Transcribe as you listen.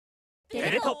テ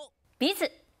レ東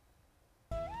BIZ。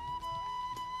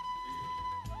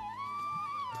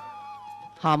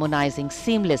Harmonizing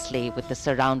seamlessly with the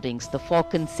surroundings, the four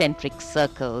concentric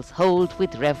circles hold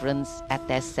with reverence at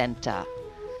their center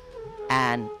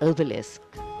an obelisk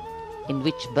in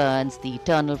which burns the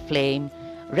eternal flame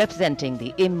representing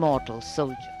the immortal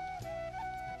soldier.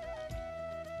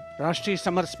 राष्ट्रीय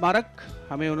summer स्मारक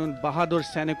हमें उन बहादुर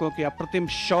सैनिकों के अप्रतिम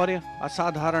शौर्य,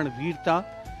 असाधारण वीरता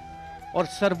और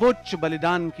सर्वोच्च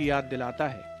बलिदान की याद दिलाता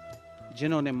है,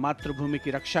 जिन्होंने मातृभूमि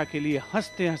की रक्षा के लिए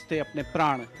हंसते हंसते अपने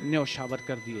प्राण न्यौछावर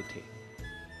कर दिए थे।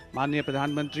 माननीय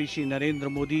प्रधानमंत्री श्री नरेंद्र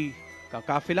मोदी का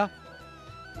काफिला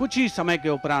कुछ ही समय के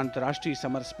उपरांत राष्ट्रीय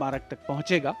समर स्मारक तक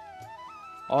पहुंचेगा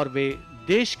और वे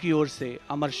देश की ओर से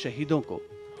अमर शहीदों को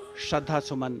श्रद्धा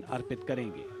सुमन अर्पित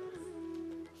करेंगे।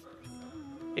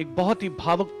 एक बहुत ही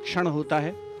भावुक क्षण होता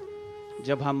है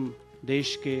जब हम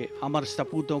देश के अमर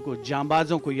सपूतों को,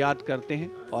 जांबाजों को याद करते हैं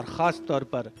और खास तौर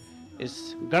पर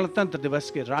इस गणतंत्र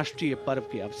दिवस के राष्ट्रीय पर्व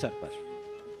के अवसर पर।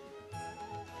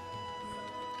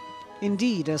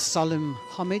 Indeed, a solemn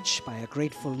homage by a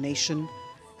grateful nation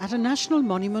at a national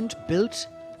monument built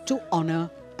to honor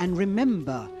and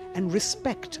remember and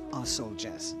respect our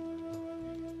soldiers.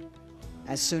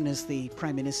 As soon as the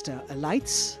Prime Minister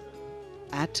alights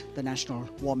at the National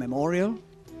War Memorial,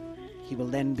 he will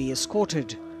then be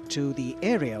escorted to the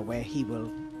area where he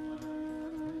will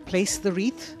place the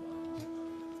wreath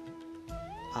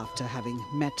after having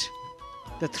met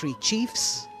the three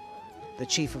chiefs, the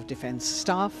Chief of Defence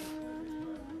Staff,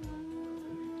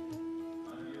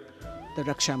 the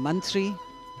Raksha Mantri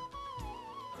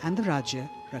and the Rajya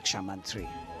Raksha Mantri,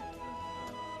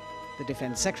 the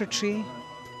Defence Secretary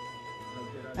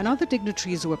and other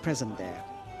dignitaries who were present there.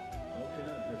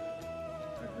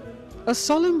 A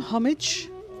solemn homage,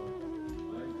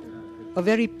 a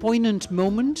very poignant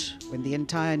moment when the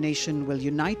entire nation will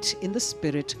unite in the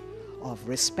spirit of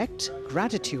respect,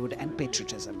 gratitude and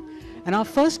patriotism. And our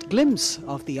first glimpse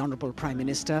of the Honourable Prime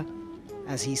Minister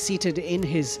as he's seated in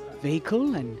his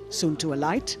vehicle and soon to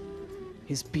alight,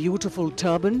 his beautiful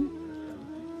turban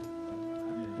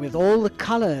with all the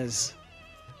colours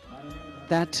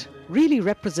that really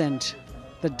represent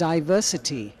the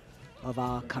diversity of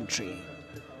our country.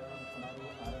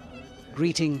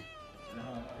 Greeting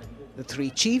the three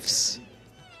chiefs,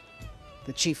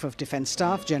 the Chief of Defence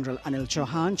Staff, General Anil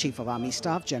Chauhan, Chief of Army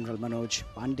Staff, General Manoj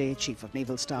Pandey, Chief of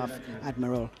Naval Staff,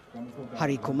 Admiral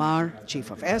Hari Kumar, Chief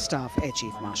of Air Staff, Air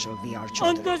Chief Marshal V.R.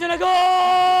 Chaudhary.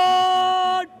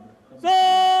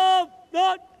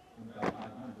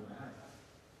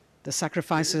 The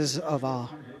sacrifices of our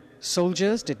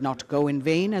soldiers did not go in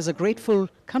vain, as a grateful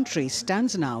country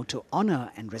stands now to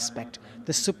honor and respect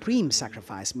the supreme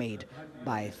sacrifice made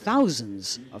by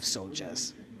thousands of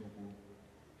soldiers.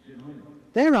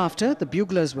 Thereafter, the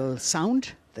buglers will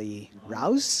sound the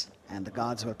rouse and the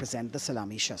guards will present the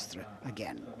Salami Shastra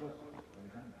again.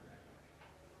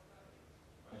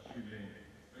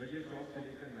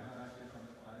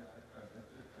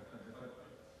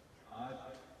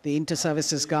 The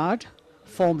Inter-Services Guard,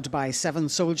 formed by 7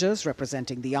 soldiers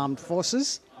representing the armed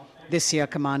forces, this year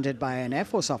commanded by an Air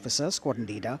Force officer, Squadron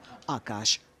Leader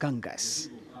Akash Gangas.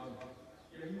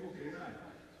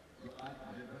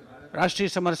 राष्ट्रीय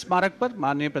summer स्मारक पर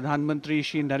माननीय प्रधानमंत्री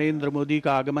श्री नरेंद्र मोदी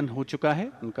का आगमन हो चुका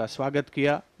है। उनका स्वागत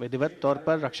किया विधिवत तौर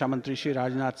पर रक्षा मंत्री श्री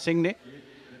राजनाथ सिंह ने।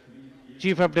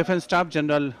 Chief of defence staff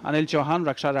general Anil Chauhan,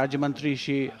 रक्षा राज्य मंत्री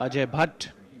श्री अजय भट्ट,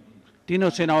 तीनों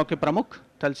सेनाओं के प्रमुख,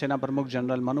 थल सेना प्रमुख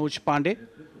जनरल मनोज पांडे,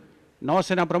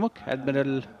 नौसेना प्रमुख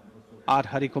एडमिरल आर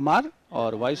हरि कुमार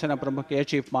और वायुसेना प्रमुख air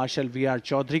chief marshal VR.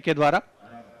 Chaudhary के द्वारा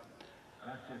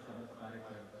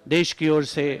देश की ओर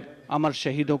से अमर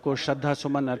शहीदों को श्रद्धा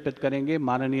सुमन अर्पित करेंगे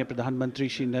माननीय प्रधानमंत्री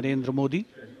Shri Narendra Modi.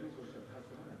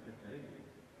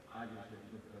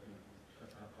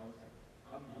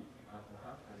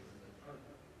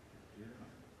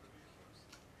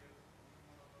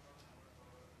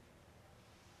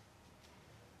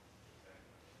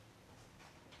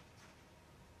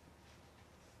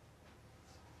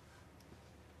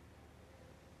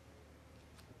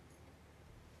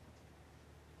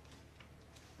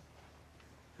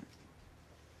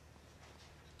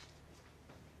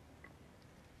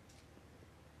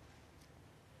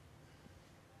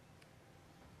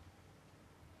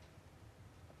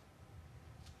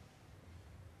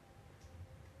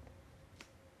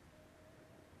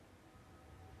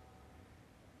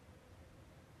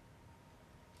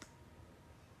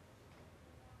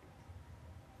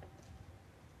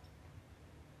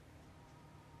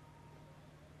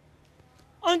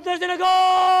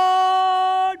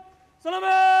 Antarsenagon!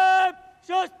 Salame!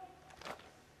 Shot!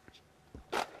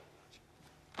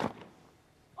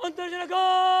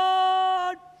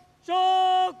 अंतर्जनकाट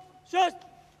शोक शस्त्र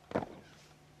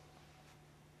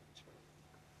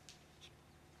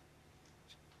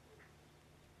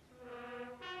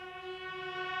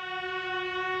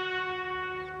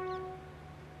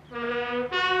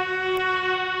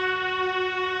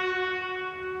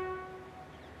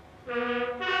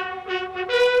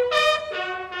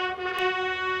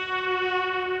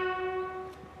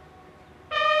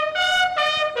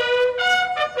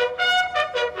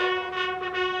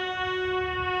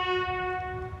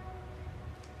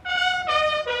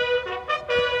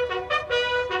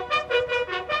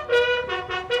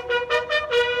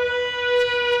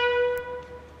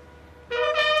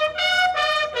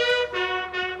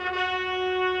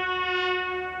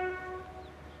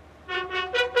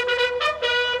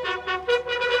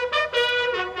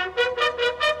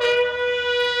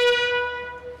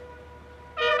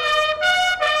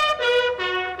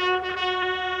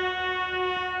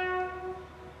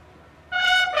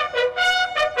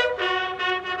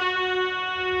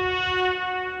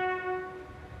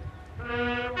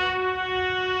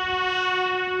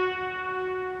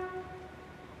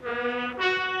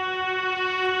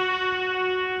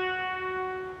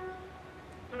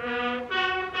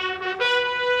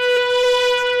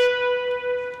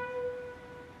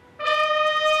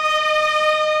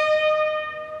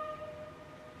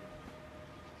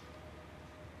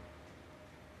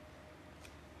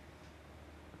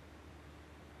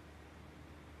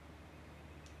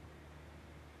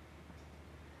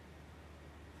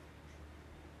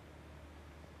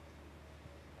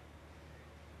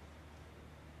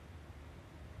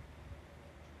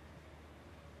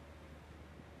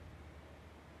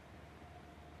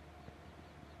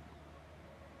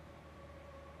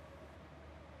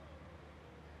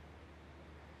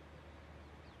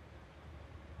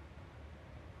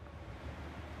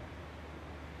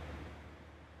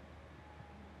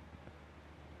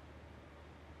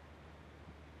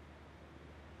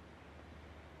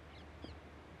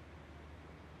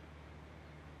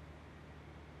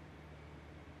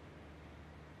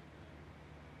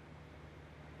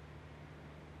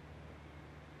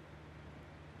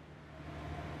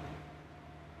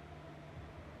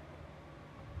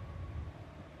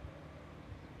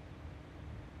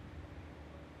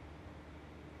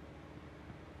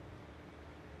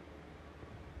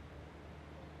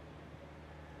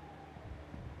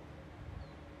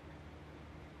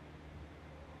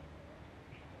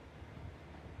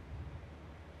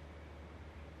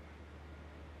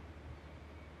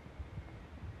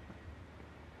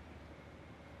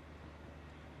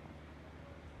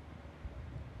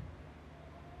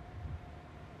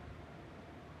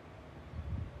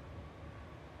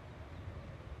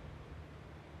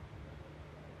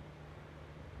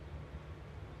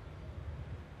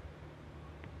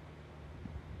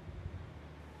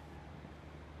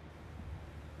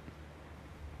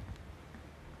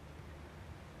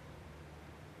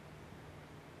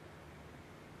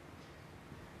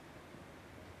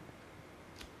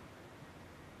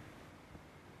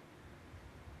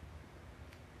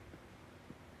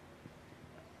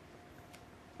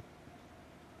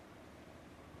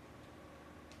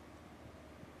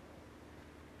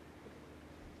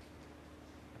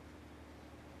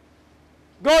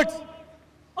Goods!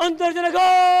 अंतर्जनकाट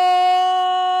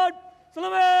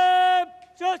सलामे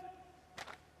शस्त्र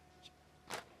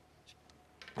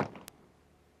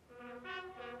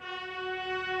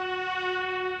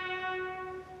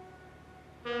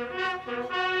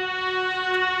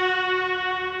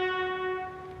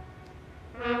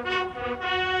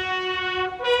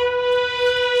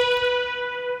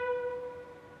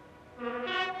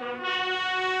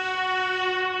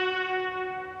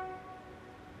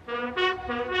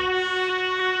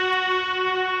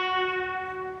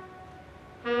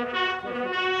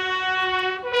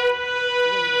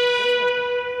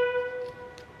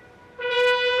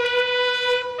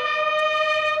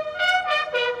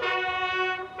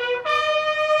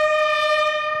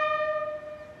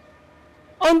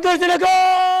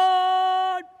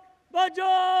अंतर्जनकाट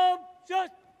बचाव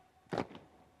शस्त्र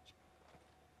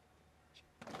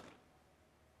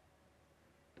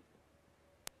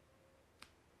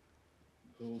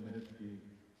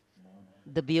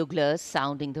The buglers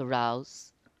sounding the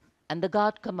rouse, and the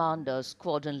guard commander,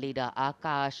 squadron leader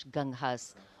Akash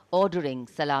Ganghas, ordering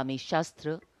Salami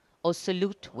Shastra, or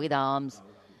salute with arms,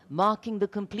 marking the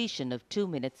completion of 2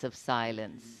 minutes of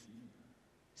silence.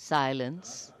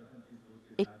 Silence,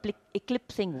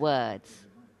 eclipsing words,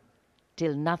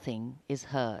 till nothing is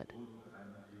heard.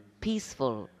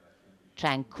 Peaceful,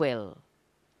 tranquil,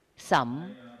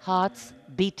 some hearts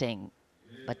beating,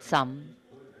 but some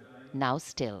now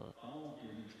still.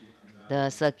 The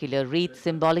circular wreath,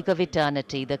 symbolic of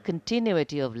eternity, the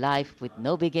continuity of life with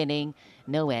no beginning,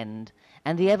 no end,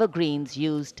 and the evergreens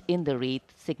used in the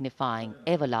wreath signifying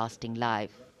everlasting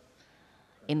life.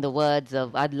 In the words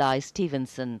of Adlai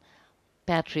Stevenson,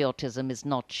 patriotism is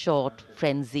not short,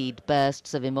 frenzied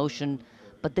bursts of emotion,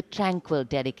 but the tranquil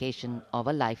dedication of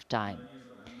a lifetime.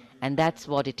 And that's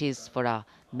what it is for our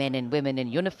men and women in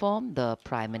uniform. The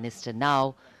Prime Minister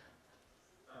now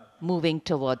moving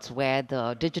towards where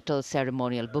the digital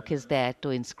ceremonial book is there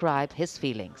to inscribe his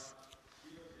feelings.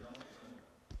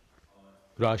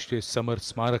 राष्ट्रीय summer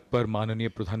स्मारक पर माननीय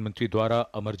प्रधानमंत्री द्वारा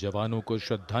अमर जवानों को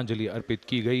श्रद्धांजलि अर्पित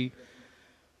की गई।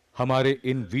 हमारे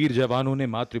इन वीर जवानों ने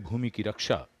मातृभूमि की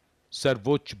रक्षा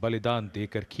सर्वोच्च बलिदान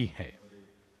देकर की है।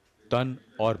 तन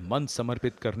और मन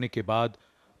समर्पित करने के बाद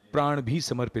प्राण भी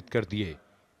समर्पित कर दिए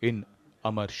इन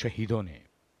अमर शहीदों ने।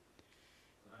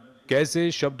 कैसे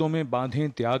शब्दों में बांधें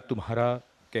त्याग तुम्हारा,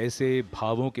 कैसे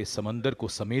भावों के समंदर को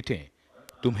समेटें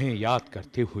तुम्हें याद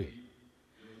करते हुए।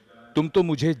 तुम तो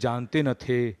मुझे जानते न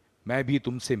थे, मैं भी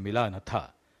तुमसे मिला न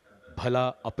था, भला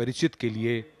अपरिचित के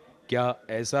लिए क्या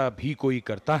ऐसा भी कोई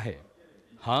करता है।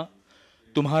 हां,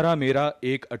 तुम्हारा मेरा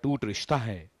एक अटूट रिश्ता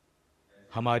है,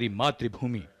 हमारी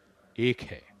मातृभूमि एक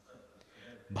है।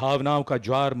 भावनाओं का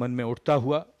ज्वार मन में उठता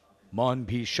हुआ मौन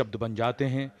भी शब्द बन जाते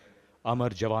हैं।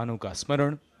 अमर जवानों का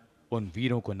स्मरण, उन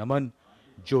वीरों को नमन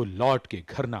जो लौट के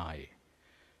घर ना आए।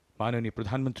 माननीय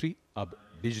प्रधानमंत्री अब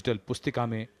डिजिटल पुस्तिका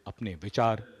में अपने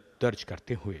विचार दर्ज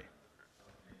करते हुए।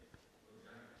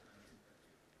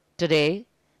 Today,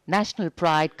 national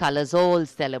pride colors all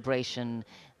celebration.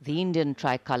 The Indian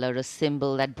tricolor, a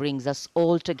symbol that brings us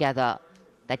all together,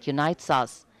 that unites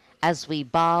us as we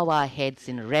bow our heads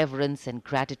in reverence and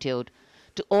gratitude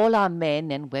to all our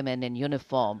men and women in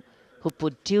uniform who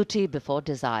put duty before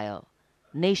desire,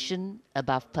 nation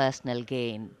above personal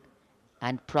gain,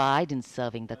 and pride in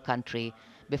serving the country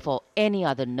before any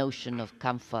other notion of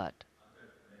comfort.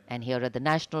 And here at the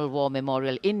National War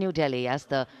Memorial in New Delhi, as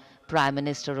the Prime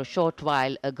Minister a short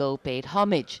while ago paid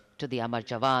homage to the Amar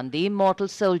Jawan, the immortal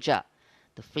soldier,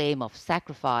 the flame of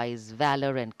sacrifice,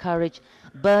 valor and courage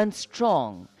burns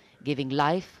strong, giving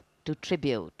life to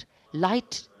tribute,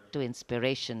 light to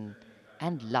inspiration,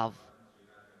 and love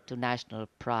to national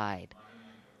pride.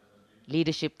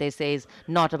 Leadership, they say, is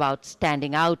not about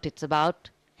standing out, it's about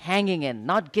hanging in,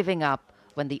 not giving up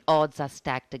when the odds are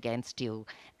stacked against you.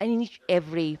 And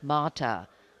every martyr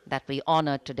that we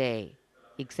honor today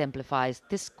exemplifies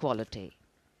this quality.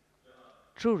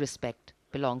 True respect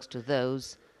belongs to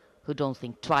those who don't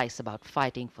think twice about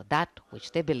fighting for that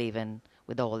which they believe in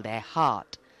with all their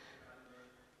heart.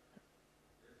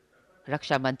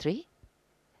 Raksha Mantri,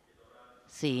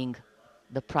 seeing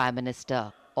the Prime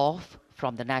Minister off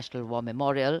from the National War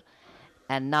Memorial,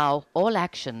 and now all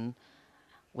action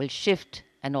will shift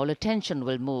and all attention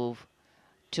will move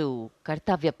to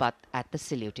Kartavya Path at the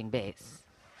saluting base.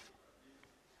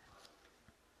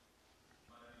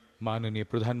 माननीय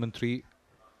प्रधानमंत्री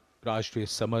राष्ट्रीय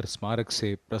summer स्मारक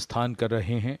से प्रस्थान कर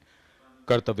रहे हैं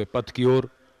कर्तव्य पथ की ओर।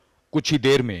 कुछ ही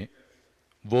देर में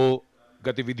वो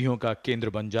गतिविधियों का केंद्र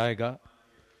बन जाएगा।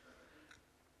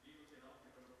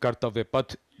 कर्तव्य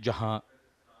पथ जहां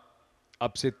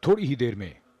अब से थोड़ी ही देर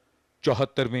में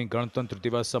 74वें गणतंत्र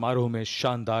दिवस समारोह में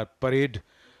शानदार परेड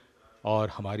और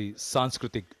हमारी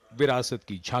सांस्कृतिक विरासत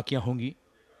की झांकियां होंगी।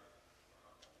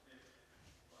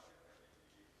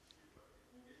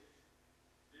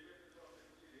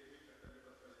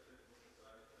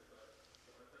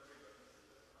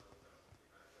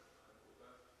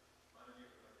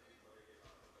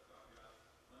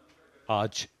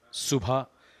 आज सुबह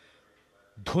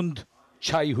धुंध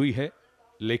छाई हुई है,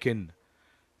 लेकिन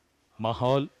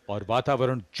माहौल और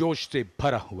वातावरण जोश से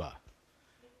भरा हुआ।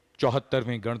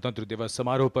 74वें गणतंत्र दिवस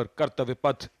समारोह पर कर्तव्य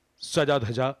पथ सजा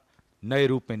धजा नए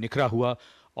रूप में निखरा हुआ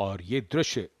और ये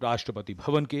दृश्य राष्ट्रपति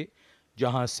भवन के,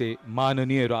 जहां से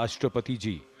माननीय राष्ट्रपति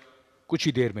जी कुछ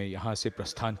ही देर में यहां से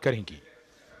प्रस्थान करेंगी।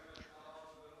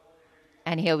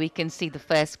 And here we can see the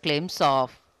first glimpse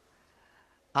of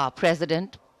our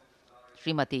President,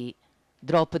 Srimati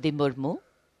Draupadi Murmu,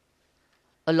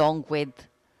 along with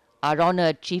our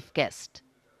honored chief guest,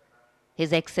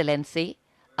 His Excellency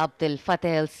Abdel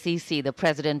Fattah el-Sisi, the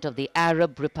President of the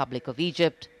Arab Republic of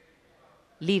Egypt,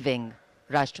 leaving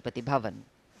Rashtrapati Bhavan.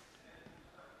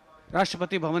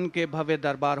 Rashtrapati Bhavan के भव्य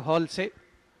दरबार hall से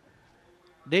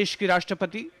देश की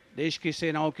राष्ट्रपति, देश की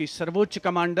सेनाओं की सर्वोच्च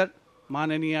कमांडर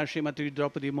माननीय श्रीमती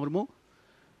द्रौपदी मुर्मू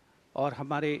और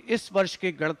हमारे इस वर्ष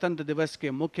के गणतंत्र दिवस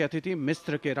के मुख्य अतिथि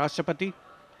मिस्र के राष्ट्रपति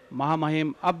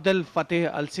महामहिम अब्दुल फतेह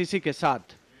अल सीसी के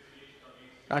साथ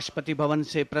राष्ट्रपति भवन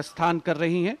से प्रस्थान कर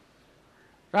रही हैं।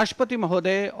 राष्ट्रपति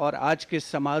महोदय और आज के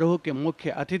समारोह के मुख्य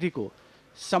अतिथि को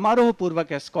समारोह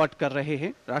पूर्वक एस्कॉर्ट कर रहे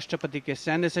हैं राष्ट्रपति के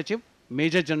सैन्य सचिव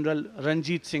मेजर जनरल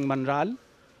रंजीत सिंह मनराल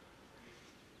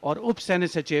और उप सैन्य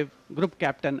सचिव ग्रुप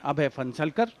कैप्टन अभय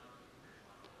फंसलकर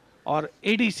और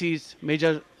एडीसीज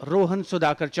मेजर रोहन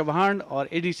सुधाकर चौहान और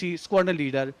ADC squadron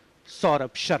leader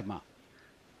Saurabh Sharma.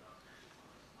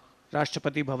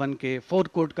 Rashtrapati Bhavan के फोर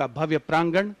कोर्ट का भव्य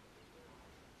प्रांगण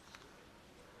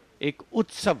एक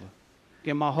उत्सव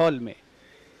के माहौल में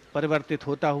परिवर्तित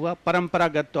होता हुआ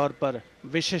परंपरागत तौर पर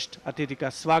विशिष्ट अतिथि का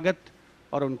स्वागत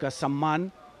और उनका सम्मान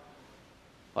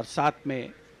और साथ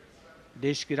में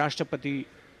देश की राष्ट्रपति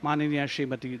माननीय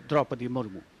Shrimati Draupadi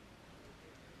Murmu.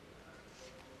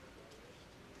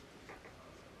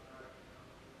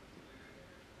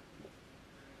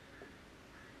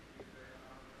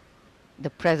 The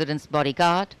President's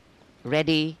bodyguard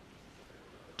ready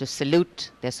to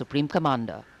salute their Supreme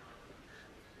Commander.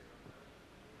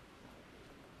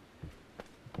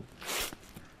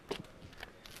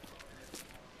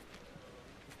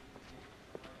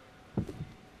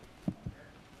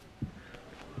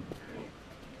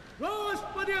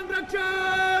 राष्ट्रपति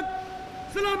अंगरक्षक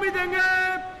सलामी देंगे।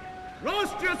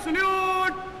 राष्ट्रीय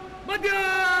सल्यूट मध्य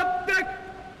तक।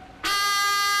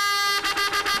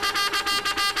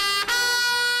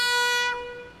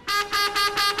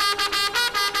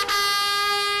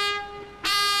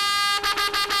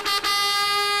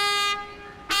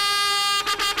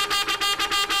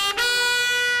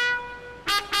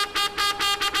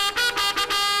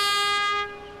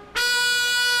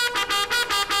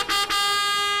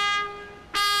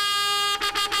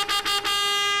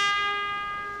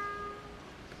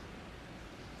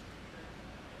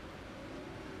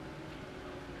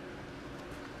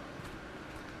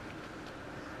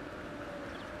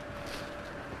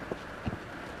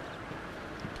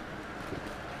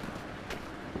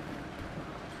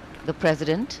 The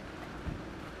President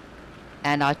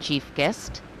and our chief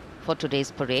guest for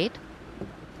today's parade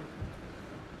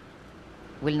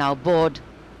will now board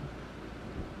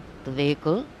the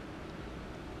vehicle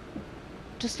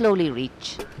to slowly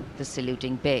reach the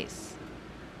saluting base.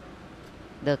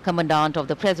 The Commandant of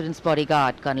the President's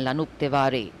bodyguard, Colonel Anup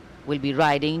Tiwari, will be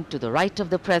riding to the right of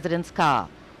the President's car,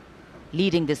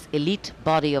 leading this elite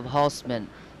body of horsemen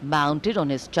mounted on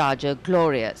his charger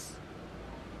Glorious.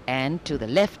 And to the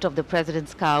left of the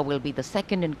President's car will be the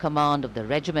second in command of the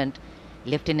regiment,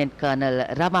 Lieutenant Colonel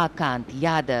Ramakant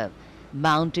Yadav,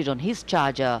 mounted on his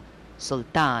charger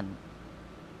Sultan.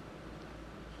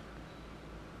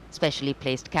 Specially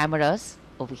placed cameras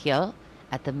over here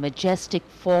at the majestic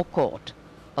forecourt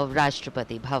of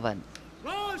Rashtrapati Bhavan,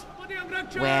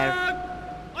 where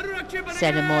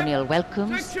ceremonial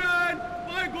welcomes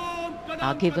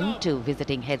are given to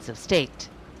visiting heads of state.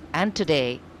 And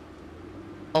today,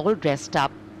 all dressed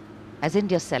up as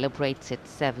India celebrates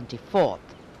its 74th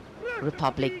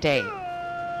Republic Day,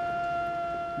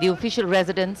 the official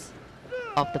residence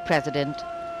of the President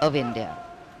of India.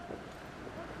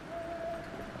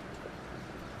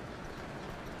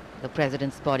 The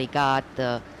President's bodyguard,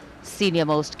 the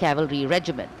senior-most cavalry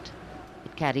regiment,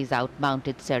 it carries out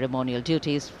mounted ceremonial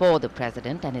duties for the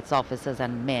President, and its officers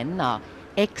and men are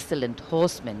excellent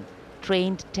horsemen,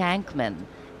 trained tankmen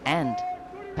and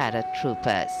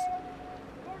paratroopers.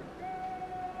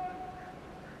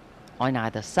 On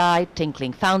either side,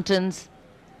 tinkling fountains,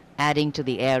 adding to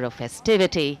the air of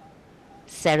festivity,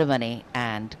 ceremony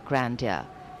and grandeur.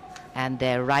 And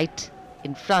there right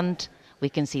in front, we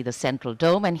can see the central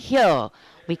dome. And here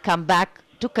we come back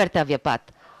to Kartavya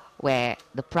Path, where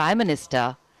the Prime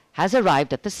Minister has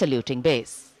arrived at the saluting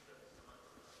base.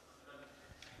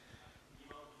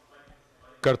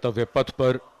 कर्तव्य पथ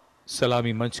पर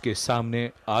सलामी मंच के सामने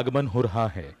आगमन हो रहा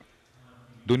है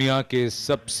दुनिया के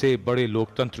सबसे बड़े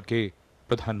लोकतंत्र के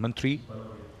प्रधानमंत्री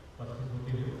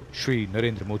श्री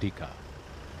नरेंद्र मोदी का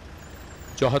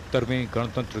 74वें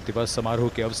गणतंत्र दिवस समारोह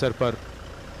के अवसर पर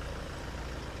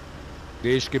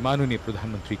देश के माननीय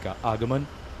प्रधानमंत्री का आगमन।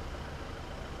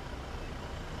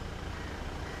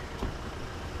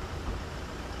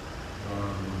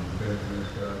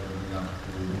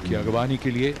 की अगवानी के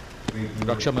लिए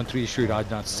रक्षा मंत्री श्री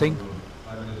राजनाथ सिंह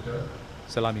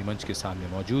सलामी मंच के सामने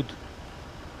मौजूद।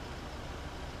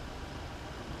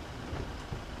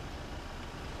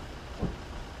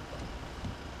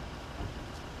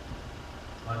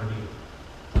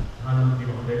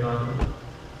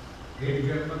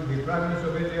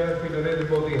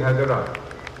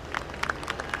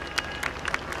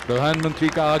 प्रधानमंत्री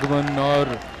का आगमन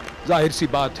और जाहिर सी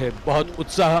बात है बहुत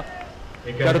उत्साह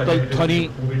करतल ध्वनि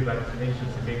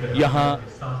यहाँ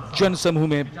जनसमूह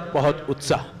में बहुत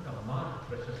उत्साह।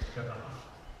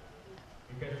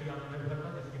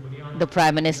 the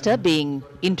Prime Minister being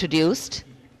introduced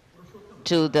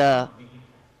to the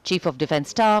Chief of Defence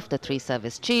Staff, the 3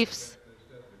 service chiefs,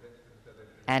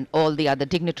 and all the other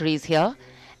dignitaries here.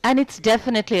 And it's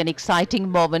definitely an exciting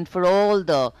moment for all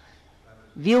the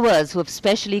viewers who have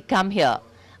specially come here.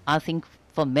 I think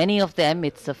for many of them,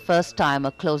 it's the first time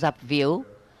a close-up view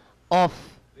of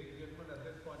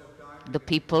the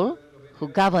people who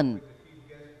govern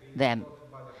them.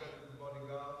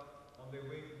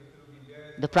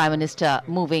 The Prime Minister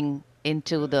moving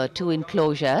into the 2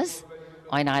 enclosures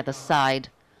on either side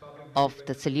of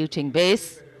the saluting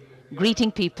base,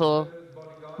 greeting people,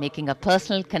 making a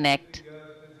personal connect,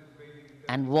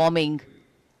 and warming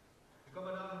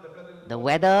the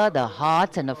weather, the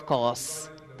hearts, and of course,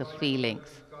 the feelings.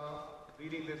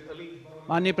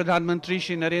 माननीय प्रधानमंत्री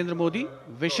श्री नरेंद्र मोदी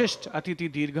विशिष्ट अतिथि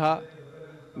दीर्घा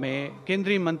में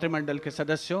केंद्रीय मंत्रिमंडल के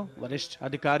सदस्यों, वरिष्ठ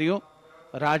अधिकारियों,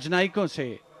 राजनयिकों से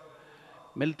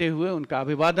मिलते हुए उनका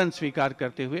अभिवादन स्वीकार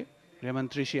करते हुए गृह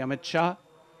मंत्री श्री अमित शाह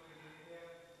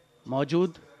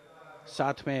मौजूद,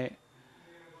 साथ में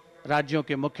राज्यों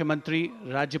के मुख्यमंत्री,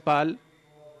 राज्यपाल,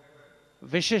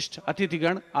 विशिष्ट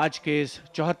अतिथिगण आज के इस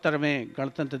 74वें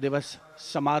गणतंत्र दिवस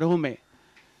समारोह में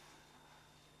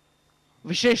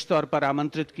विशेष तौर पर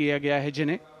आमंत्रित किया गया है,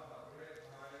 जिन्हें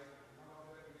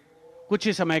कुछ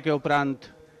ही समय के उपरांत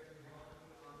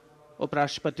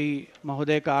उपराष्ट्रपति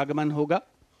महोदय का आगमन होगा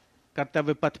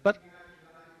कर्तव्य पथ पर,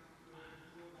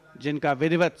 जिनका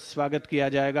विधिवत स्वागत किया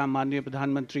जाएगा माननीय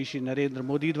प्रधानमंत्री श्री नरेंद्र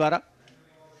मोदी द्वारा।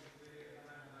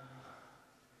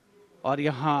 और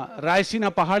यहां रायसीना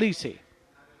पहाड़ी से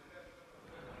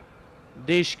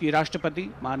देश की राष्ट्रपति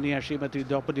माननीय श्रीमती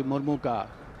द्रौपदी मुर्मू का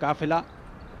काफिला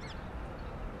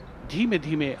धीमे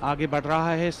धीमे आगे बढ़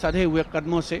रहा है सधे हुए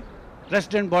कदमों से।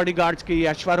 प्रेसिडेंट बॉडीगार्ड्स के ये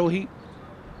अश्वारोही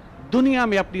दुनिया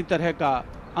में अपनी तरह का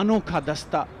अनोखा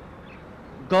दस्ता,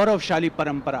 गौरवशाली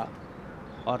परंपरा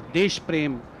और देश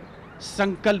प्रेम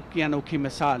संकल्प की अनोखी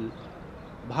मिसाल,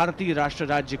 भारतीय राष्ट्र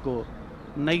राज्य को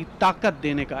नई ताकत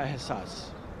देने का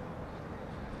एहसास।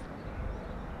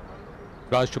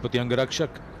 राष्ट्रपति अंगरक्षक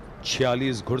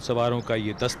 46 घुड़सवारों का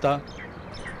ये दस्ता,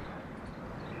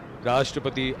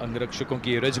 राष्ट्रपति अंगरक्षकों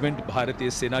की रेजिमेंट भारतीय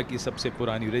सेना की सबसे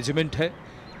पुरानी रेजिमेंट है।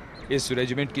 इस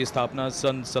रेजिमेंट की स्थापना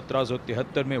सन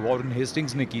 1773 में वॉरेन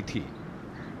हेस्टिंग्स ने की थी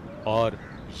और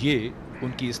ये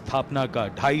उनकी स्थापना का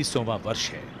 250वां वर्ष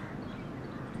है।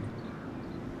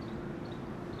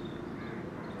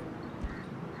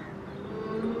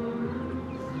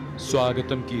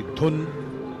 स्वागतम की धुन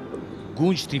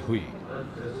गूंजती हुई,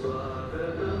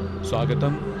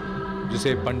 स्वागतम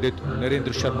जिसे पंडित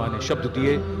नरेंद्र शर्मा ने शब्द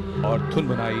दिए और धुन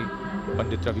बनाई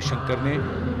पंडित रविशंकर ने,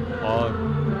 और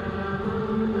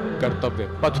कर्तव्य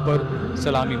पथ पर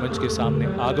सलामी मंच के सामने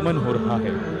आगमन हो रहा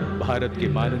है भारत के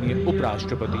माननीय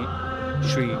उपराष्ट्रपति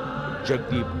श्री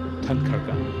जगदीप धनखड़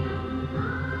का।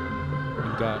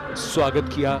 इनका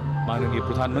स्वागत किया माननीय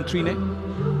प्रधानमंत्री ने।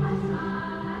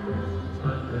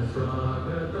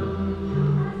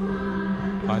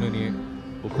 माननीय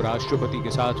उपराष्ट्रपति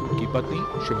के साथ उनकी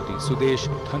पत्नी Shrimati Sudesh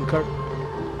Dhankhar,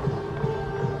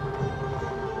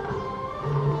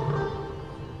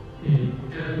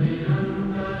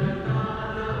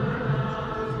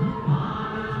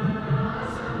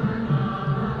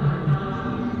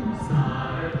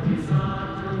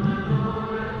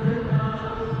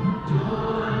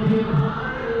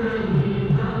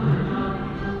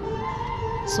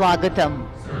 Swagatam,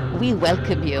 we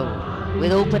welcome you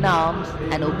with open arms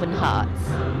and open hearts,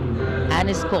 and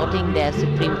escorting their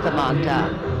Supreme Commander,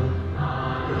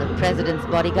 the President's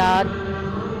bodyguard,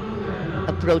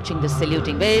 approaching the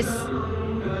saluting base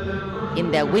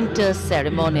in their winter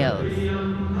ceremonials.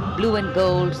 Blue and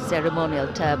gold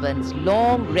ceremonial turbans,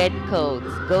 long red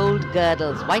coats, gold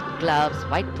girdles, white gloves,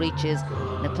 white breeches,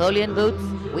 Napoleon boots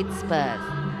with spurs.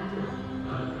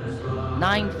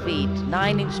 9 feet,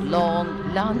 9-inch long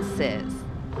lances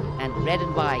and red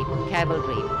and white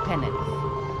cavalry pennants.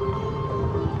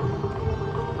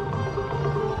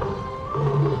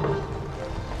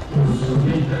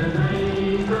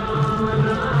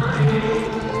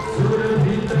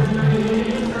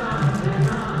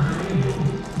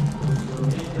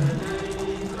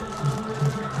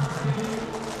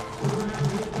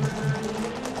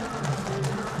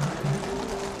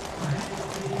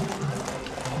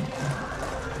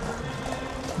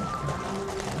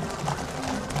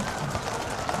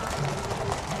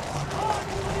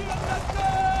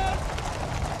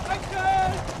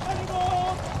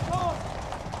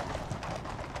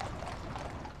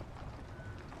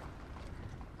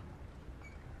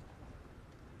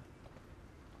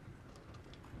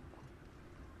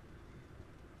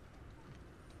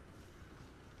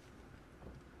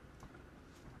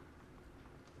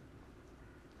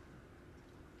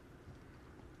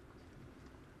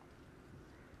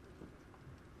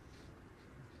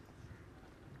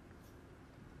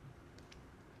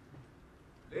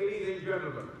 Ladies and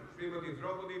gentlemen, Srimati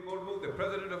Draupadi Murmu, the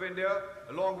President of India,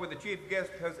 along with the Chief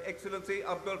Guest, His Excellency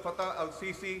Abdul Fattah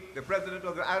al-Sisi, the President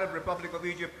of the Arab Republic of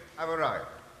Egypt, have arrived.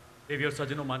 देवियों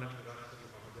सज्जनों माननीय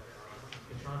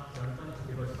के साथ गणतंत्र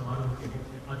दिवस समारोह के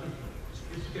मुख्य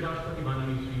अतिथि इसके राष्ट्रपति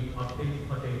माननीय श्री अब्दुल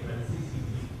फतेह अल-सीसी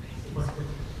भी उपस्थित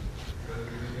हैं।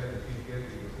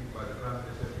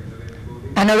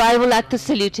 An arrival at the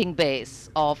saluting base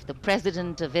of the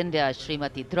President of India,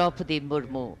 Srimati Draupadi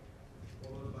Murmu,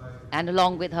 and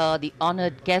along with her, the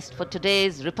honored guest for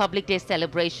today's Republic Day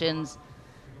celebrations,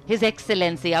 His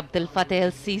Excellency Abdul Fattah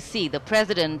al-Sisi, the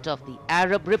President of the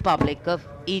Arab Republic of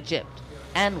Egypt,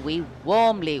 and we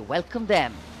warmly welcome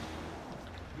them.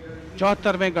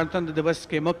 74वें गणतंत्र दिवस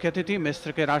के मुख्य अतिथि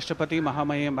मिस्र के राष्ट्रपति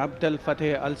महामहिम अब्दुल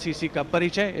फतेह अल-सीसी का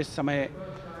परिचय इस समय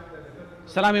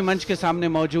सलामी मंच के सामने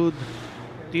मौजूद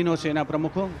तीनों सेना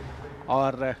प्रमुखों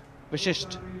और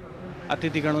विशिष्ट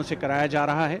अतिथिगणों से कराया जा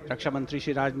रहा है। रक्षा मंत्री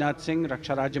श्री राजनाथ सिंह,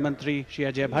 रक्षा राज्य मंत्री श्री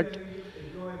अजय भट्ट,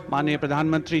 माननीय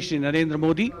प्रधानमंत्री श्री नरेंद्र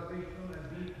मोदी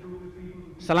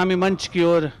सलामी मंच की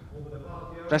ओर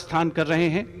प्रस्थान कर रहे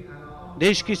हैं।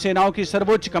 देश की सेनाओं की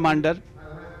सर्वोच्च कमांडर,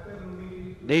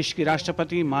 देश की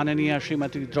राष्ट्रपति माननीय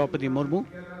श्रीमती द्रौपदी मुर्मू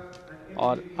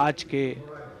और आज के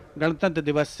गणतंत्र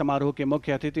दिवस समारोह के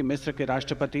मुख्य अतिथि मिस्र के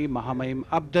राष्ट्रपति महामहिम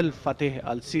अब्दुल फतेह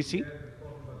अल-सीसी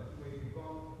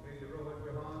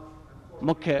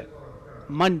मुख्य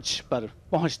मंच पर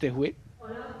पहुंचते हुए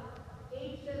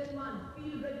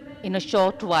In a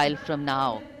short while from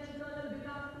now,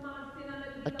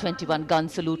 a 21-gun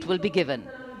salute will be given,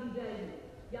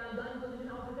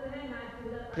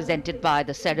 presented by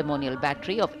the ceremonial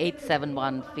battery of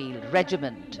 871 Field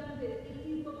Regiment.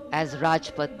 As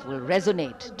Rajpath will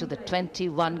resonate to the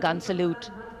 21-gun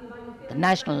salute, the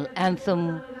national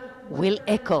anthem will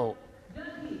echo.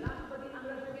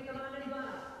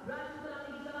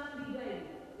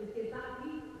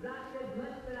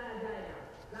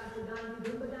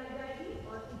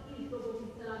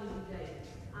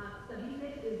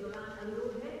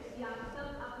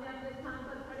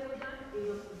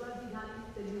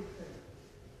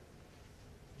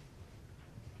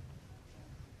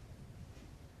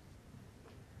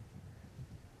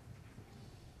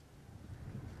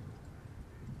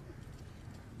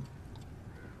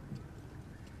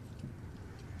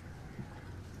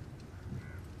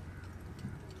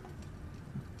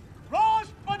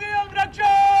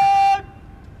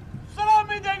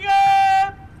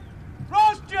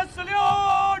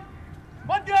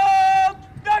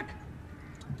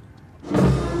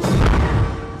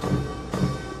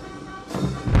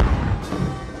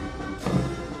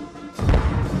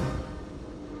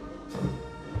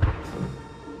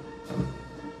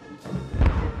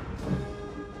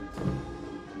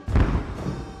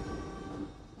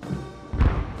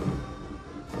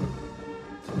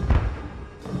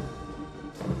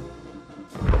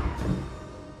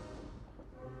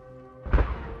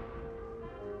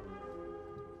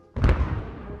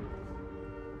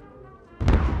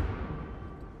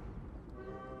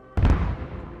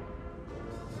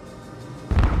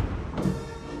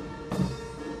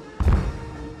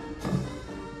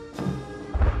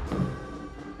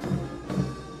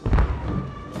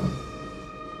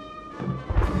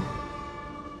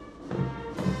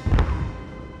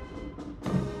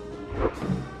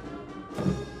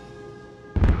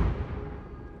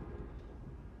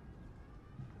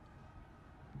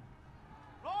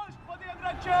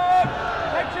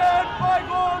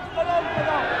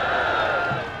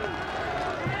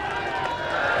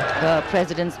 The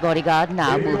President's bodyguard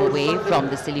now move away from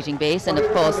the saluting base, and of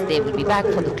course they will be back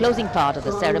for the closing part of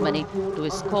the ceremony to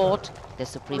escort the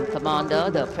Supreme Commander,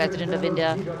 the President of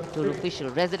India, to official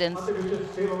residence,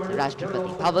 the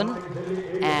Rashtrapati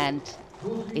Bhavan. And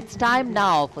it's time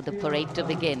now for the parade to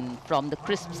begin, from the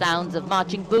crisp sounds of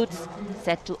marching boots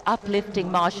set to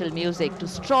uplifting martial music, to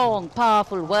strong,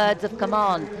 powerful words of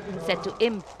command set to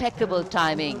impeccable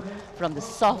timing, from the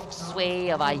soft sway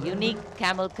of our unique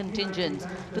camel contingents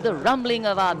to the rumbling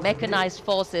of our mechanized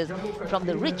forces, from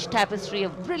the rich tapestry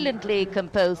of brilliantly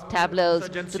composed tableaus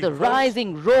to the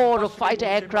rising roar of fighter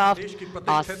aircraft.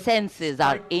 Our senses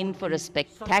are in for a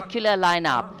spectacular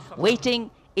lineup,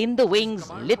 waiting in the wings,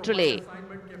 literally.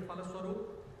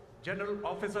 General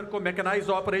officer को mechanised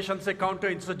operation से counter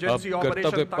insurgency अब operation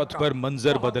कर्तव्य पथ पर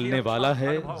मंजर बदलने वाला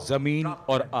है। जमीन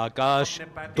और आकाश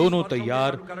दोनों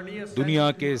तैयार दुनिया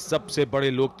के सबसे बड़े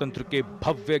लोकतंत्र के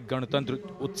भव्य गणतंत्र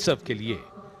उत्सव के लिए।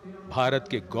 भारत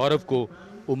के गौरव को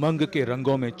उमंग के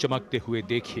रंगों में चमकते हुए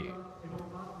देखिए।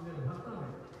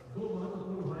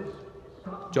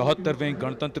 74वें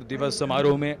गणतंत्र दिवस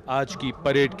समारोह में आज की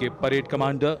परेड के परेड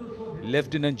कमांडर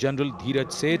लेफ्टिनेंट जनरल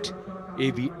धीरज सेठ,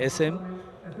 AVSM,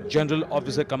 general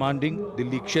officer commanding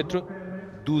Delhi क्षेत्र,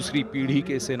 दूसरी पीढ़ी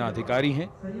के सेनाधिकारी हैं।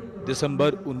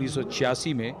 दिसंबर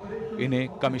 1986 में इन्हें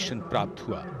कमीशन प्राप्त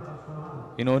हुआ।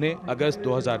 इन्होंने अगस्त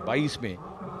 2022 में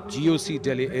जीओसी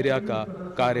दिल्ली एरिया का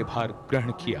कार्यभार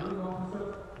ग्रहण किया।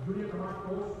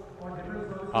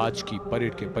 आज की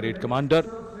परेड के परेड कमांडर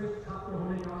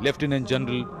लेफ्टिनेंट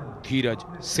जनरल धीरज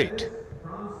सेठ।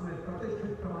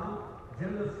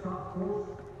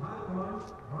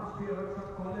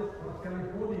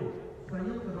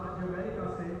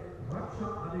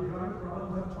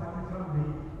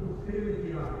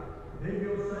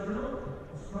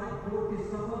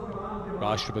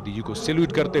 राष्ट्रपति जी को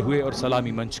सैल्यूट करते हुए और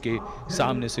सलामी मंच के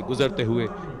सामने से गुजरते हुए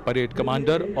परेड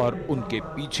कमांडर और उनके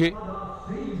पीछे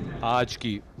आज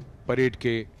की परेड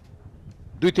के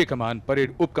द्वितीय कमान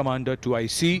परेड उप commander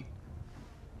 2IC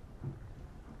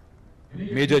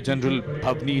major general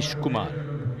Bhavnish Kumar.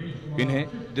 इन्हें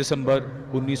दिसंबर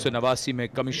 1989 में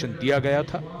कमीशन दिया गया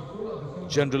था।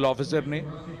 जनरल ऑफिसर ने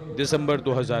दिसंबर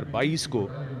 2022 को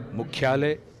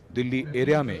मुख्यालय दिल्ली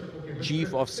एरिया में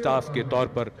चीफ ऑफ स्टाफ के तौर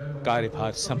पर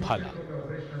कार्यभार संभाला।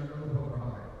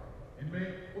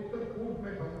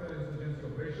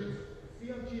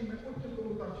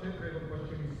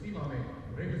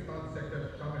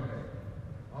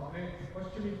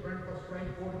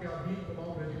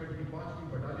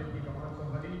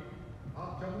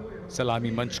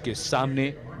 सलामी मंच के सामने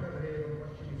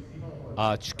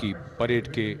आज की परेड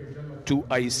के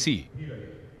 2IC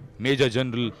major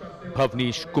general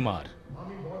Bhavnish Kumar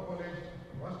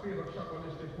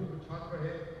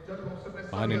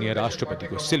माननीय राष्ट्रपति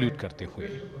को सैल्यूट करते हुए।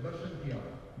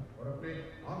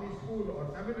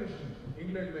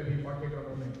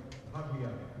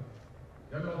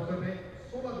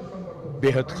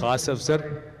 बेहद खास अवसर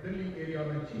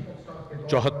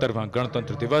 74वां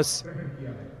गणतंत्र दिवस।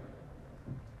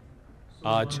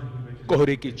 आज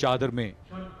कोहरे की चादर में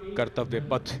कर्तव्य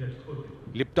पथ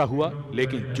लिपटा हुआ,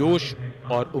 लेकिन जोश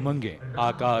और उमंगें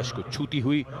आकाश को छूती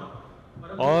हुई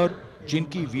और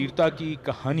जिनकी वीरता की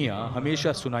कहानियां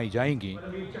हमेशा सुनाई जाएंगी,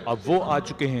 अब वो आ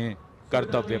चुके हैं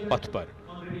कर्तव्य पथ पर।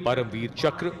 परमवीर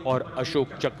चक्र और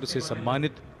अशोक चक्र से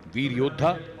सम्मानित वीर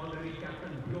योद्धा,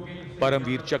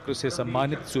 परमवीर चक्र से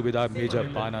सम्मानित सूबेदार मेजर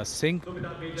बाना सिंह,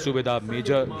 सूबेदार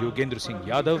मेजर योगेंद्र सिंह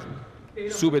यादव,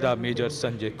 सूबेदार मेजर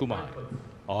संजय कुमार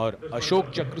और अशोक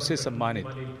चक्र से सम्मानित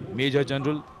major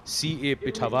general CA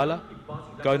Pithawala,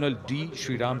 colonel D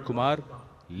Shriram Kumar,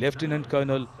 lieutenant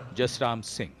colonel Jasram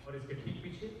Singh.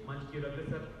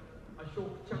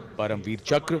 Paramvir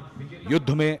चक्र युद्ध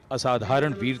में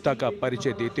असाधारण वीरता का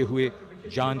परिचय देते हुए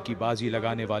जान की बाजी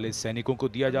लगाने वाले सैनिकों को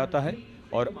दिया जाता है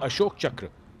और अशोक चक्र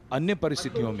अन्य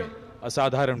परिस्थितियों में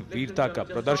असाधारण वीरता का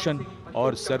प्रदर्शन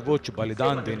और सर्वोच्च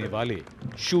बलिदान देने वाले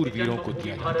शूरवीरों को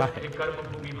दिया जाता है।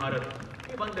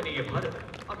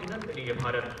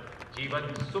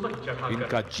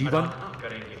 इनका जीवन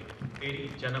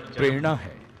प्रेरणा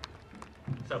है।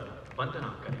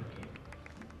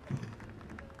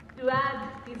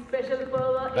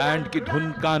 बैंड की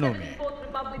धुन कानों में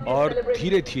और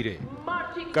धीरे धीरे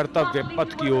कर्तव्य पथ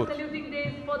की ओर।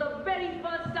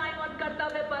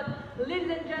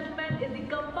 Ladies and gentlemen, is the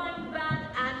combined band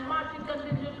and marching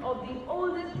contingent of the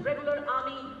oldest regular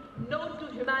army known to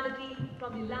humanity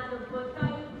from the land of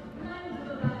fertile.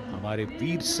 हमारे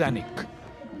वीर सैनिक,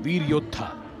 वीर योद्धा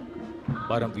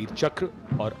परमवीर चक्र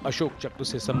और अशोक चक्र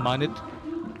से सम्मानित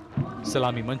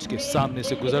सलामी मंच के सामने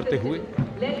से गुजरते हुए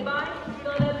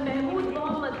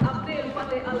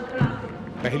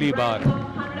पहली बार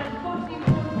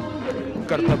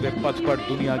कर्तव्य पथ पर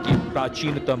दुनिया की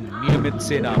प्राचीनतम नियमित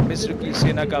सेना मिस्र की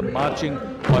सेना का मार्चिंग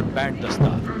और बैंड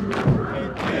दस्ता।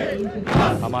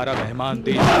 हमारा मेहमान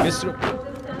देश मिस्र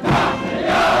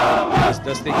इस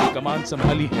दस्ते की कमान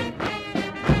संभाली है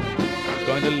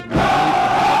कर्नल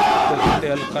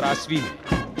अल करासवी ने।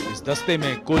 इस दस्ते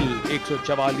में कुल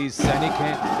 144 सैनिक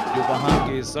हैं जो वहां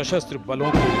के सशस्त्र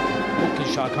बलों की मुख्य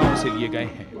शाखाओं से लिए गए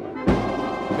हैं।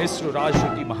 मिस्र राष्ट्र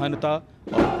की महानता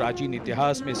और प्राचीन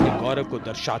इतिहास में इसके गौरव को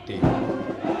दर्शाते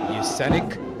ये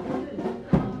सैनिक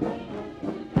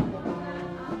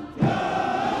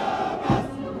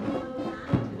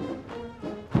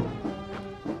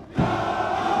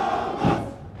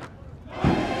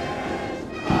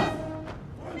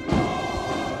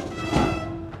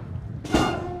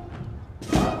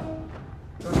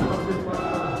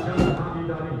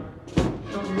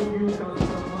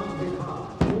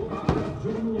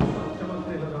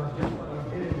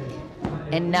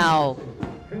And now,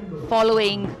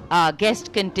 following our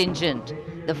guest contingent,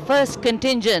 the first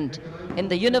contingent in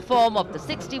the uniform of the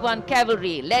 61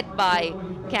 Cavalry led by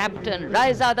Captain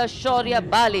Raizada Shaurya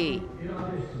Bali.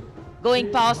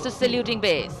 going past the saluting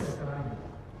base.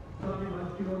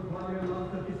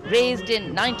 Raised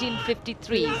in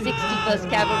 1953, 61st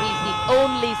Cavalry is the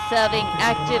only serving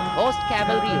active horse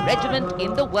cavalry regiment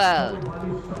in the world.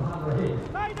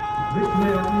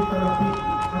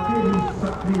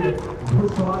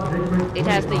 It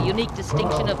has the unique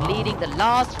distinction of leading the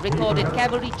last recorded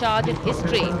cavalry charge in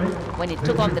history when it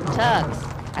took on the Turks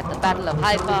at the Battle of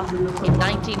Haifa in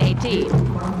 1918.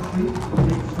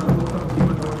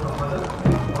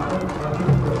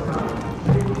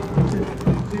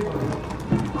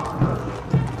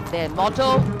 Their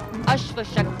motto, Ashva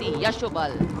Shakti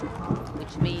Yashobal,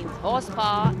 which means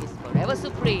horsepower is forever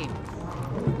supreme,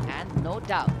 and no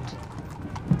doubt.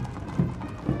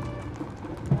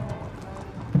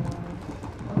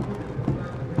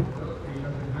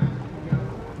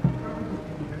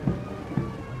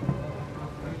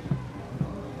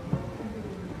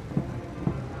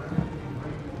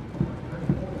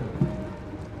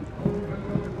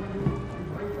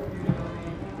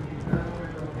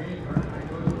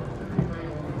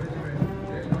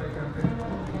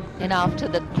 And after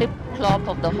the clip-clop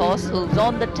of the horse hooves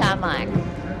on the tarmac,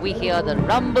 we hear the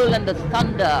rumble and the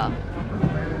thunder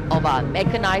of our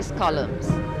mechanized columns.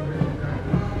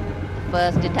 The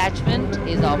first detachment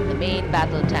is of the main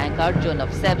battle tank Arjun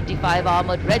of 75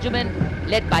 Armored Regiment,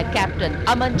 led by Captain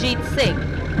Amanjeet Singh.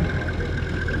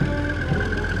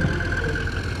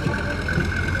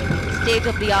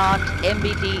 State-of-the-art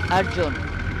MBT Arjun,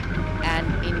 an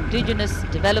indigenous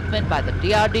development by the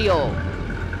DRDO.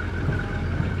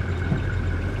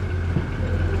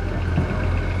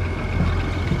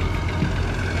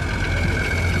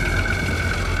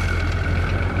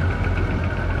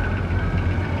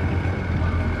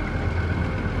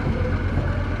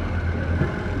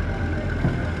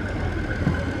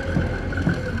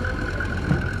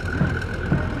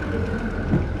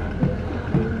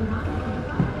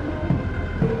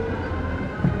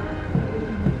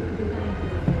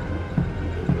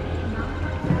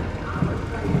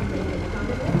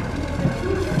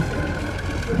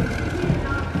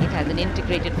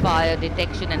 Integrated fire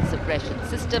detection and suppression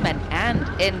system and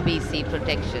NBC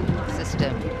protection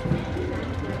system.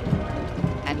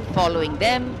 And following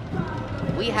them,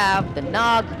 we have the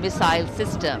Nag missile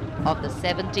system of the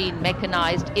 17th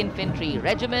Mechanized Infantry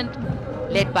Regiment,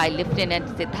 led by Lieutenant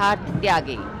Siddharth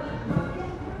Tyagi.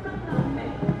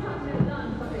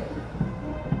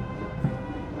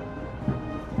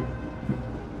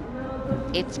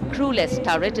 Its crewless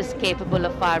turret is capable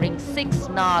of firing 6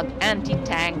 Nag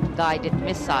anti-tank guided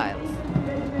missiles.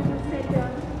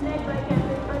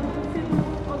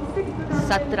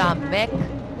 Satra Mek,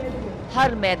 Har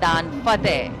Maidan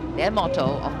Fateh, their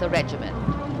motto of the regiment.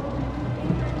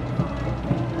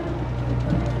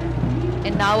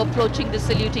 And now approaching the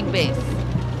saluting base,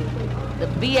 the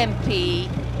BMP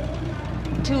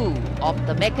 2 of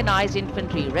the Mechanized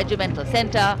Infantry Regimental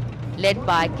Center, led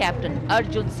by Captain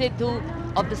Arjun Sidhu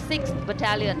of the 6th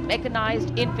Battalion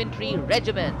Mechanized Infantry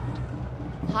Regiment.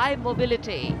 High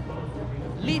mobility,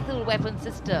 lethal weapon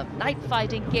system, night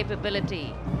fighting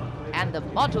capability, and the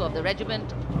motto of the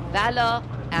regiment, valor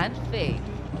and faith.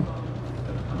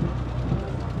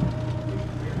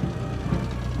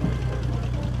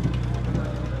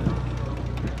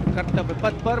 कर्तव्य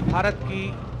पथ पर भारत की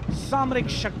सामरिक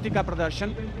शक्ति का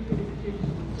प्रदर्शन,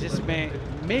 जिसमें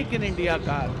make in India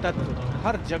का तत्व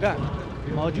हर जगह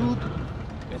मौजूद।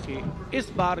 क्योंकि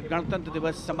इस बार गणतंत्र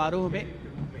दिवस समारोह में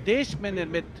देश में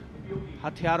निर्मित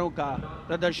हथियारों का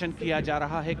प्रदर्शन किया जा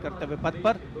रहा है कर्तव्य पथ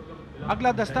पर।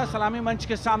 अगला दस्ता सलामी मंच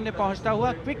के सामने पहुंचता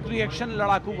हुआ क्विक रिएक्शन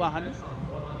लड़ाकू वाहन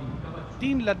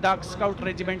 3 लद्दाख स्काउट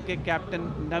रेजिमेंट के कैप्टन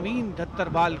नवीन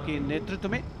धत्तरवाल के नेतृत्व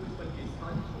में।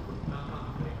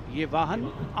 ये वाहन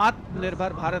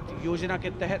आत्मनिर्भर भारत योजना के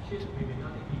तहत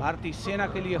भारतीय सेना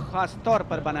के लिए खास तौर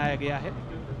पर बनाया गया है।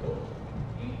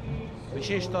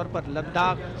 विशेष तौर पर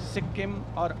लद्दाख, सिक्किम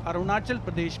और अरुणाचल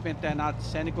प्रदेश में तैनात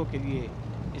सैनिकों के लिए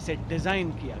इसे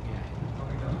डिजाइन किया गया है।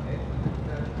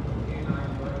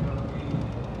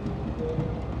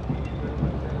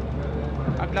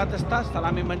 अगला दस्ता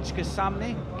सलामी मंच के सामने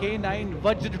K9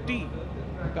 वज्र टी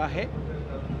का है।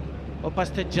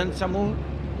 उपस्थित जनसमूह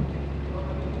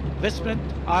विस्मृत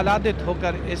आह्लादित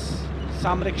होकर इस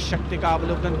सामरिक शक्ति का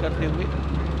अवलोकन करते हुए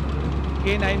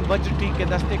K9 वज्र टी के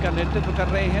दस्ते का नेतृत्व कर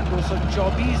रहे हैं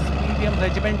 224 मीडियम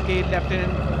रेजिमेंट के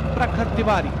लेफ्टिनेंट प्रखर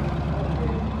तिवारी।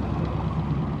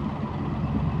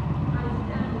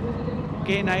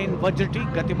 K9 वज्र टी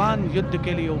गतिमान युद्ध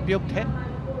के लिए उपयुक्त है।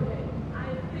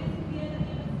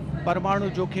 परमाणु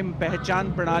जोखिम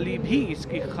पहचान प्रणाली भी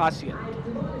इसकी खासियत।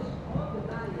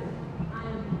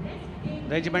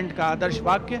 रेजिमेंट का आदर्श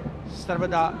वाक्य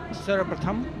सर्वदा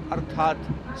सर्वप्रथम अर्थात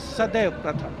सदैव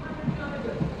प्रथम।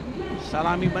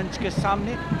 सलामी मंच के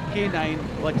सामने K9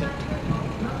 वज्र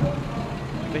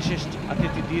विशिष्ट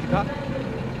अतिथि दीर्घा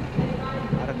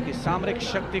भारत की सामरिक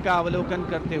शक्ति का अवलोकन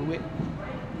करते हुए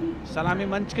सलामी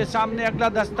मंच के सामने अगला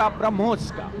दस्ता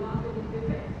ब्रह्मोस का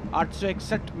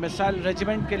 861 मिसाइल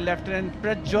रेजिमेंट के लेफ्टिनेंट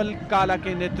प्रज्वल काला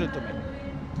के नेतृत्व में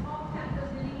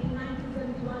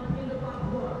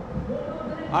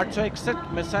 861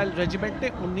 मिसाइल रेजिमेंट ने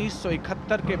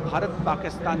 1971 के भारत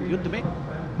पाकिस्तान युद्ध में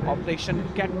ऑपरेशन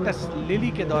कैक्टस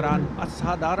लिली के दौरान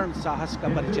असाधारण साहस का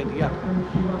परिचय दिया था।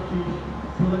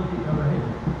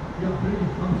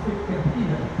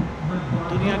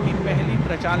 दुनिया की पहली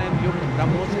प्रचालन युक्त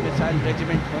ब्रह्मोस मिसाइल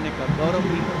रेजिमेंट होने का गौरव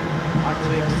भी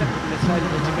 861 मिसाइल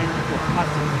रेजिमेंट को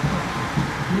हासिल है।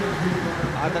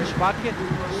 आदर्श वाक्य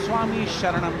स्वामी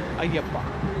शरणम अय्यप्पा।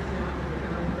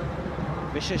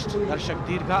 विशिष्ट दर्शक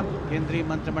दीर्घा केंद्रीय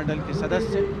मंत्रिमंडल के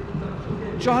सदस्य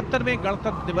 74वें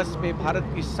गणतंत्र दिवस में भारत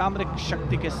की सामरिक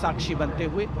शक्ति के साक्षी बनते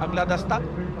हुए अगला दस्ता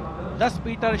 10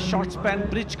 मीटर शॉर्ट स्पैन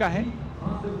ब्रिज का है।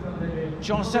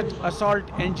 64 असॉल्ट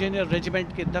इंजीनियर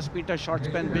रेजिमेंट के 10 मीटर शॉर्ट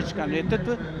स्पैन ब्रिज का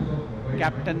नेतृत्व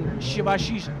कैप्टन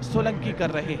शिवाशीष सोलंकी कर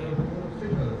रहे हैं।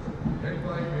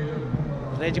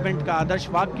 रेजिमेंट का आदर्श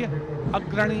वाक्य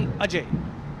अग्रणी अजय,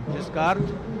 जिसका अर्थ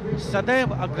सदैव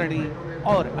अग्रणी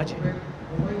और Ajay.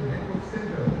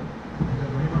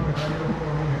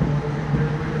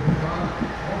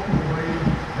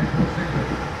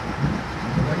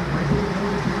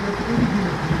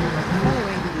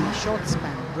 Short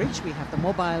span bridge, we have the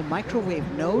mobile microwave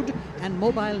node and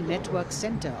mobile network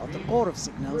center of the Corps of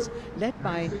Signals, led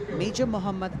by Major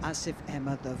Muhammad Asif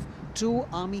Ahmed of 2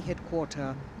 Army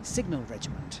Headquarter Signal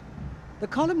Regiment. The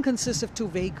column consists of 2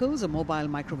 vehicles, a mobile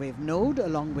microwave node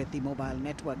along with the mobile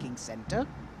networking center.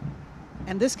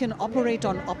 And this can operate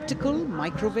on optical,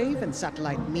 microwave and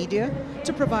satellite media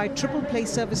to provide triple play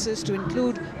services to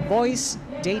include voice,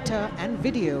 data and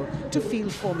video to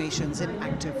field formations in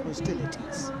active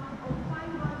hostilities.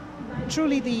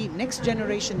 Truly the next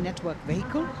generation network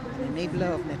vehicle, an enabler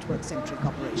of network-centric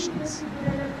operations.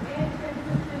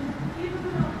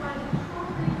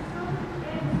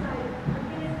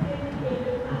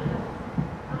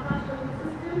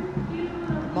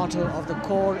 Motto of the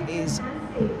Corps is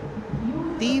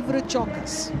Tivra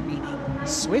Chaukas, meaning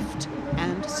swift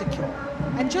and secure.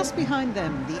 And just behind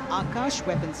them, the Akash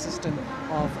weapon system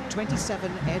of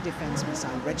 27 Air Defence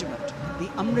Missile Regiment, the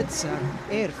Amritsar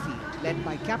Airfield, led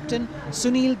by Captain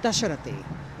Sunil Dasharathe,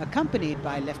 accompanied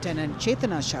by Lieutenant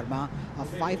Chetana Sharma of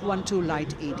 512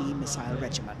 Light AD Missile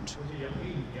Regiment.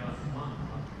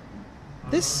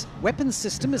 This weapons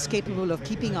system is capable of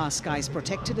keeping our skies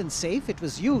protected and safe. It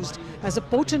was used as a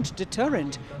potent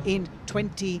deterrent in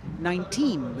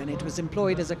 2019 when it was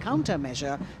employed as a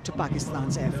countermeasure to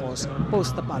Pakistan's Air Force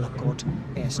post the Balakot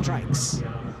airstrikes.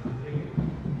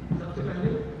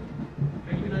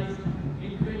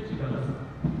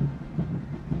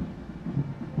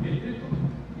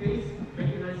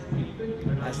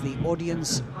 As the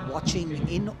audience watching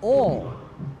in awe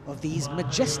of these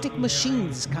majestic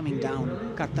machines coming down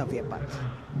Kartavya Path.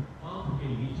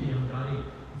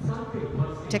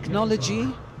 Technology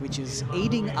which is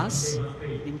aiding us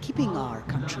in keeping our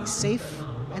country safe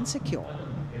and secure.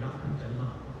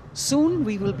 Soon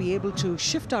we will be able to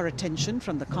shift our attention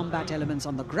from the combat elements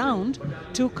on the ground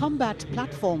to combat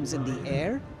platforms in the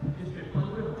air,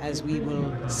 as we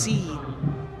will see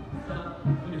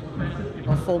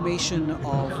a formation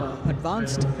of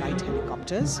advanced light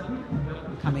helicopters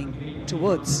coming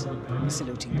towards the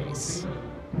saluting base.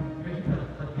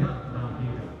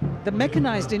 The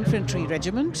Mechanized Infantry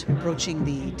Regiment, approaching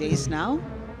the days now,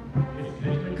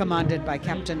 commanded by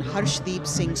Captain Harshdeep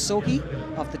Singh Sohi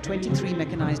of the 23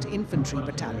 Mechanized Infantry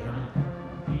Battalion.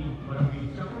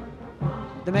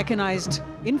 The Mechanized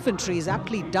Infantry is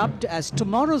aptly dubbed as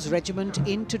tomorrow's regiment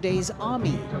in today's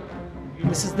army.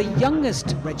 This is the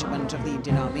youngest regiment of the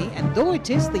Indian Army, and though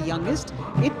it is the youngest,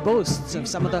 it boasts of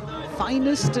some of the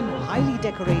finest and highly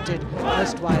decorated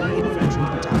erstwhile infantry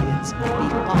battalions being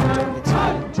part of its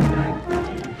regiment.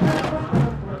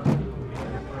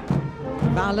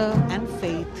 Valor and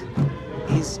faith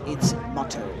is its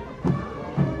motto,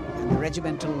 and the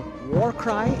regimental war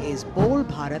cry is Bol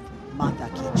Bharat Mata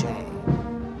Ki Jai.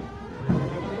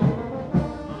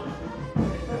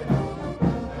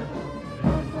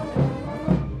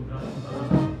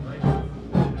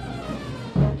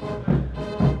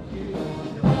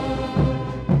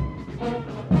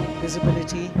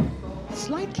 Visibility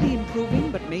slightly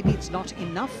improving, but maybe it's not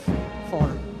enough for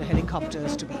the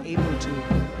helicopters to be able to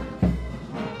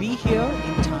be here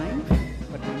in time.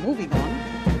 But we're moving on.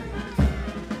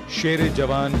 शेरे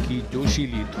जवान की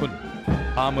जोशीली धुन,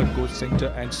 armoured corps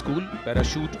centre and school,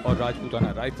 parachute और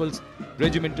Rajputana rifles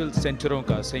regimental सेंटरों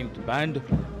का संयुक्त band,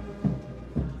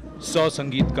 100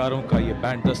 संगीतकारों का यह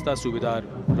band दस्ता सूबेदार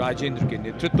राजेंद्र के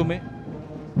नेतृत्व में,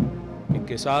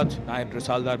 इनके साथ नायब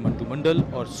रसालदार मंटू मंडल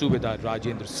और सूबेदार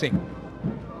राजेंद्र सिंह।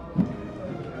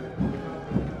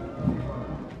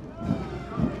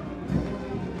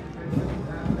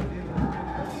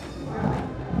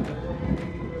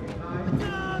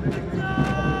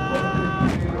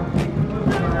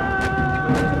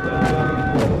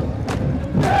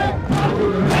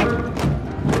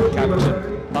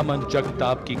 अमन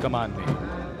जगताप की कमान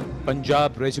में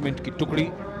पंजाब रेजिमेंट की टुकड़ी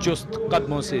चुस्त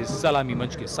कदमों से सलामी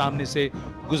मंच के सामने से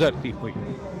गुजरती हुई।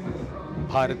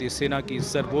 भारतीय सेना की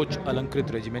सर्वोच्च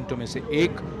अलंकृत रेजिमेंटों में से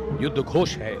एक युद्ध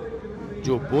घोष है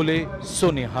जो बोले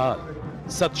सो निहाल,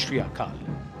 सत श्री अकाल।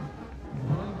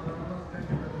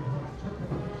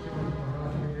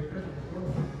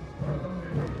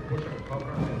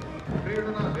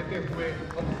 प्रेरणा देते हुए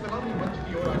अब सलामी मंच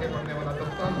की ओर आगे बढ़ने वाला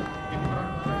दस्ता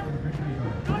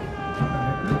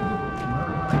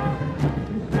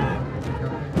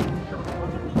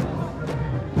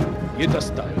ये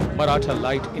दस्ता मराठा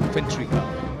लाइट इन्फेंट्री का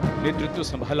नेतृत्व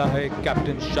संभाला है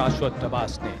कैप्टन शाश्वत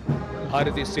अब्बास ने।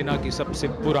 भारतीय सेना की सबसे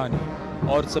पुरानी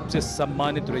और सबसे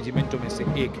सम्मानित रेजिमेंटों में से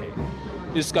एक है।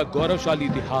 इसका गौरवशाली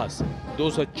इतिहास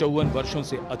 254 वर्षों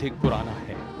से अधिक पुराना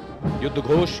है। युद्ध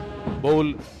घोष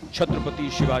बोल छत्रपति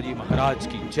शिवाजी महाराज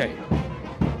की जय।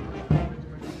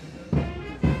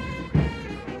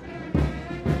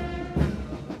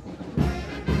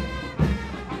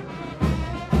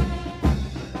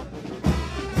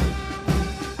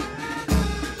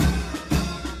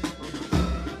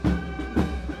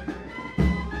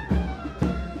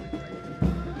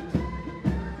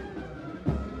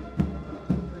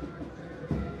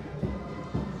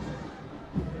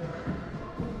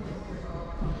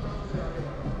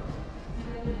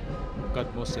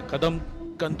 कदमों से कदम,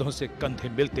 कंधों से कंधे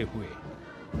मिलते हुए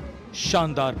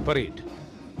शानदार परेड।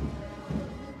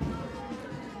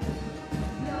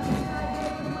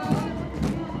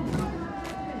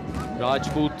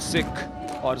 राजपूत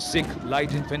सिख और सिख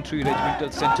लाइट इन्फेंट्री रेजिमेंटल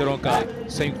सेंटरों का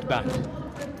संयुक्त band.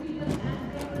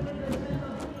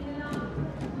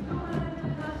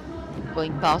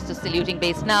 Going past the saluting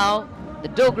base now, the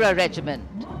Dogra Regiment,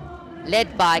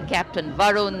 led by Captain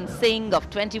Varun Singh of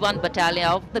 21 Battalion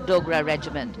of the Dogra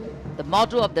Regiment. The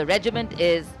motto of the regiment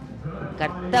is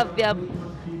Kartavyam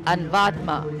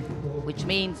Anvadma, which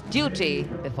means duty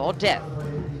before death.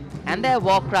 And their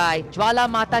war cry, Jwala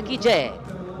Mata Ki Jai.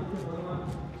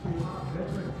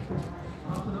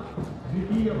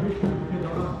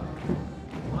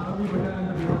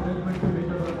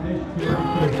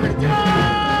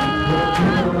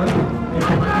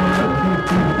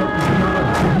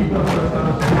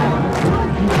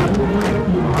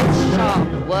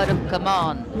 Word of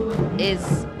command is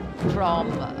from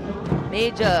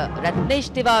Major Ratnesh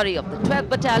Tiwari of the 12th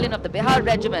Battalion of the Bihar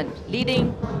Regiment,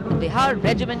 leading the Bihar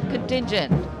Regiment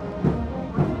contingent.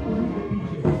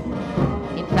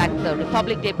 In fact, the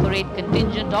Republic Day Parade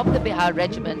contingent of the Bihar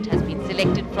Regiment has been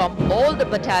selected from all the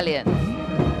battalions.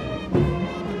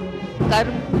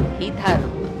 Karm hi dharm.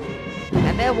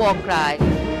 And their war cry,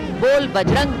 Bol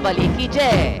Bajrang Bali ki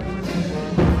Jai.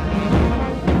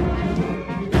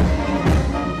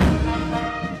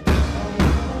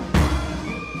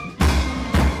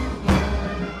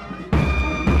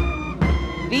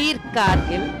 Veer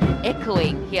Kargil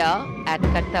echoing here at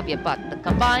Kartavya Path, the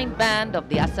combined band of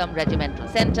the Assam Regimental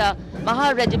Centre,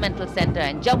 Mahar Regimental Centre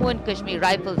and Jammu and Kashmir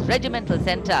Rifles Regimental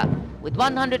Centre with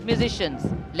 100 musicians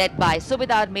led by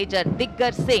Subedar Major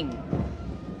Diggar Singh.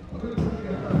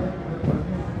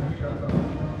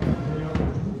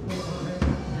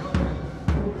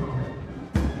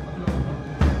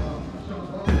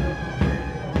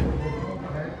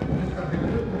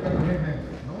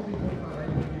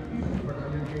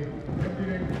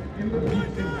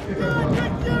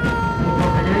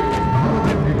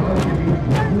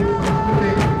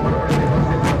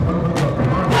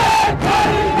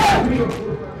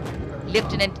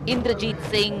 Lieutenant Indrajit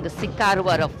Singh, the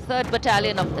Sikarwar of 3rd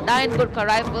Battalion of the 9 Gurkha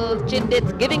Rifles,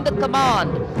 Chindits, giving the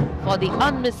command for the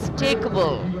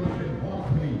unmistakable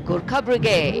Gurkha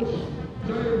Brigade.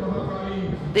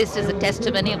 This is a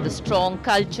testimony of the strong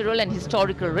cultural and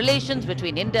historical relations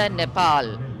between India and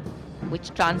Nepal,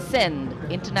 which transcend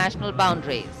international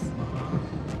boundaries.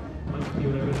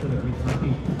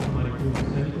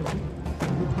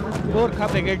 Gorkha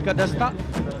brigade का दस्ता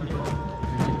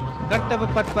कर्तव्य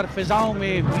पथ पर फिजाओं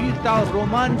में वीरता और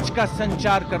रोमांच का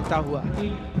संचार करता हुआ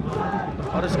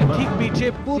और उसके ठीक पीछे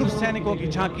पूर्व सैनिकों की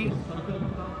झांकी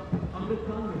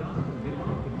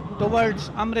towards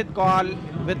Amrit call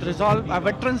with resolve a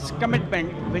veterans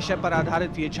commitment विषय पर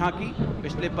आधारित ये झांकी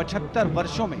पिछले 75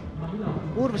 वर्षों में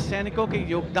पूर्व सैनिकों के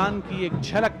योगदान की एक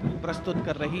झलक प्रस्तुत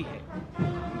कर रही है।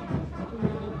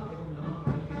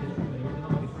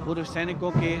 पूर्व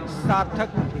सैनिकों के सार्थक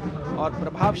और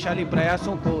प्रभावशाली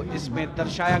प्रयासों को इसमें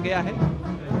दर्शाया गया है।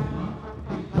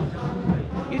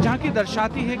 ये झांकी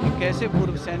दर्शाती है कि कैसे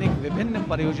पूर्व सैनिक विभिन्न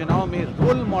परियोजनाओं में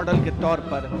रोल मॉडल के तौर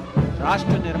पर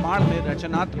राष्ट्र निर्माण में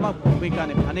रचनात्मक भूमिका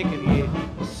निभाने के लिए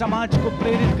समाज को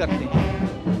प्रेरित करते हैं।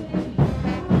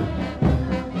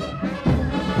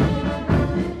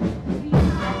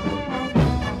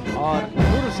 और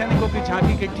पूर्व सैनिकों की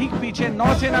झांकी के ठीक पीछे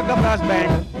नौसेना का ब्रास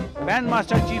बैंड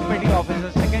मास्टर चीफ पेटी officer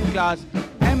second class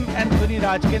M Anthony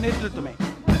राज के नेतृत्व में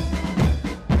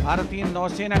भारतीय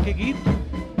नौसेना के गीत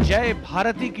जय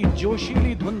भारती की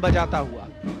जोशीली धुन बजाता हुआ।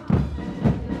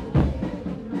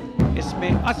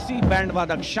 इसमें 80 बैंड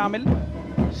वादक शामिल,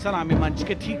 सलामी मंच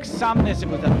के ठीक सामने से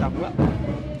गुजरता हुआ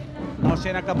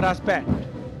नौसेना का ब्रास बैंड।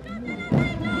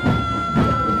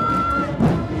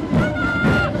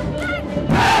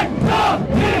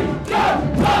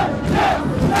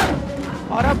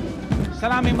 और अब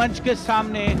सलामी मंच के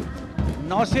सामने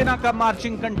नौसेना का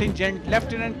मार्चिंग कंटिंजेंट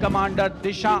लेफ्टिनेंट कमांडर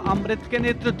दिशा अमृत के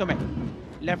नेतृत्व में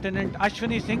लेफ्टिनेंट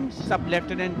अश्विनी सिंह, सब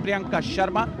लेफ्टिनेंट प्रियंका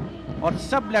शर्मा और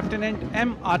सब लेफ्टिनेंट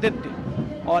एम आदित्य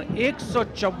और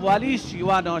 144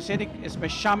 युवा नौसैनिक इसमें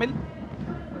शामिल।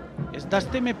 इस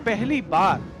दस्ते में पहली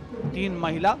बार 3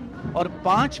 महिला और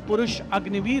 5 पुरुष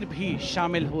अग्निवीर भी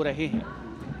शामिल हो रहे हैं।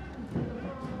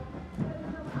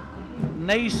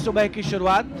 नई सुबह की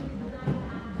शुरुआत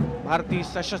भारतीय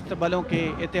सशस्त्र बलों के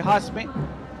इतिहास में।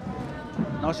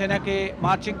 नौसेना के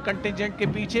मार्चिंग कंटिंजेंट के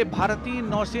पीछे भारतीय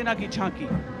नौसेना की झांकी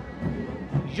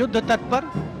युद्ध तत्पर,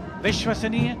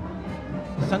 विश्वसनीय,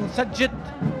 संसज्जित,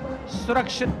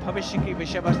 सुरक्षित भविष्य की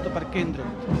विषय वस्तु पर केंद्रित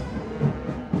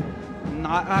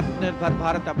आत्मनिर्भर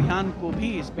भारत अभियान को भी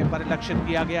इसमें परिलक्षित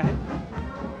किया गया है।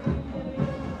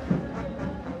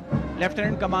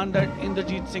 लेफ्टिनेंट कमांडर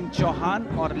इंद्रजीत सिंह चौहान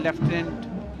और लेफ्टिनेंट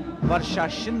वर्षा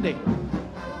शिंदे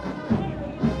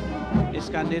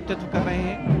इसका नेतृत्व कर रहे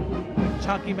हैं।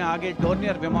 झांकी में आगे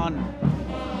डोर्नियर विमान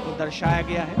को दर्शाया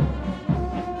गया है।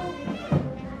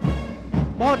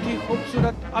 बहुत ही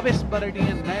खूबसूरत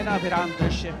अविस्मरणीय नयनाभिराम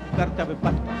दृश्य कर्तव्य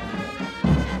पथ पर।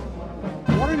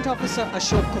 Warrant Officer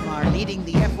Ashok Kumar leading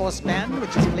the Air Force Band,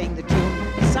 which is playing the tune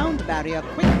Sound Barrier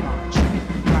Quick March,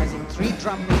 comprising 3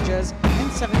 drum majors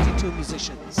and 72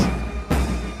 musicians.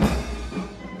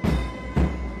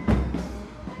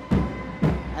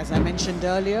 As I mentioned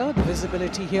earlier, the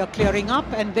visibility here clearing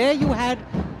up, and there you had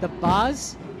the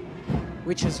bars,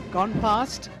 which has gone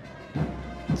past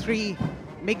 3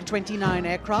 MiG-29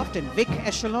 aircraft in Vic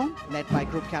Echelon, led by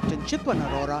Group Captain Chitwan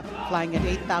Arora, flying at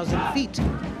 8,000 feet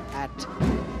at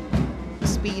a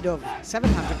speed of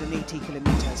 780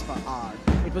 kilometers per hour.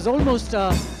 It was almost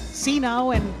a see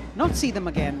now and not see them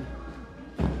again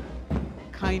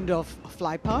kind of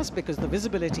fly past, because the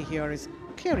visibility here is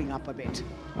clearing up a bit.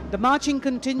 The marching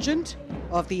contingent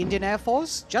of the Indian Air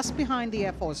Force, just behind the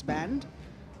Air Force Band,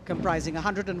 comprising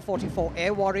 144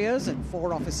 air warriors and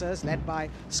 4 officers, led by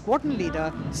squadron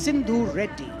leader Sindhu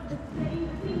Reddy.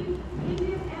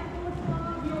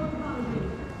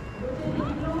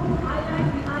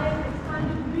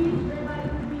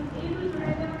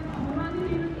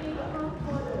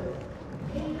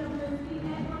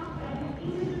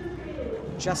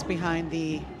 Just behind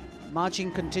the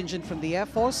marching contingent from the Air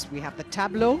Force, we have the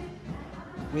tableau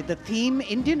with the theme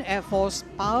Indian Air Force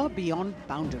Power Beyond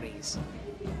Boundaries.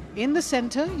 In the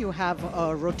center, you have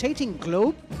a rotating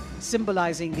globe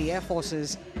symbolizing the Air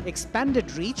Force's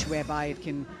expanded reach, whereby it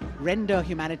can render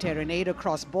humanitarian aid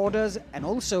across borders and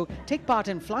also take part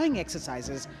in flying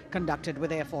exercises conducted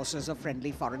with air forces of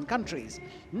friendly foreign countries.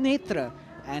 Netra,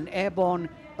 an airborne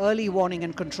early warning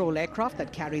and control aircraft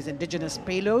that carries indigenous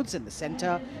payloads in the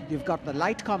center. You've got the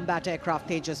light combat aircraft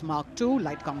Tejas Mark II,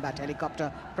 light combat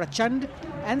helicopter Prachand,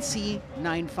 and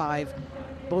C-95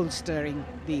 bolstering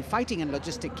the fighting and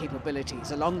logistic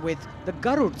capabilities, along with the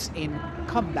Garuds in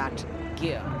combat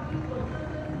gear.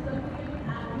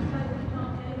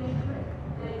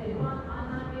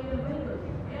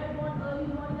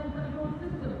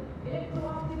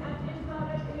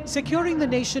 Securing the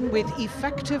nation with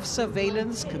effective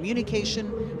surveillance,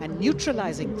 communication, and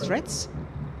neutralizing threats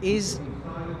is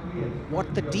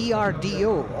what the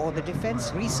DRDO, or the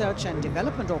Defense Research and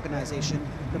Development Organization,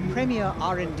 the premier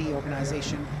R&D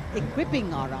organization,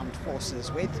 equipping our armed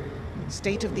forces with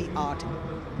state-of-the-art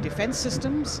defense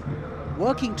systems,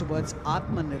 working towards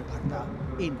Atmanirbharta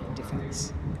in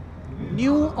defense.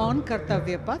 New on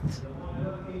Kartavya Path,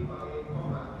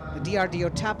 DRDO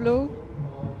tableau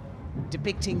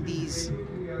depicting these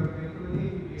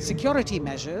security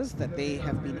measures that they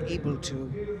have been able to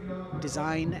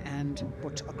design and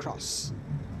put across.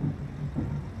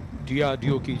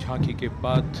 DRDO की झांकी के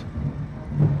बाद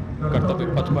कर्तव्य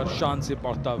पथ पर शान से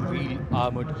पहुंचता wheel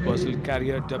armoured personal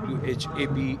career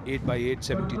WHAP 8x8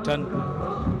 70 ton.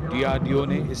 DRDO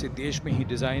ने इसे देश में ही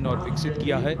डिजाइन और विकसित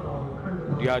किया है।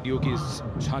 DRDO की इस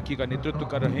झांकी का नेतृत्व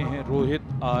कर रहे हैं रोहित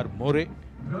आर मोरे।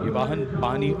 ये वाहन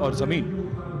पानी और जमीन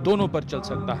दोनों पर चल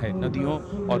सकता है, नदियों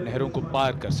और नहरों को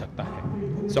पार कर सकता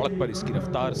है। सड़क पर इसकी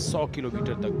रफ्तार 100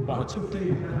 किलोमीटर तक पहुंच सकती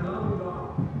है।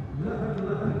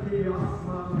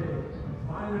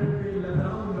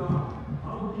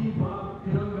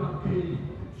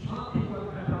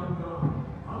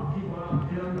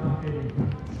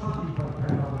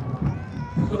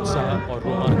 उत्साह और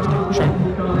रोमांच के क्षण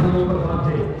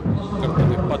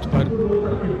कर्तव्य पथ पर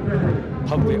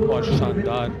भव्य और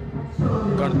शानदार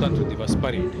गणतंत्र दिवस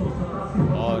परेड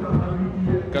और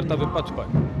कर्तव्य पथ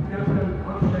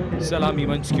पर सलामी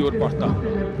मंच की ओर बढ़ता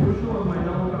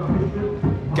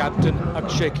कैप्टन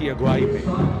अक्षय की अगुवाई में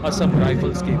असम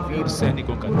राइफल्स के वीर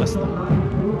सैनिकों का दस्ता।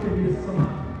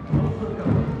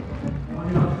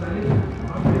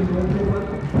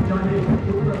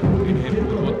 इन्हें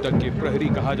पूर्वोत्तर के प्रहरी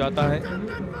कहा जाता है।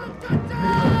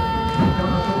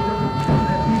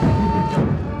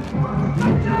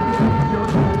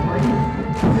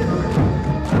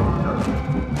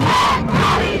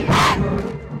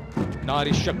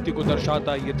 नारी शक्ति को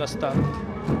दर्शाता ये दस्ता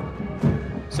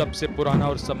सबसे पुराना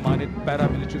और सम्मानित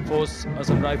पैरामिलिट्री फोर्स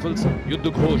असम राइफल्स युद्ध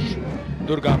घोष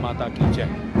दुर्गा माता की जय।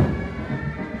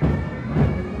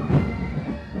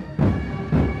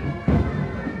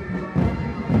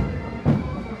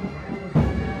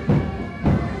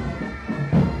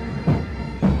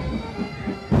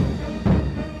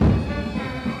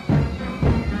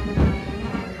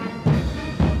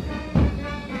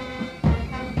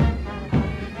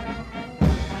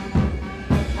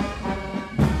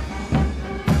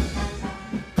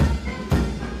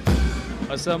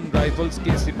 असम राइफल्स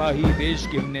के सिपाही देश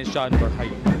की हमने शान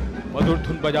बढ़ाई। मधुर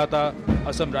धुन बजाता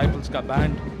असम राइफल्स का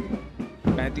बैंड,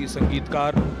 35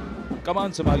 संगीतकार।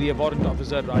 कमान संभाली है वारंट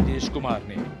ऑफिसर राजेश कुमार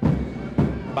ने।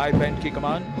 बाय बैंड की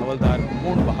कमान हवलदार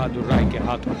पूर्ण बहादुर राय के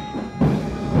हाथों में।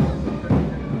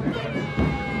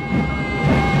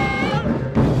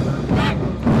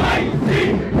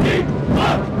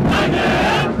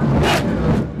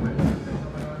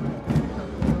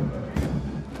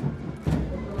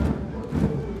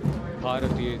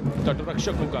 भारतीय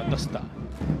तटरक्षकों का दस्ता,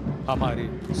 हमारे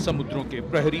समुद्रों के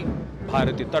प्रहरी,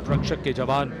 भारतीय तटरक्षक के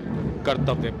जवान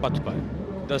कर्तव्य पथ पर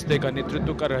दस्ते का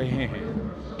नेतृत्व कर रहे हैं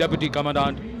डिप्टी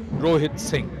कमांडेंट रोहित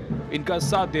सिंह। इनका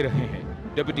साथ दे रहे हैं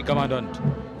डिप्टी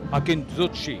कमांडेंट अकिन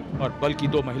जोशी और बल की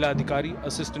 2 महिला अधिकारी,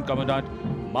 असिस्टेंट कमांडेंट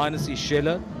मानसी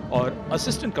शेलर और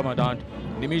असिस्टेंट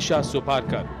कमांडेंट निमिषा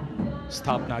सुपारकर।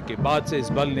 स्थापना के बाद से इस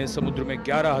बल ने समुद्र में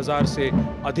 11,000 से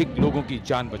अधिक लोगों की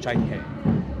जान बचाई है।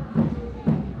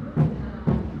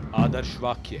 आदर्श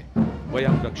वाक्य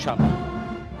वयम रक्षामः।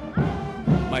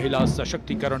 महिला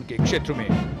सशक्तिकरण के क्षेत्र में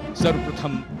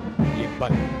सर्वप्रथम ये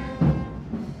बल।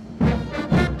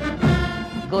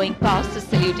 Going past the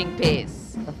saluting pace,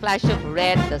 a flash of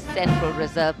red, the Central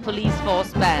Reserve Police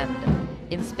Force Band.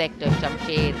 Inspector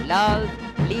Shamsher Lal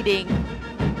leading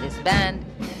this band.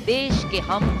 Desh ke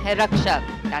hum hai rakshak.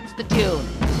 That's the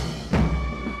tune.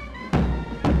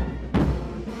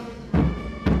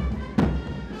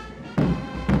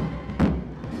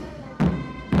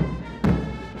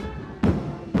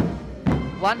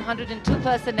 (102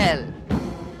 personnel).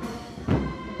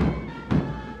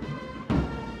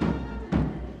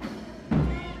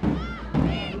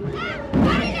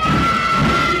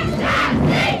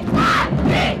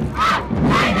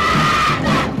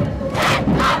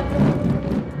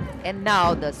 And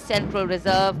now the Central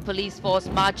Reserve Police Force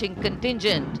marching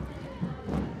contingent,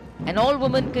 an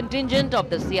all-woman contingent of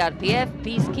the CRPF,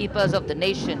 peacekeepers of the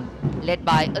nation, led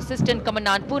by Assistant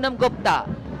Commandant Poonam Gupta.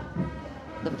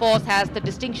 The force has the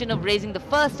distinction of raising the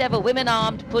first ever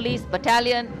women-armed police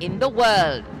battalion in the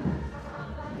world.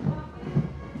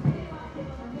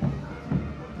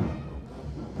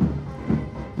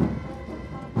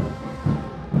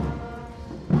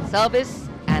 Service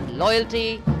and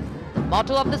loyalty, the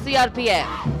motto of the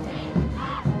CRPF.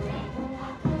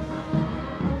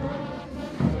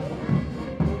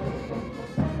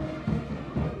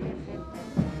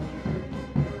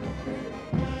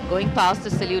 Going past the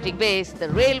saluting base, the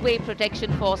Railway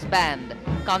Protection Force Band,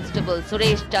 Constable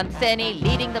Suresh Chanseni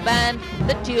leading the band,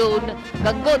 the tune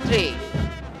Gangotri.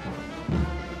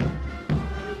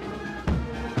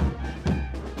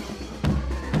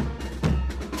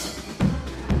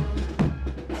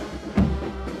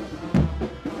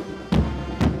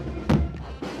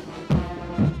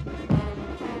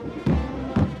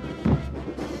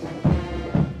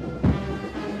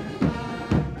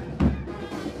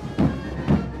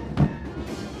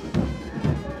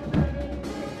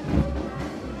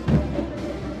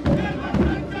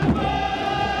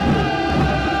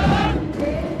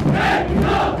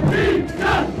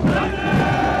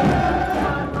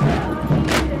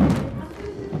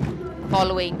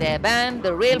 Following their band,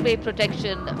 the Railway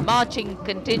Protection Marching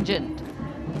Contingent.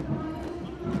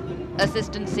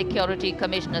 Assistant Security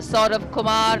Commissioner Saurav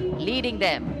Kumar leading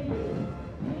them,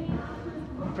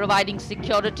 providing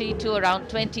security to around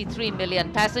 23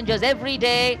 million passengers every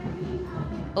day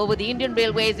over the Indian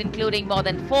Railways, including more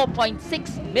than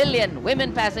 4.6 million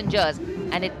women passengers,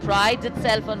 and it prides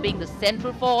itself on being the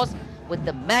central force with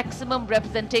the maximum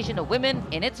representation of women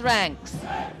in its ranks.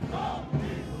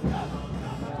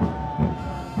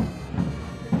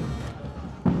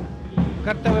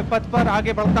 कर्तव्य पथ पर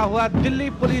आगे बढ़ता हुआ Delhi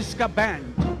police का band.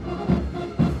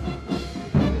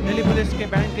 Delhi police के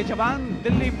band के जवान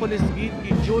दिल्ली पुलिस गीत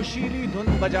की जोशीली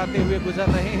धुन बजाते हुए गुजर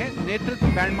रहे हैं। नेतृत्व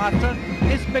band master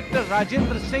inspector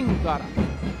Rajendra Singh द्वारा।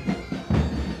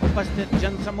 उपस्थित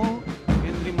जनसमूह,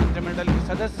 केंद्रीय मंत्रिमंडल के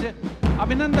सदस्य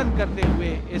अभिनंदन करते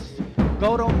हुए इस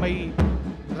गौरवमयी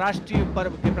राष्ट्रीय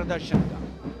पर्व के प्रदर्शन का।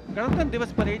 गणतंत्र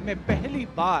दिवस परेड में पहली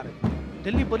बार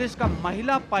दिल्ली पुलिस का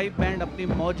महिला पाइप बैंड अपनी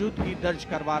मौजूदगी दर्ज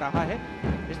करवा रहा है।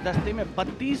 इस दस्ते में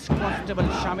 32 कांस्टेबल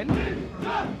शामिल। ये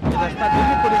दस्ता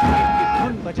दिल्ली पुलिस की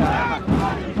धुन बजा रहा है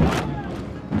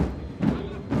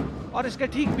और इसके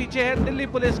ठीक पीछे है दिल्ली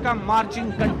पुलिस का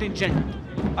marching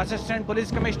contingent. Assistant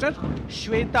police commissioner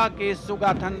Shweta के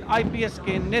सुगाथन आईपीएस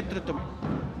के नेतृत्व में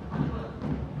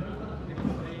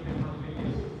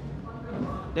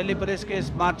दिल्ली पुलिस के इस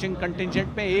मार्चिंग कंटिजेंट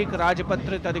में एक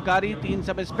राजपत्रित अधिकारी, 3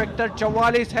 सब इंस्पेक्टर,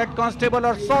 44 हेड कांस्टेबल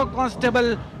और 100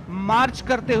 कांस्टेबल मार्च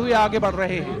करते हुए आगे बढ़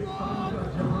रहे हैं।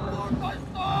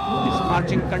 इस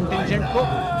मार्चिंग कंटिजेंट को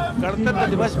गणतंत्र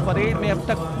दिवस परेड में अब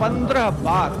तक 15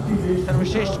 बार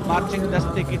सर्वश्रेष्ठ मार्चिंग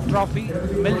दस्ते की ट्रॉफी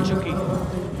मिल चुकी है।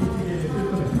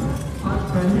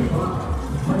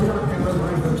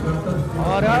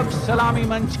 और अब सलामी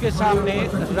मंच के सामने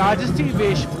राजसी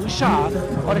वेशभूषा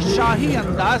और शाही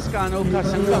अंदाज का अनोखा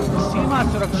संगम सीमा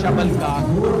सुरक्षा बल का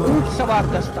ऊंट सवार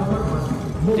दस्ता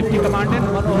डिप्टी कमांडेंट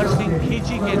मनोहर सिंह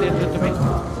खींची के नेतृत्व में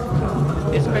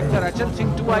इंस्पेक्टर अचल सिंह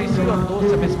 2IC और 2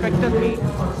 सब इंस्पेक्टर भी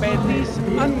 35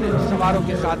 अन्य सवारों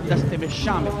के साथ दस्ते में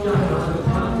शामिल।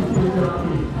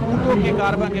 ऊंटों के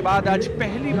कारवां के बाद आज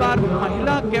पहली बार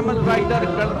महिला कैमल राइडर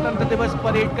गणतंत्र दिवस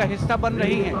परेड का हिस्सा बन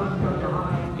रही हैं।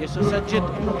 ये सुसज्जित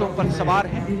ऊंटों पर सवार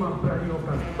हैं।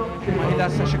 महिला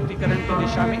सशक्तिकरण की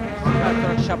दिशा में सीमा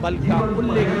सुरक्षा बल का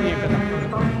उल्लेखनीय कदम।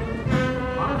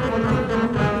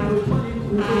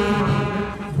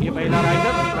 ये महिला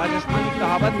राइडर राजस्थानी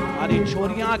कहावत हमारी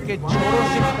छोरियां के छोरों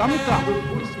से कम का,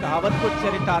 इस कहावत को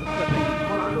चरितार्थ कर रही है।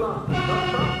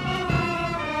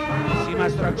 सीमा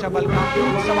सुरक्षा बल का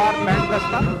ऊंट सवार बैंड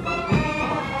दस्ता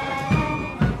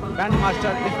बैंड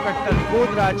मास्टर इंस्पेक्टर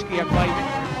गोदराज की अगुवाई में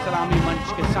सलामी मंच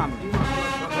के सामने।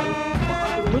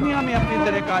 दुनिया में अपनी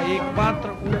तरह का एकमात्र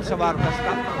ऊंट सवार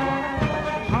दस्ता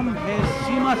हम हैं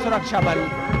सीमा सुरक्षा बल,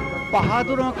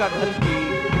 बहादुरों का दल की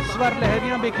स्वर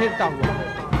लहरियां बिखेरता हुआ।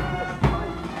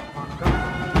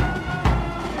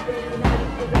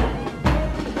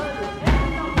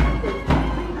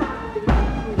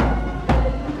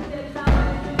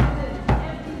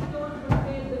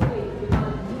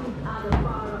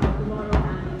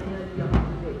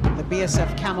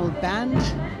 BSF Camel Band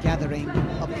gathering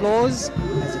applause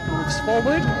as it moves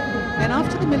forward. And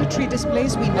after the military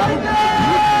displays, we now have the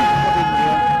youth of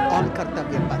India on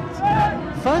Kartavya Path.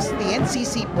 First, the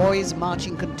NCC Boys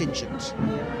Marching Contingent,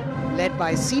 led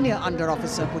by Senior Under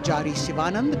Officer Pujari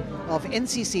Shivanand of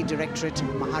NCC Directorate,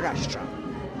 Maharashtra.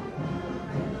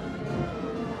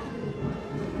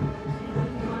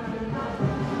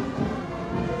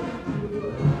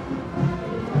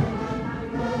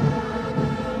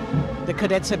 The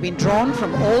cadets have been drawn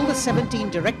from all the 17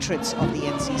 directorates of the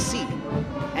NCC,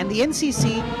 and the NCC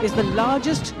is the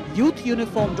largest youth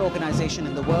uniformed organization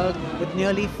in the world with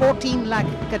nearly 14 lakh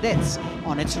cadets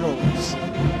on its rolls.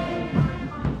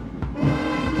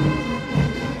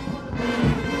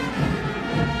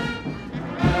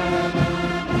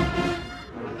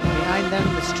 Behind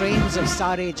them, the strains of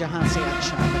Sare Jahan Se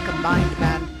Acha, the combined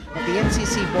band of the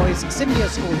NCC Boys Senior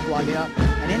School Gwalior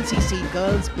and NCC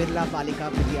Girls Birla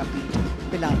Balika Vidyapeeth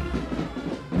Pilani,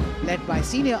 led by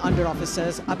Senior Under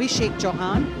Officers Abhishek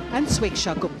Chauhan and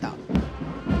Sweksha Gupta.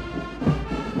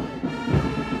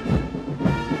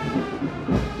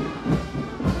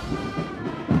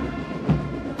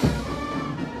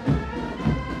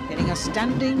 Getting a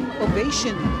standing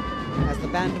ovation as the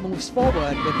band moves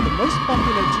forward with the most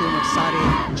popular tune of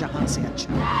Sare Jahan Se Acha.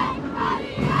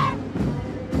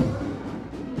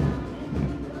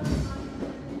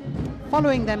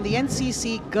 Following them, the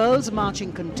NCC Girls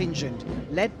Marching Contingent,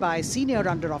 led by Senior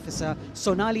Under Officer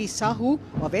Sonali Sahu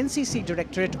of NCC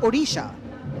Directorate, Odisha,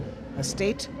 a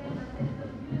state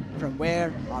from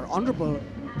where our Honourable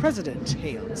President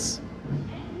hails.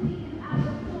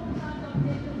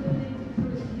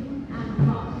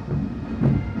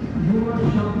 अगर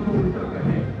शब्द को उल्टा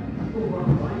कहें तो वह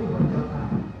वायु बन जाता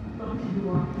है, तभी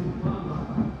हुआ तूफान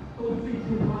आता। तो उसी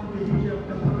तूफान के नीचे अब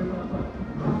कर्तव्य पर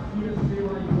राष्ट्रीय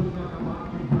सेवा योजना का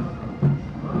मार्ग निकाला था।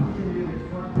 राष्ट्र के लिए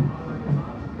निस्वार्थ भावना के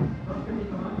साथ दक्षिणी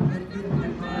कमान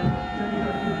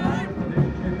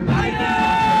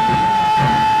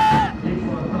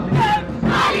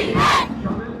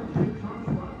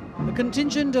The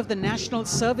contingent of the National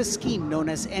Service Scheme known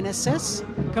as NSS,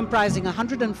 comprising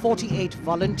 148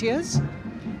 volunteers.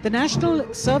 The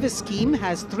National Service Scheme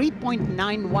has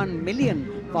 3.91 million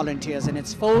volunteers in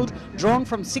its fold, drawn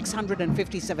from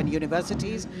 657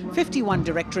 universities, 51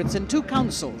 directorates and 2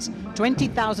 councils,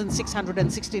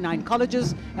 20,669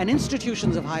 colleges and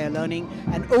institutions of higher learning,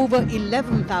 and over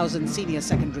 11,000 senior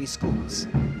secondary schools.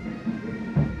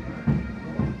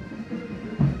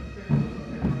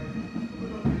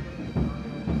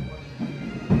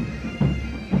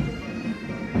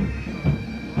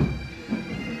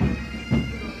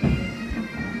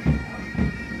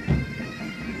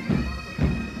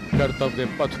 कर्तव्य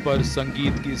पथ पर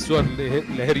संगीत की स्वर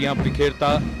लहरियां बिखेरता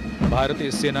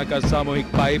भारतीय सेना का सामूहिक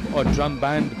पाइप और ड्रम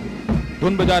बैंड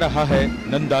धुन बजा रहा है।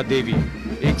 नंदा देवी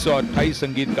 128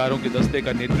 संगीतकारों के दस्ते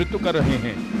का नेतृत्व कर रहे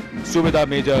हैं। सुविधा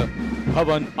मेजर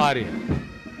भवन आर्य।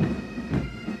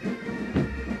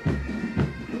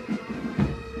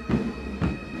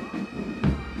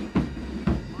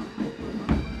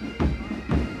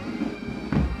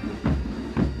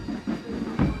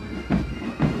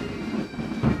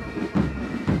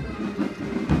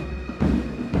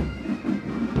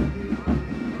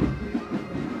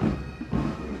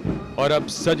 और अब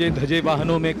सजे धजे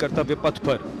वाहनों में कर्तव्य पथ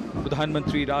पर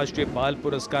प्रधानमंत्री राष्ट्रीय बाल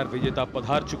पुरस्कार विजेता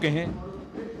पधार चुके हैं।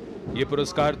 ये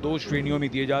पुरस्कार 2 श्रेणियों में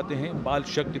दिए जाते हैं, बाल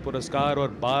शक्ति पुरस्कार और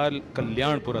बाल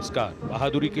कल्याण पुरस्कार।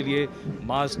 बहादुरी के लिए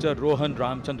मास्टर रोहन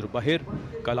रामचंद्र बहिर,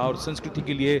 कला और संस्कृति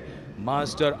के लिए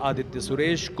मास्टर आदित्य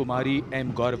सुरेश, कुमारी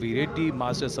एम गौरवी रेड्डी,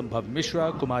 मास्टर संभव मिश्रा,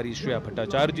 कुमारी श्रेया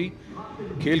भट्टाचार्य जी,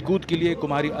 खेलकूद के लिए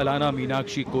कुमारी अलाना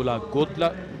मीनाक्षी कोला गोतला,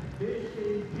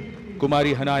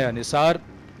 कुमारी हनाया निसार,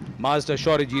 मास्टर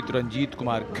शौर्यजीत रंजीत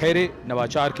कुमार खैरे,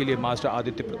 नवाचार के लिए मास्टर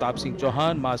आदित्य प्रताप सिंह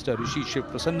चौहान, मास्टर ऋषि शिव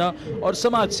प्रसन्ना और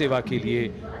समाज सेवा के लिए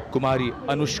कुमारी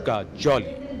अनुष्का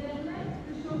जौली।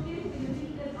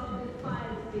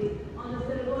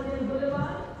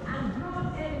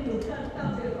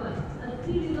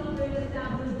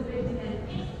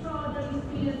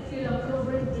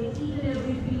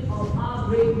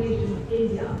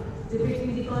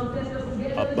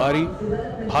 अब बारी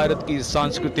भारत की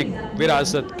सांस्कृतिक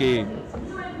विरासत के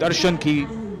दर्शन की।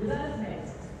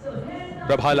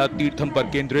 प्रभाला तीर्थम पर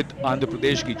केंद्रित आंध्र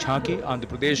प्रदेश की झांकी। आंध्र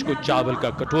प्रदेश को चावल का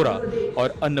कटोरा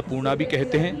और अन्नपूर्णा भी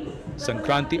कहते हैं।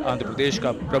 संक्रांति आंध्र प्रदेश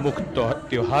का प्रमुख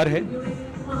त्योहार है।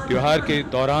 त्योहार के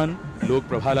दौरान लोग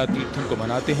प्रभाला तीर्थम को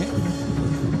मनाते हैं।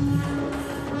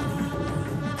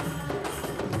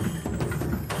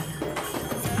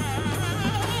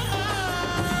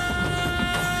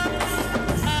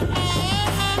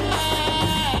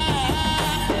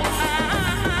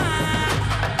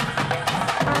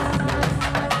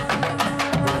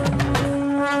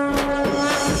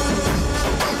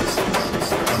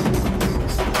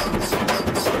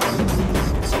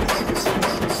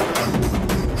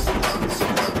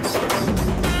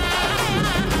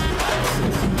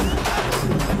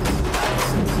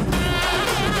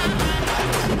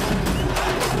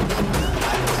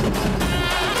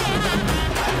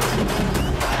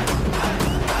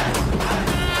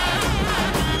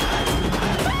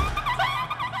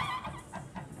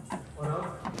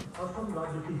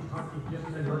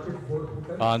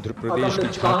 आंध्र प्रदेश की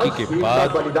झांकी के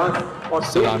बाद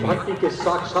सलामी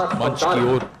मंच की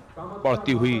ओर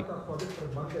बढ़ती हुई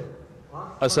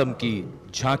असम की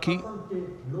झांकी।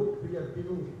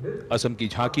 असम की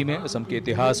झांकी में असम के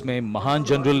इतिहास में महान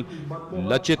जनरल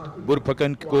लचित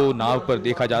बुरफकन को नाव पर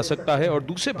देखा जा सकता है और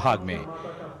दूसरे भाग में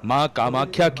मां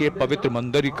कामाख्या के पवित्र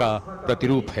मंदिर का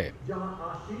प्रतिरूप है।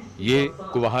 ये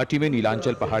गुवाहाटी में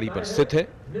नीलांचल पहाड़ी पर स्थित है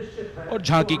और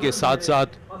झांकी के साथ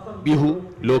साथ बिहू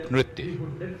लोक नृत्य।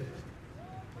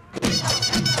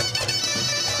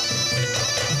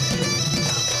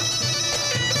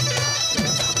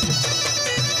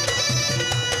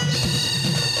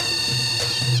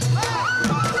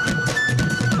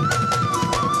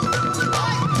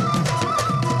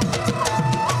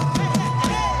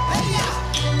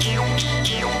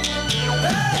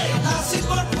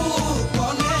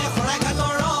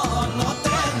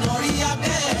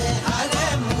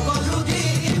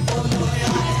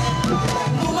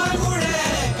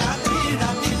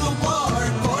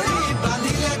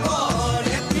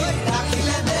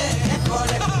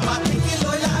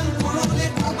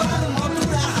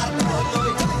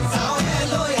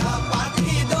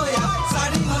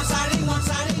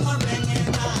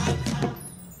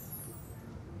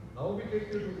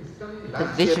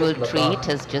 visual treat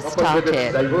has just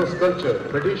started. Diverse culture,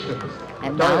 traditions,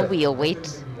 And now we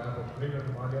await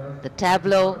the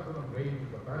tableau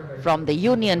from the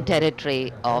Union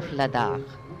Territory of Ladakh.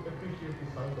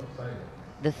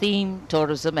 The theme,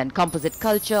 tourism and composite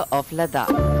culture of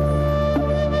Ladakh.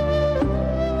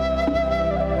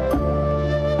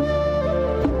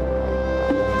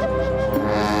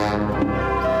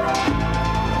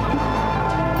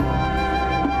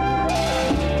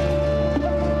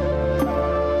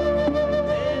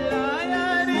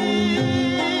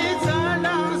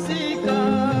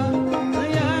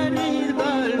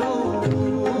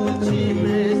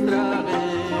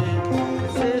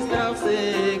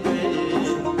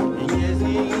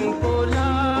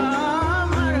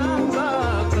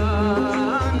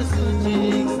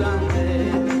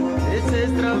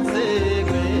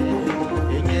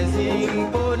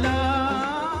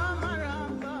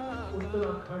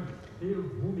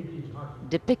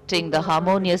 Depicting the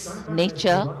harmonious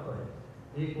nature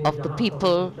of the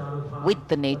people with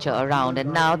the nature around.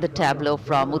 And now the tableau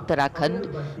from Uttarakhand,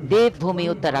 Devbhumi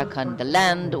Uttarakhand, the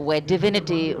land where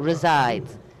divinity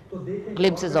resides.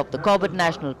 Glimpses of the Corbett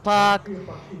National Park,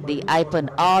 the Ipan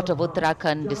art of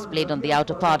Uttarakhand displayed on the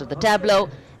outer part of the tableau,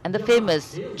 and the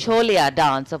famous Cholia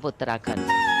dance of Uttarakhand.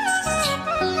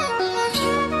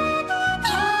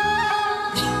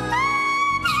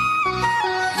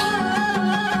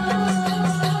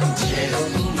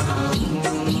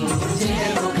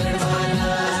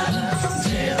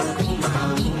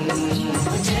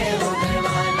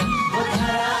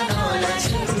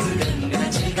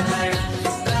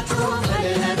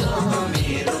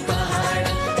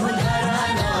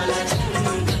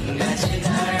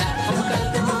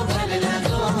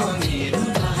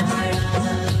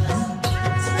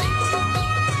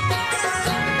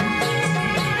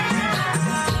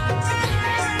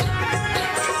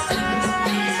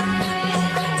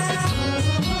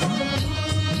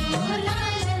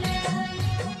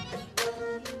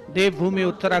 देवभूमि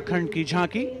उत्तराखंड की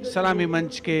झांकी सलामी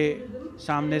मंच के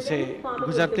सामने से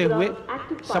गुजरते हुए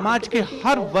समाज के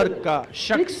हर वर्ग का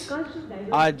शख्स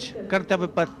आज कर्तव्य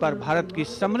पथ पर भारत की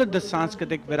समृद्ध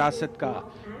सांस्कृतिक विरासत का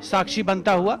साक्षी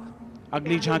बनता हुआ।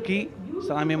 अगली झांकी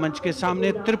सलामी मंच के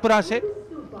सामने त्रिपुरा से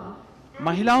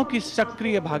महिलाओं की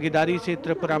सक्रिय भागीदारी से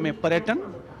त्रिपुरा में पर्यटन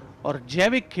और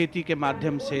जैविक खेती के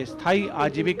माध्यम से स्थायी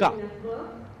आजीविका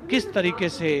किस तरीके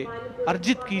से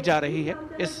अर्जित की जा रही है,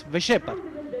 इस विषय पर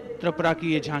त्रिपुरा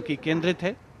की ये झांकी केंद्रित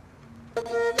है।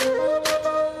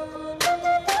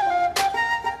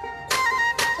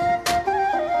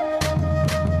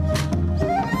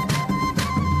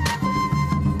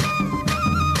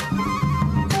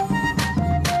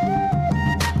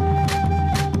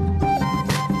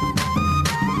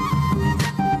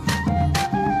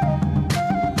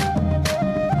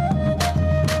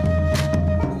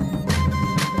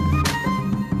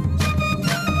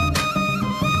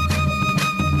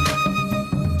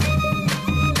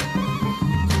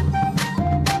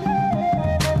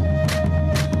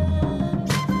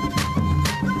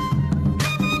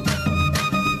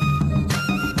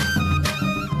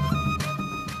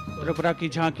 त्रिपुरा की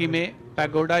झांकी में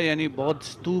पैगोडा यानी बौद्ध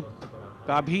स्तूप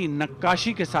का भी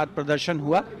नक्काशी के साथ प्रदर्शन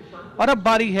हुआ। और अब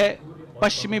बारी है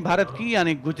पश्चिमी भारत की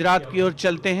यानी गुजरात की ओर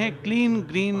चलते हैं। क्लीन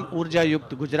ग्रीन ऊर्जा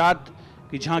युक्त गुजरात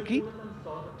की झांकी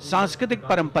सांस्कृतिक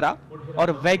परंपरा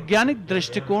और वैज्ञानिक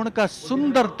दृष्टिकोण का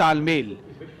सुंदर तालमेल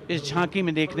इस झांकी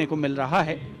में देखने को मिल रहा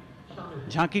है।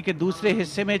 झांकी के दूसरे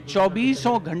हिस्से में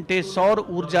 24 घंटे सौर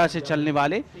ऊर्जा से चलने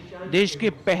वाले देश के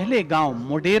पहले गांव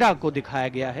मोडेरा को दिखाया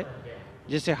गया है,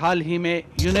 जिसे हाल ही में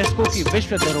यूनेस्को की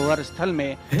विश्व धरोहर स्थल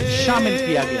में शामिल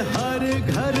किया गया। हर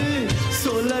घर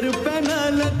सोलर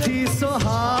पैनल थी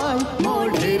सोहाय,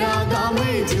 मोढेरा गाँव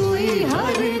में जोई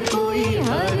हर कोई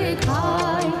हर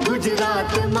खाय,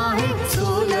 गुजरात माहे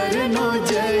सोलर नो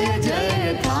जय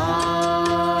जय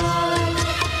थाय।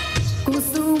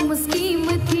 कुसुम स्कीम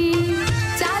थी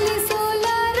 40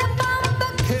 सोलर पंप,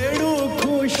 खेड़ू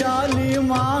खुशहाली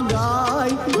मांगाय,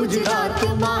 गुजरात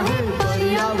माहे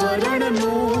पर्यावरण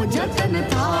नो जतन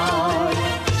थाय।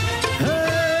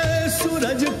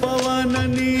 सूरज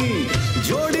पवननी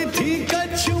जोड़ी थी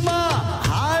कच्छुमा,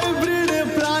 हाइब्रिड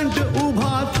प्लांट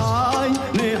उभा थाय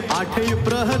ने 8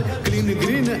 प्रहर क्लीन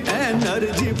ग्रीन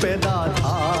एनर्जी पैदा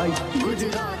थाय।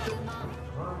 Gujarat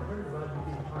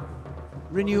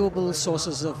renewable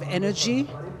sources of energy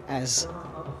as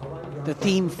the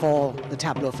theme for the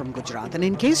tableau from Gujarat. And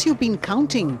in case you've been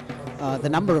counting the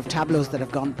number of tableaus that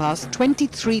have gone past,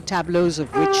 23 tableaus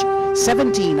of which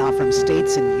 17 are from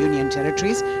states and union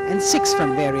territories and 6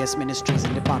 from various ministries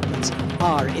and departments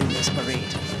are in this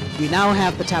parade. We now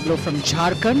have the tableau from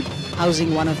Jharkhand,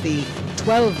 housing one of the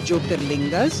 12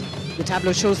 Jyotirlingas. The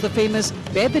tableau shows the famous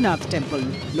Baidyanath temple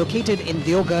located in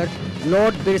Deoghar.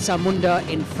 Lord Birsa Munda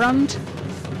in front.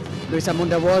 Birsa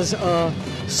Munda was a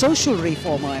social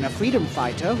reformer and a freedom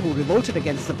fighter who revolted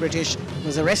against the British,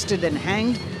 was arrested and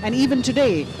hanged, and even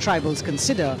today tribals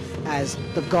consider as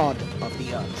the god of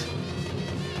the earth.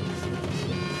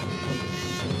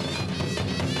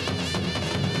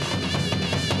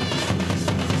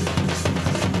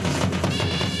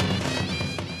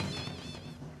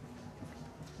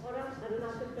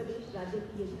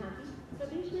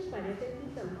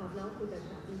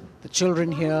 The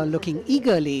children here looking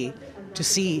eagerly to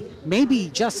see maybe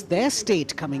just their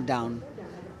state coming down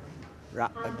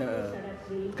the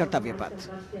Kartavya Path.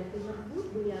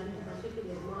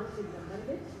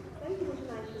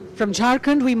 From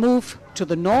Jharkhand we move to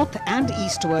the north and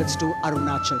eastwards to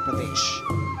Arunachal Pradesh,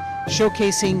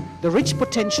 showcasing the rich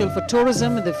potential for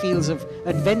tourism in the fields of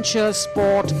adventure,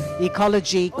 sport,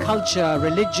 ecology, culture,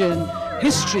 religion,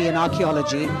 history and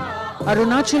archaeology.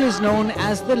 Arunachal is known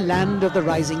as the land of the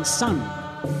rising sun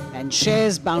and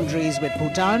shares boundaries with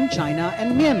Bhutan, China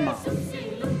and Myanmar.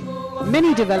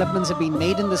 Many developments have been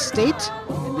made in the state,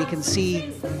 and we can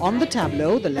see on the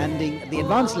tableau the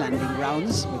advanced landing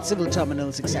grounds with civil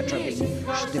terminals, etc. being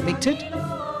depicted.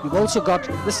 We've also got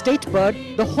the state bird,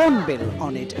 the hornbill,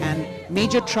 on it, and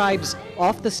major tribes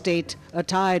of the state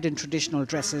attired in traditional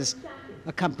dresses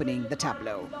accompanying the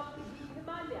tableau.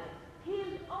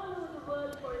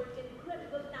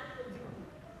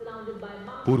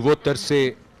 पूर्वोत्तर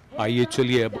से आइए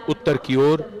चलिए अब उत्तर की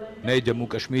ओर नए जम्मू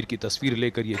कश्मीर की तस्वीर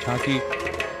लेकर ये झांकी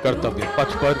कर्तव्य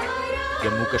पथ पर।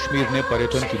 जम्मू कश्मीर ने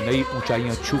पर्यटन की नई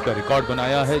ऊंचाइयां छूकर रिकॉर्ड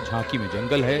बनाया है। झांकी में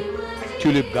जंगल है,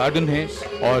 ट्यूलिप गार्डन है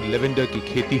और लेवेंडर की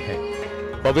खेती है।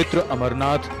 पवित्र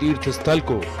अमरनाथ तीर्थ स्थल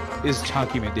को इस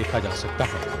झांकी में देखा जा सकता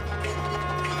है।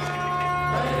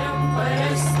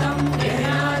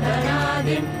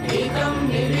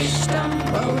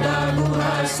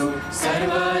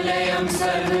 सर्वालयं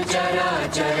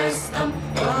सर्वचराचरस्थं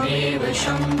त्वमेव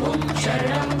शम्भुं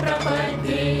शरणं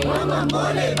प्रपद्ये। बम बम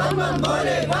बोले बम बम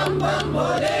बोले बम बम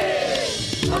बोले।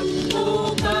 भक्तों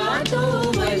का तो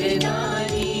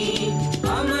बलिदानी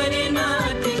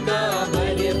अमरनाथ का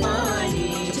बलवानी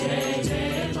जय जय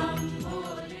बम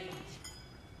बोले।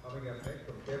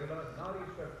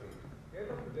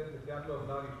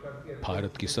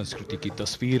 भारत की संस्कृति की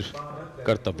तस्वीर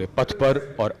कर्तव्य पथ पर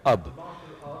और अब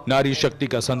नारी शक्ति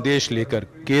का संदेश लेकर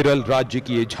केरल राज्य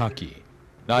की ये झांकी।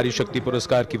 नारी शक्ति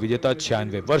पुरस्कार की विजेता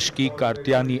 96 वर्ष की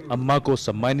कार्त्यानी अम्मा को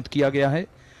सम्मानित किया गया है।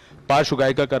 पार्श्व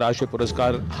गायिका का राष्ट्रीय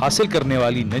पुरस्कार हासिल करने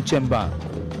वाली नंचम्बा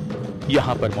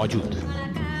यहां पर मौजूद।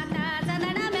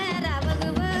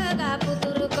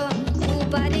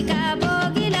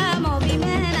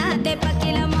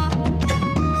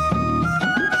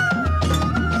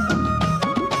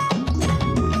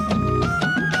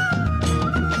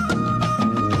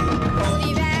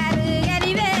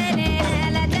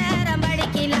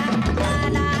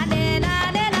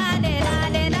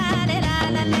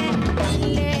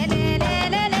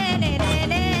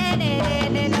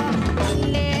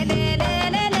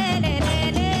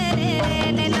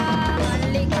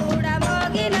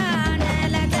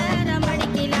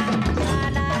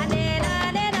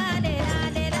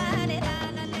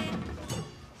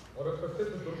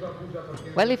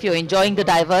 Well, if you're enjoying the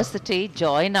diversity,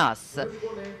 join us.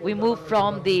 We move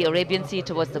from the Arabian Sea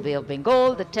towards the Bay of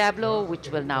Bengal. The tableau, which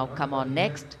will now come on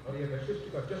next,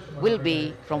 will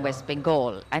be from West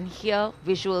Bengal. And here,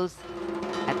 visuals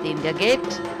at the India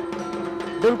Gate,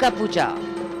 Durga Puja.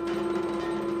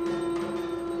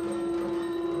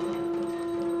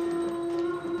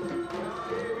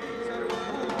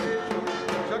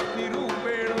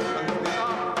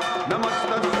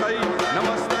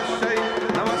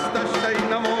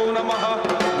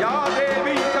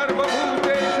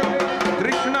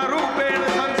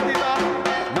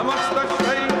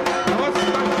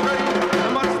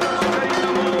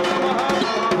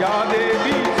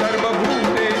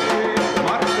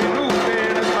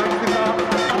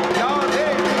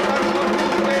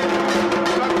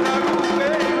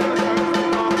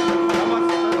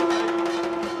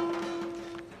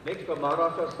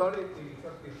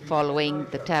 Following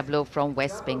the tableau from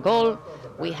West Bengal,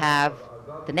 we have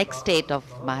the next state of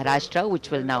Maharashtra,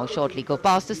 which will now shortly go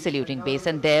past the saluting base,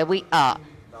 and there we are.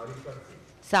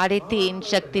 Sade Teen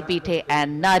Shakti Pithe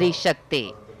and Nari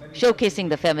Shakti, showcasing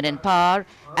the feminine power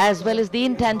as well as the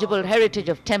intangible heritage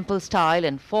of temple style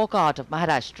and folk art of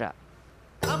Maharashtra.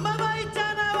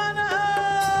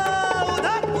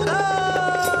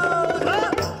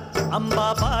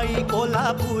 Ambabai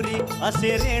Kolhapuri असे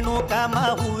रेणुका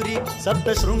माहुरी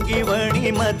सप्तशृंगी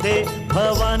वणीमध्ये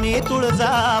भवानी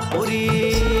तुळजापुरी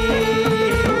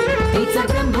तिचा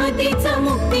ब्रह्म तिचा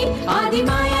मुक्ती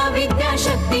आदिमाया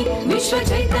विद्याशक्ती विश्व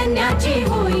चैतन्याची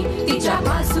होई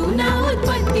तिच्यापासून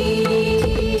उत्पत्ती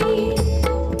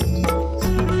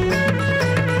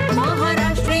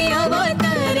महाराष्ट्रीय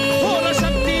अवतारी बोल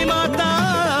शक्ती माता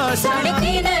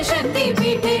 3.5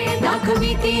 शक्तीपीठे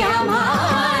दाखवी ती आम्हा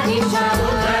दिशा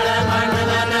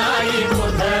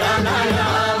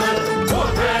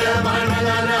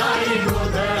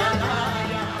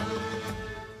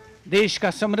देश का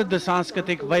समृद्ध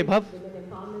सांस्कृतिक वैभव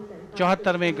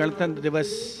 74वें गणतंत्र दिवस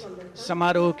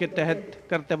समारोह के तहत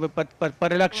कर्तव्य पथ पर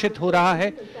परिलक्षित हो रहा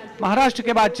है। महाराष्ट्र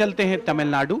के बाद चलते हैं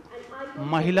तमिलनाडु।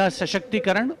 महिला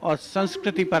सशक्तिकरण और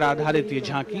संस्कृति पर आधारित ये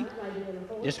झांकी,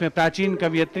 जिसमें प्राचीन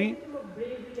कवयित्री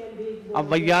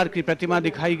अव्वैयार की प्रतिमा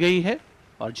दिखाई गई है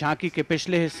और झांकी के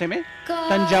पिछले हिस्से में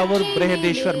तंजावुर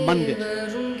बृहदेश्वर मंदिर।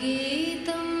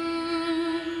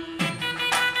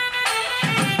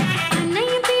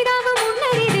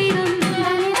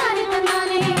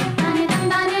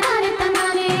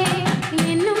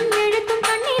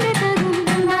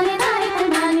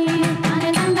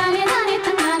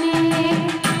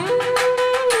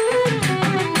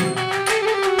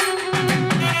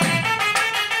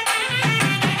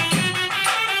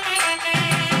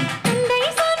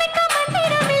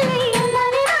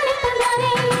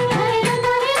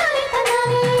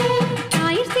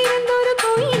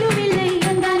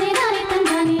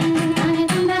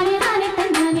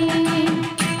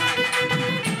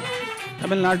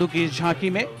 तमिलनाडु की इस झांकी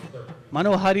में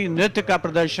मनोहारी नृत्य का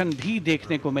प्रदर्शन भी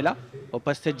देखने को मिला।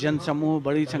 उपस्थित जनसमूह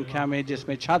बड़ी संख्या में,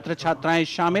 जिसमें छात्र छात्राएं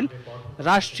शामिल,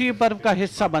 राष्ट्रीय पर्व का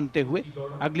हिस्सा बनते हुए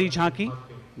अगली झांकी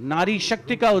नारी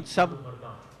शक्ति का उत्सव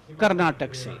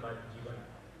कर्नाटक से।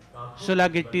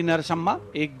 सुलागिट्टी नरसम्मा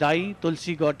एक दाई,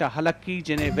 तुलसी गौटा हलक्की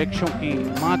जिन्हें वृक्षों की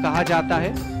मां कहा जाता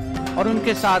है, और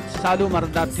उनके साथ सालू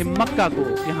मर्दा थिम्मक्का को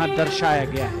यहाँ दर्शाया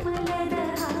गया है।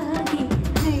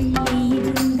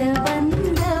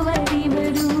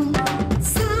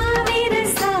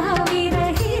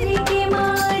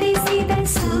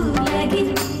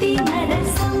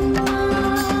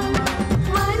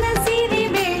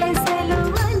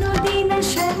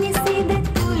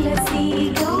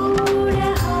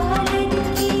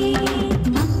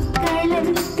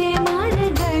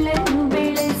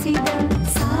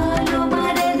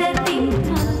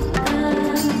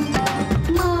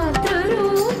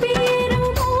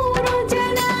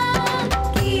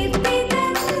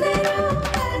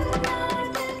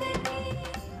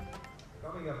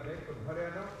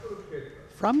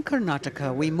 From Karnataka,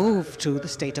 we move to the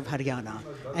state of Haryana,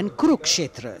 and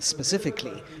Kurukshetra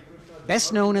specifically,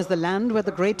 best known as the land where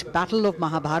the great battle of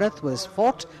Mahabharata was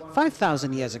fought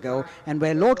 5,000 years ago and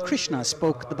where Lord Krishna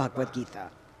spoke the Bhagavad Gita.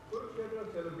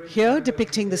 Here,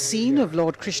 depicting the scene of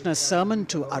Lord Krishna's sermon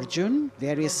to Arjun,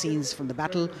 various scenes from the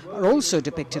battle are also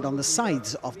depicted on the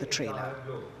sides of the trailer.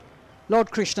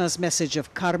 Lord Krishna's message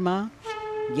of karma,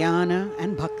 jnana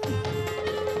and bhakti.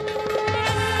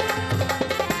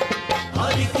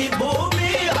 Hari की भूमि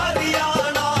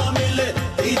हरियाणा मिले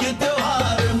तीज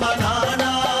त्योहार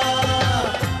मनाना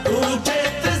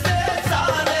कुरुक्षेत्र से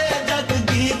सारे जग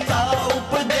गीता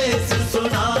उपदेश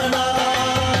सुनाना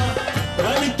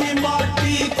रण की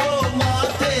माटी को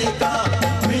माथे का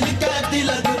मिलकर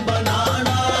तिलक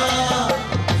बनाना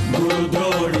गुरु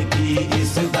द्रोण की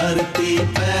इस धरती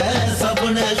पे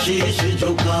सबने शीश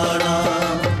झुकाना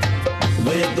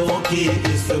वेदों की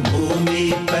इस भूमि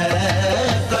पे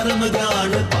कर्म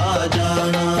ज्ञान पा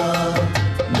जाना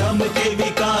धम के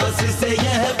विकास से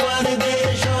यह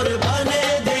परदेश और बने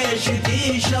देश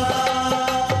की शान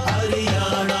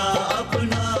हरियाणा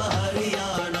अपना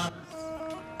Haryana.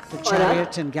 The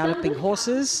chariot and galloping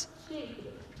horses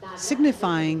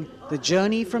signifying the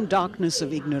journey from darkness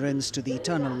of ignorance to the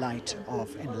eternal light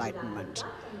of enlightenment.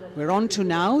 We're on to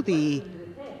now the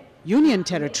Union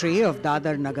territory of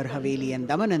Dadar, Nagar Haveli and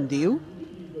Daman and Diu,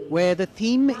 where the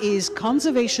theme is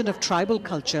conservation of tribal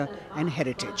culture and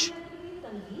heritage.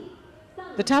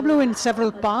 The tableau in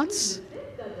several parts.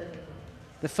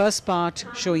 The first part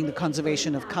showing the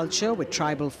conservation of culture with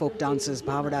tribal folk dances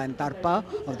Bhavada and Tarpa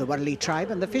of the Warli tribe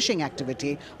and the fishing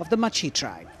activity of the Machi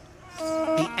tribe.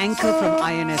 The anchor from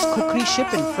INS Kukri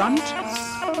ship in front.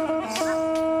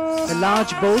 The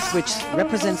large boat which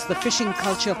represents the fishing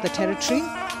culture of the territory,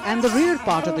 and the rear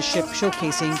part of the ship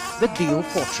showcasing the Diu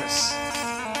fortress.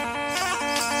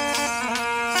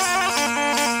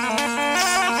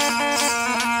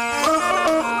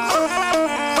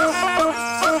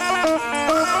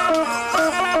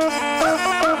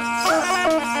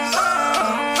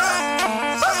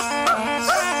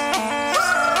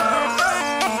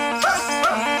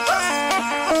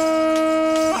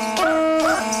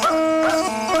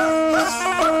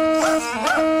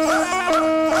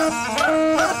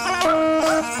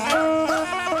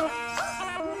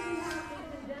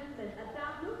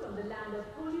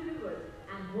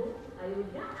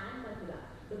 Ayodhya and Mathura,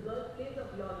 the birthplace of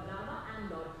Lord Rama and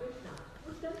Lord Krishna.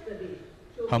 Uttar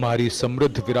Pradesh. हमारी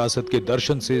समृद्ध विरासत के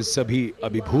दर्शन से सभी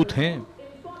अभिभूत हैं।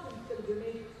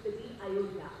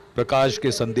 प्रकाश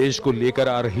के संदेश को लेकर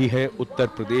आ रही है उत्तर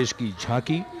प्रदेश की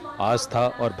झांकी। आस्था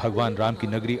और भगवान राम की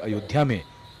नगरी अयोध्या में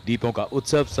दीपों का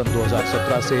उत्सव सन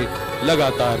 2017 से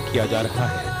लगातार किया जा रहा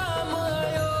है।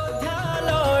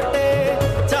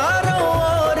 चारों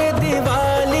ओर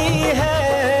दिवाली है,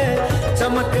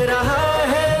 चमक रहा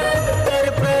है उत्तर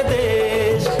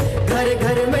प्रदेश, घर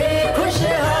घर में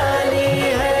खुशहाली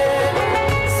है।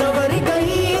 सवर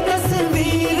गई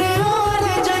तस्वीर और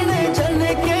जन जन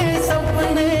के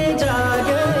सपने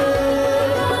जागे,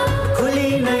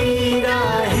 खुली नई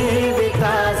राहें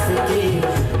विकास की,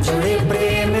 जुड़े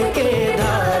प्रेम के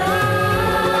धागे।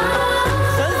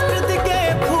 संस्कृति के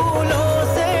फूलों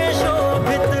से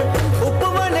शोभित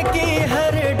उपवन की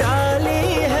हर डाली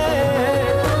है,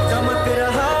 चमक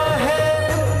रहा है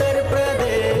उत्तर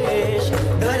प्रदेश,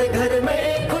 घर घर में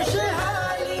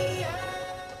खुशहाली है।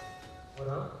 और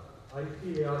अब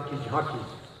ICAR की झांकी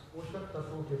पोषक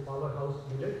तत्वों के पावर हाउस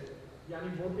मिलेट यानी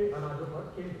मोटे अनाजों पर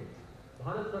केंद्रित।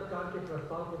 भारत सरकार के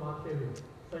प्रस्ताव को मानते हुए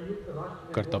संयुक्त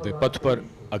राष्ट्र कर्तव्य पथ पर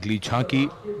अगली झांकी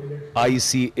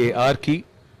ICAR की,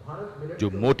 जो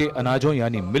मोटे अनाजों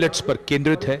यानी मिलेट्स पर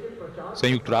केंद्रित है।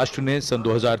 संयुक्त राष्ट्र ने सन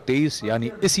 2023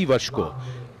 यानी इसी वर्ष को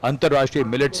अंतर्राष्ट्रीय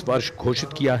मिलेट्स वर्ष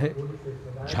घोषित किया है।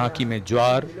 झांकी में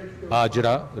ज्वार,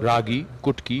 बाजरा, रागी,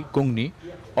 कुटकी, कुंगनी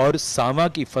और सांवा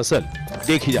की फसल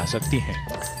देखी जा सकती है।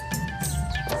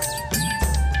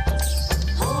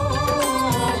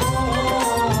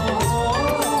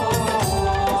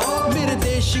 मेरे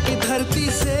देश की धरती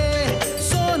से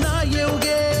सोना ये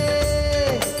उगे,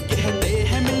 कहते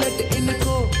हैं मिलेट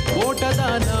इनको, मोटा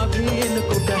दाना भी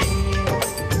इनको कहे।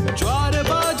 ज्वार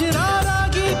बाजरा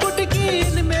रागी कुटकी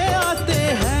इनमें आते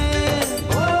हैं,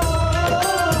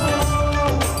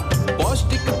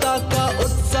 पौष्टिकता का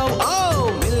उत्सव आओ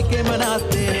मिलके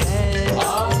मनाते हैं,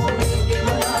 आओ मिलके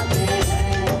मनाते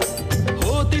हैं।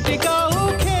 होती टिकाऊ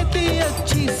खेती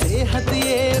अच्छी सेहत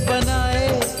ये बनाए,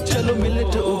 चलो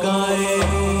मिलेट उगाए,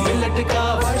 मिलेट का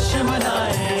वर्ष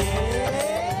मनाए।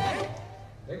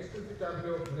 Next is the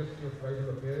tableau of Ministry of Tribal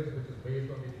Affairs, which is based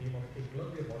on the theme of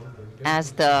Eklavya Model Building. As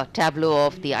the tableau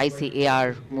of the ICAR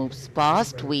moves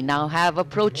past, we now have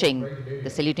approaching the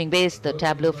saluting base, the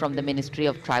tableau from the Ministry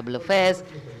of Tribal Affairs,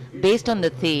 based on the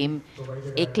theme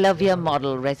Eklavya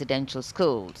Model Residential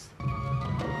Schools.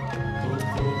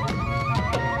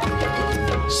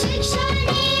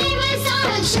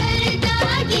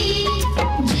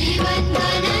 जीवन का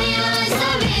नया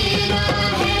सवेरा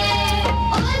है,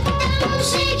 उत्तम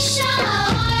शिक्षा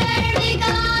और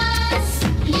विकास,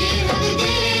 ये हक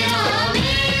तेरा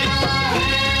मेरा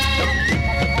है।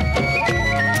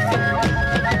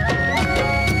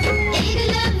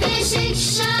 एकलव्य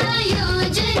शिक्षा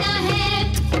योजना है,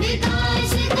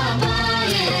 विकास का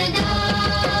पायदान,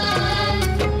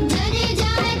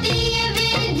 जनजातीय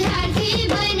विद्यार्थी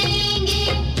बनेंगे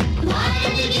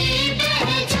भारत की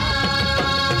पहचान।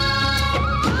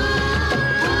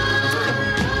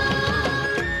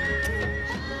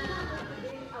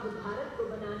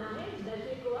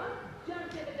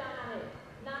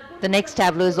 The next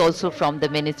tableau is also from the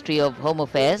Ministry of Home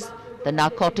Affairs, the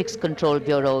Narcotics Control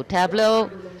Bureau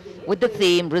tableau, with the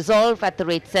theme Resolve at the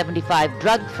rate 75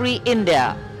 Drug-Free India.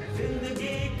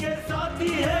 जिंदगी के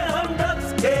साथी हैं हम ड्रग्स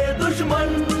के दुश्मन,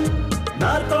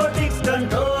 नारकोटिक्स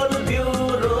कंट्रोल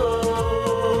ब्यूरो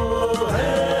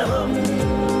है हम।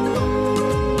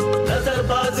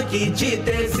 नजरबाज की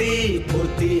जीते सी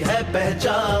होती है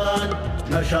पहचान,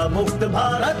 नशा मुक्त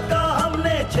भारत का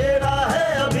हमने छेड़ा है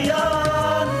अभियान।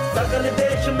 सकल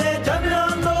देश में जन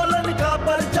आंदोलन का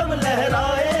परचम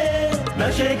लहराए,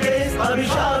 नशे के इस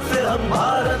अभिशाप से हम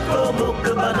भारत को मुक्त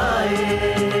बनाए।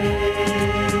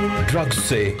 ड्रग्स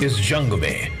से इस जंग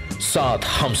में साथ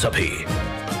हम सभी,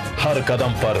 हर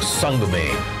कदम पर संग में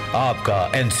आपका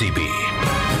NCB।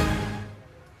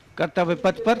 कर्तव्य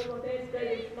पथ पर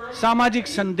सामाजिक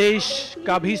संदेश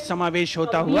का भी समावेश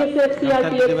होता हुआ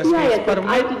गणतंत्र दिवस के इस पर्व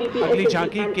में अगली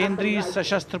झांकी केंद्रीय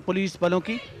सशस्त्र पुलिस बलों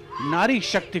की नारी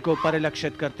शक्ति को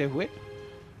परिलक्षित करते हुए,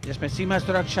 जिसमें सीमा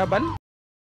सुरक्षा बल,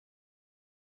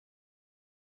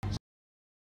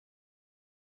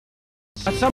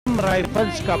 असम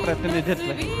राइफल्स का प्रतिनिधित्व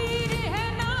है।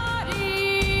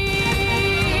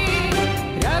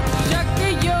 रक्षक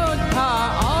योद्धा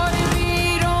और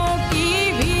वीरों की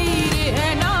वीर है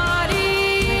नारी,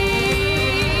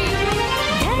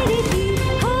 धरती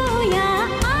हो या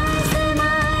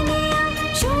आसमान या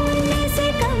शून्य से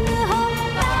कम हो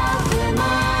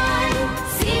तापमान,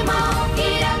 सीमाओं की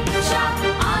रक्षा,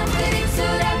 आंतरिक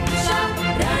सुरक्षा,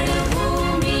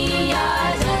 रणभूमि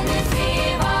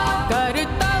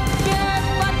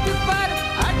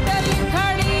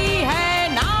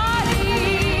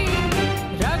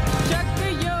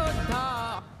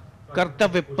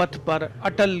कर्तव्य पथ पर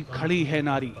अटल खड़ी है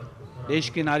नारी। देश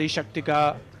की नारी शक्ति का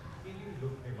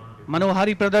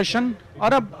मनोहारी प्रदर्शन।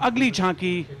 और अब अगली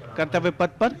झांकी कर्तव्य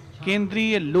पथ पर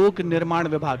केंद्रीय लोक निर्माण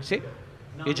विभाग से।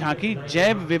 ये झांकी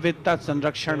जैव विविधता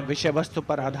संरक्षण विषय वस्तु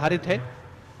पर आधारित है।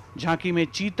 झांकी में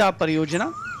चीता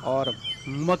परियोजना और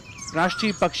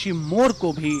राष्ट्रीय पक्षी मोर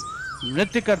को भी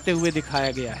नृत्य करते हुए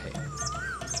दिखाया गया है।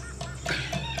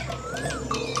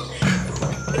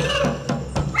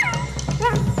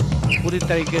 पूरी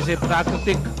तरीके से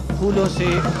प्राकृतिक फूलों से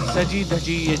सजी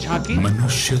धजी ये झांकी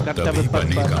मनुष्य तभी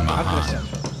बनेगा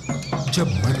महान जब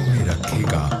मन में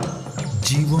रखेगा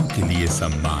जीवों के लिए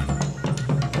सम्मान।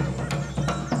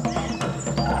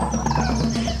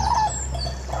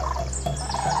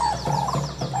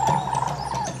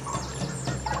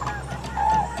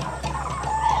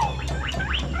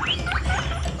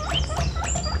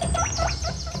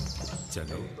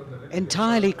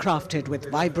 Entirely crafted with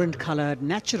vibrant colored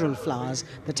natural flowers,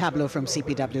 the tableau from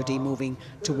CPWD moving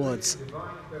towards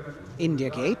India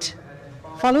Gate,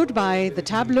 followed by the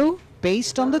tableau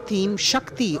based on the theme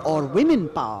Shakti or women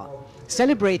power,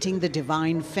 celebrating the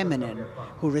divine feminine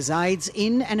who resides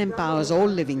in and empowers all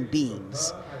living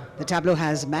beings. The tableau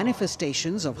has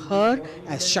manifestations of her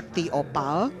as Shakti or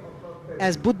power,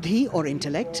 as Buddhi or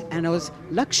intellect, and as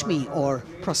Lakshmi or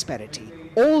prosperity.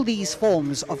 All these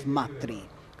forms of Matri,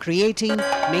 creating,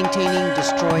 maintaining,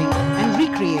 destroying, and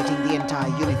recreating the entire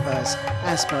universe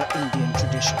as per Indian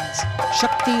traditions.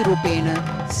 Shakti Rupena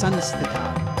Sanstita.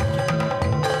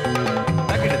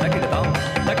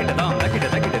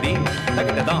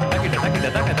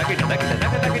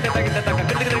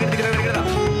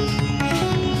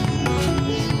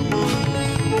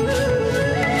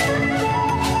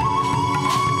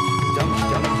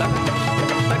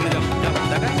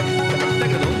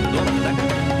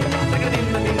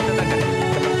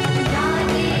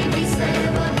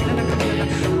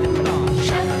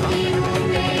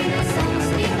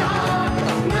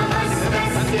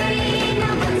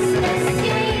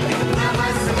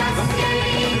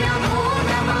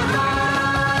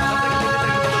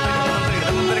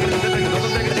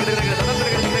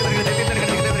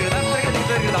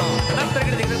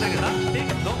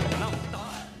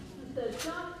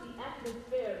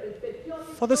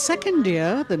 For the second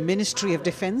year, the Ministry of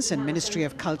Defence and Ministry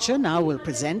of Culture now will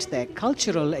present their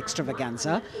cultural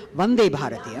extravaganza, Vande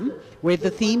Bharatiyam, with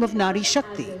the theme of Nari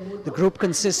Shakti. The group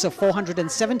consists of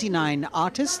 479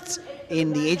 artists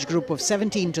in the age group of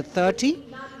 17 to 30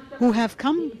 who have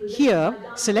come here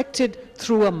selected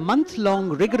through a month-long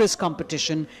rigorous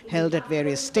competition held at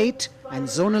various state and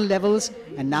zonal levels,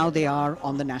 and now they are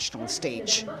on the national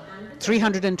stage.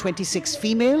 326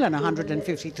 female and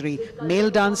 153 male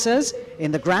dancers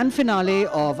in the grand finale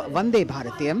of Vande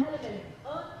Bharatiyam,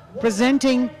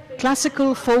 presenting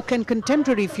classical, folk and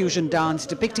contemporary fusion dance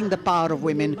depicting the power of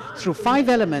women through 5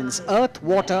 elements: earth,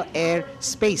 water, air,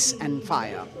 space and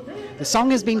fire. The song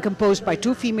has been composed by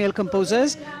 2 female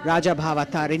composers, Raja Bhava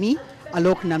Tarini,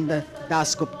 Alok Nanda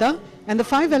Das Gupta, and the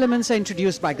 5 elements are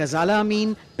introduced by Ghazala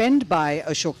Amin, penned by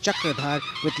Ashok Chakradhar,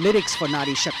 with lyrics for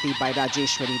Nari Shakti by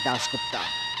Rajeshwari Das Gupta.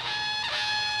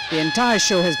 The entire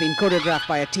show has been choreographed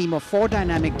by a team of 4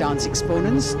 dynamic dance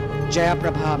exponents: Jaya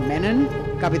Prabha Menon,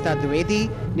 Kavita Dwivedi,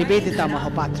 Nibedita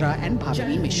Mahapatra and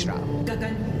Bhavini Mishra.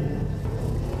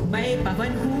 मैं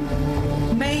पवन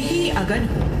हूँ, मैं ही अगन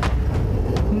हूँ,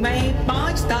 मैं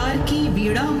 5 तार की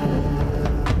वीणा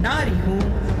हूँ, नारी हूँ,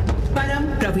 परम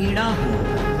प्रवीणा हूँ,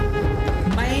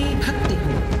 मैं भक्ति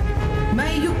हूँ,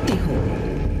 मैं युक्ति हूँ,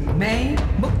 मैं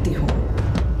मुक्ति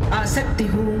हूँ, आसक्ति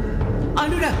हूँ,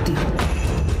 अनुरक्ति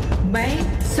हूँ,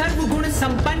 मैं सर्वगुण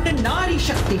संपन्न नारी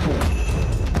शक्ति हूँ,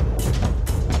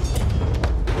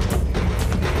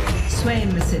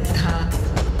 स्वयं सिद्धा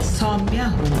सौम्या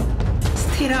हूँ,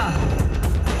 स्थिरा हूँ,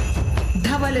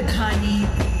 धवलधानी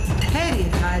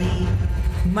धैर्यधारी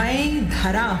मैं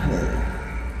धरा हूँ।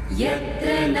 यत्र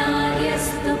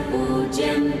नार्यस्तु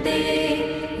पूज्यन्ते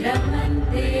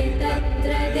रमन्ते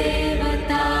तत्र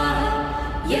देवताः,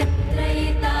 यत्र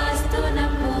एतास्तु न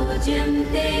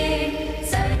पूज्यन्ते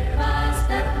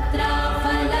सर्वास्तत्र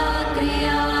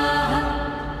फलाक्रियाः।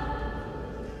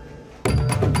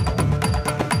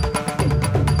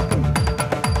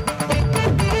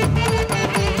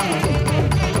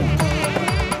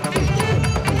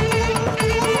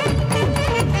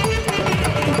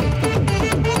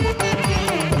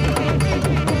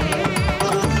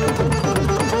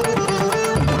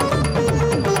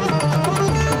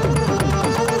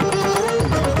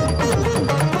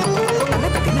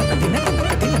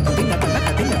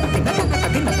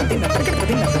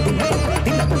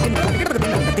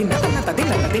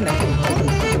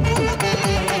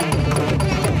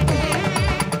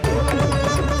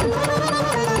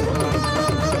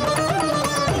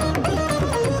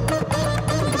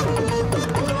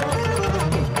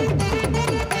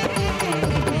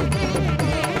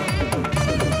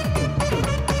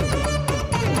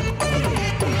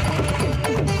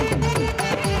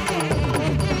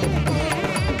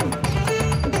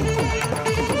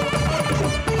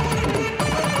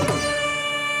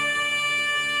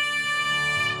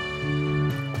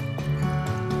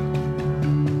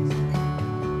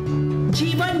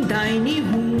 जीवन दायिनी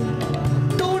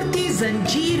हूँ, तोड़ती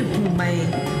जंजीर हूँ मैं,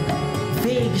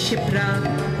 वेग शिप्रा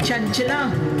चंचला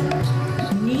हूँ,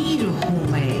 नीर हूँ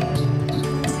मैं।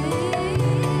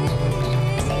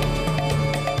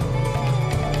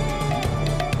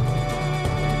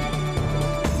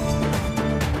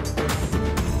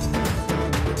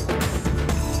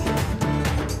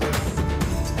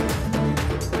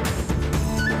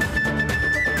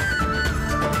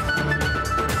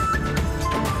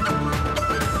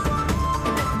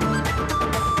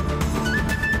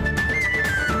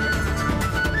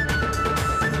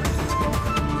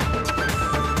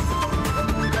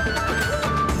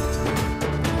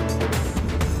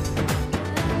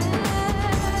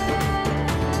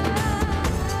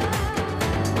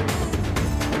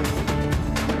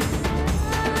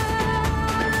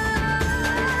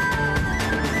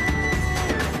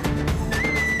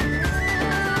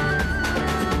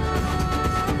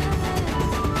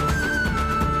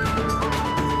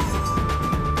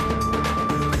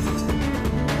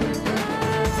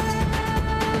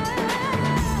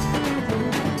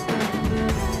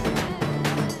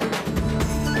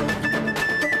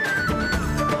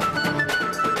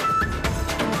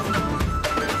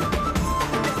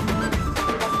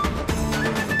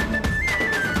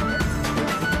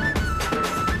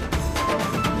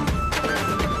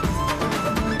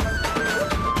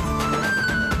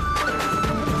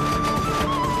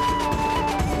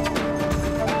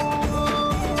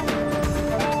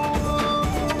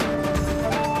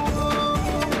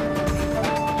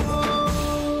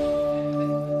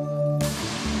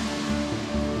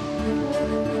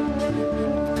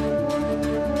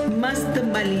 मस्त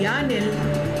मलयानिल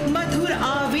मधुर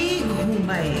आवेग हूँ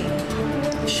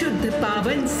मैं, शुद्ध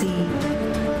पावन सी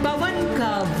पवन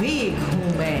का वेग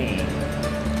हूँ मैं।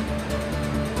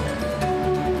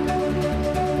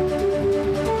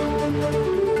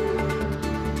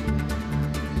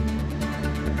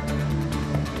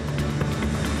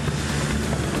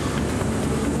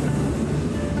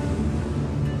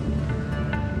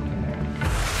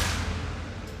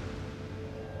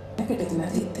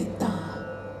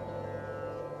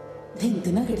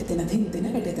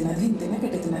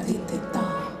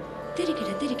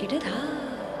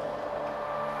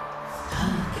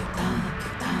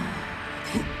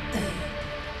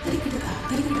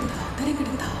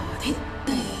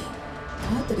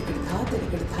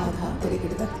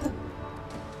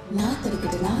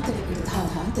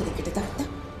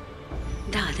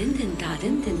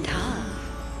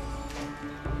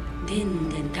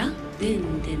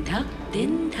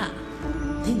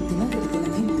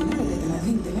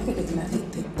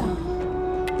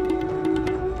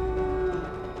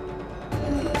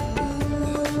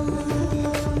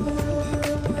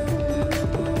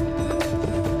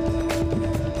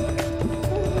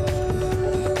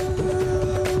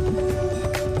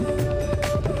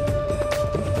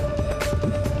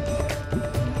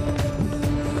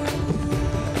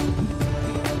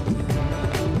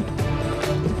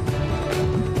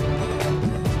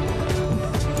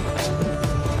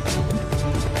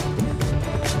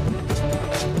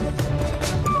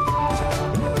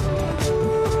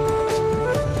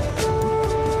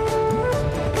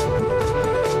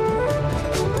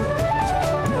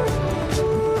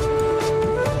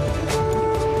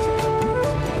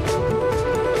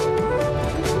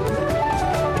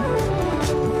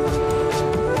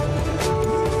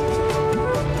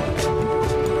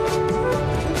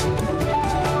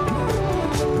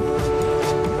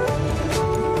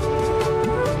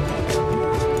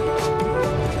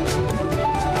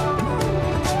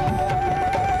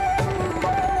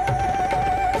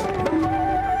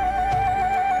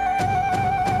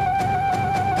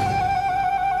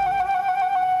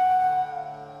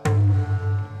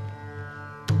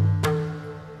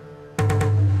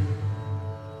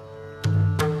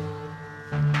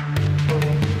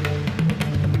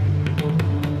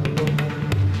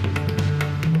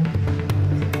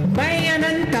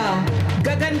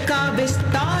 गगन का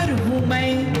विस्तार हूँ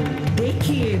मैं,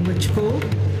 देखिए मुझको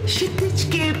क्षितिज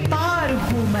के पार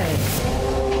हूँ मैं।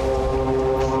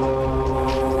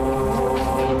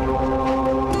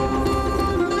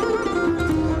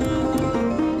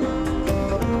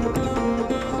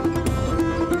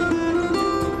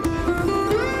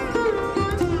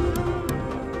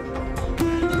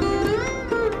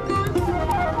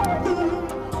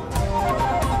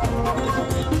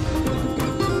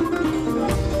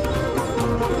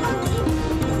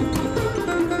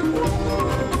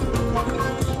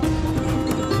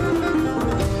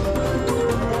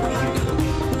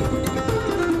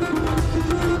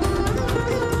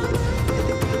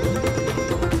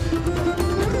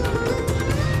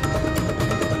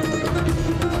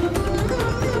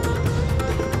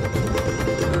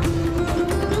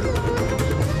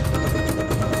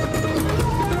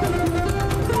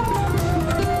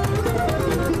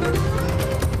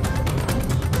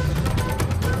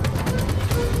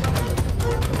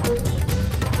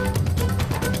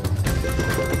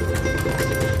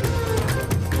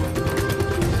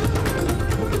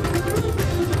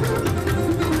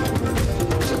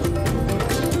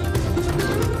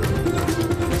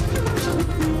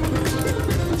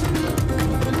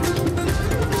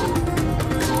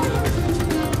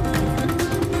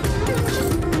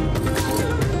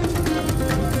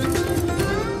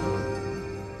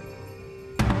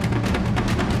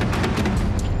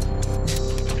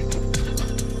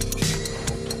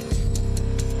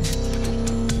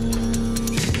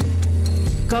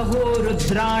 कहो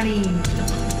रुद्राणी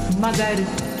मगर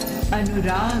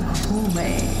अनुराग हूँ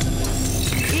मैं,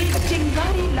 एक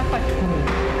चिंगारी लपट हूँ,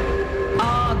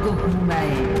 आग हूँ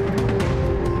मैं।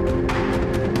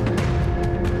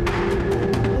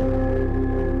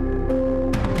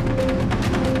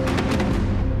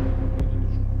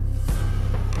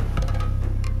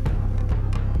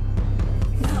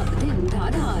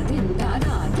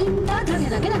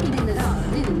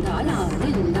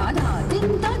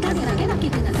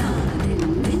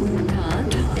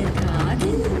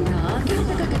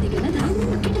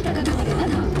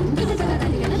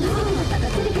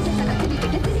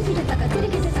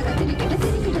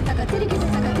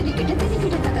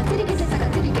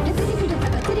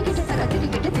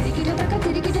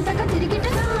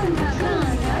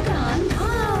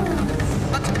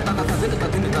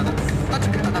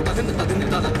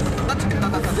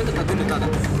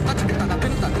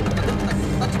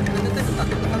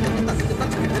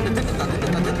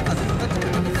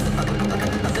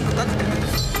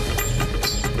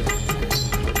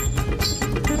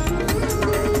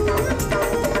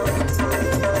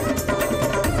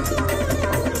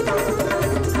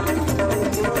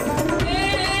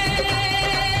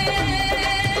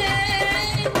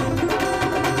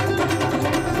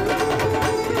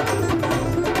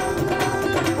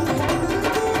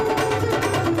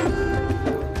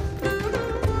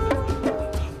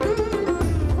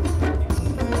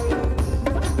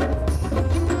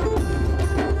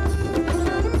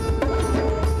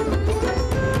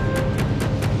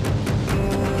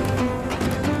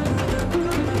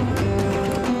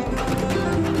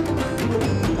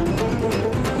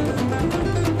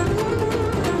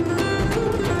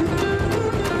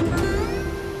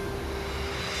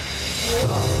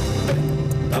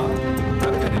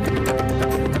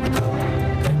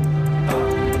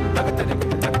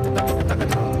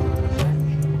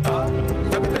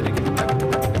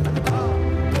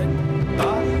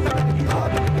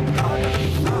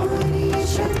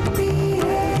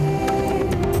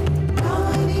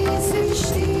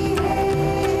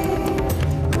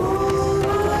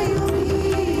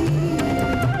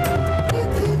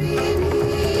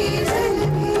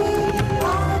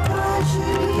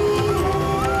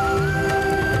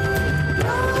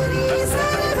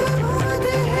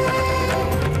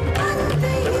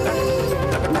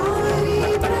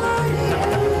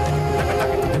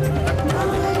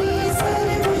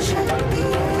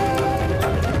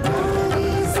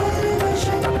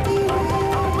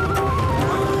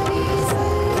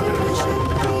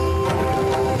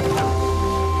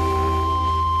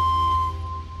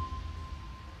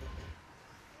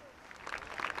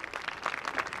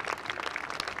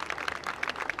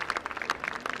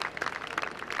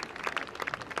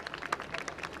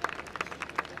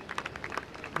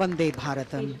 Vande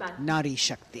Bharatam Nari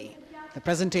Shakti, the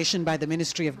presentation by the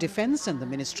Ministry of Defense and the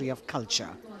Ministry of Culture.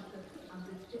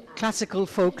 Classical,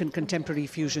 folk and contemporary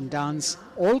fusion dance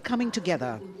all coming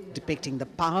together, depicting the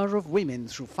power of women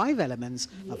through 5 elements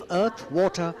of earth,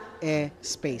 water, air,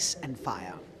 space and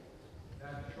fire.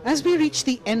 As we reach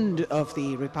the end of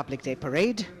the Republic Day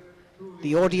parade,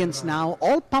 the audience now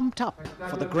all pumped up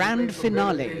for the grand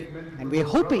finale, and we're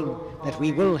hoping that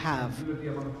we will have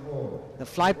the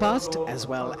flypast as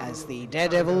well as the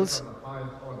daredevils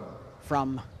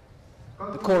from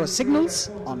the chorus signals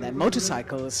on their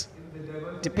motorcycles,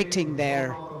 depicting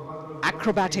their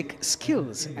acrobatic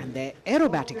skills and their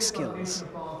aerobatic skills.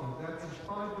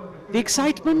 The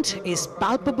excitement is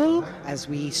palpable as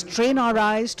we strain our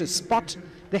eyes to spot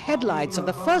the headlights of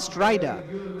the first rider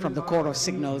from the Chorus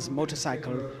Signals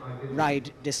motorcycle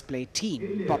ride display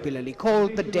team, popularly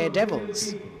called the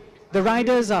Daredevils. The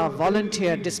riders are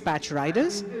volunteer dispatch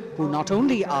riders who not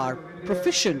only are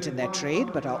proficient in their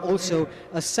trade but are also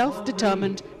a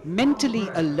self-determined, mentally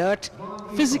alert,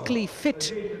 physically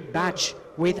fit batch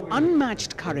with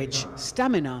unmatched courage,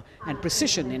 stamina and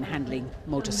precision in handling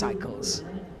motorcycles.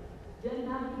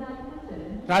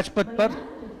 Rajpath पर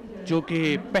जो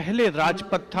कि पहले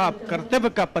राजपथ था अब कर्तव्य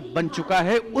का पथ बन चुका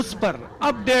है, उस पर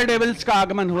अब डेयरडेविल्स का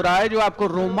आगमन हो रहा है जो आपको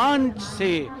रोमांच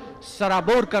से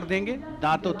सराबोर कर देंगे,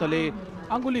 दांतों तले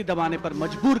अंगुली दबाने पर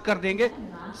मजबूर कर देंगे।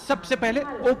 सबसे पहले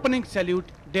ओपनिंग सैल्यूट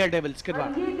डेयरडेविल्स के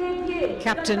द्वारा।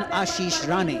 Captain Ashish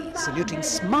Rane saluting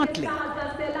smartly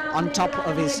on top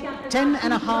of his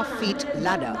 10.5 feet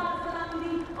ladder.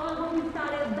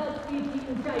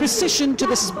 Precision to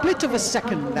the split of a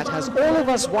second that has all of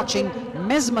us watching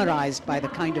mesmerized by the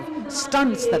kind of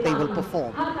stunts that they will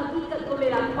perform.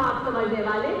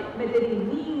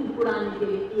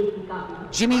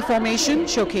 Jimmy formation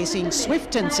showcasing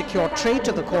swift and secure trade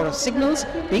to the chorus signals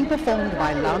being performed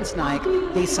by Lance Naik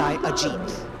Desai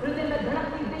Ajit.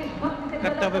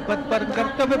 कर्तव्य पथ पर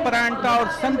कर्तव्य परायणता और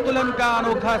संतुलन का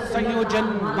अनोखा संयोजन,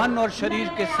 मन और शरीर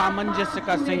के सामंजस्य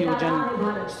का संयोजन,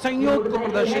 संयोग को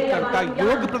प्रदर्शित करता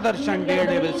योग प्रदर्शन डेयर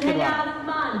डेविल्स के द्वारा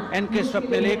एनके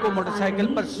स्वप्निले को मोटरसाइकिल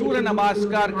पर सूर्य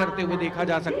नमस्कार करते हुए देखा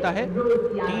जा सकता है।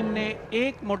 टीम ने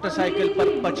एक मोटरसाइकिल पर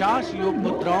 50 योग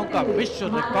मुद्राओं का विश्व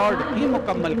रिकॉर्ड भी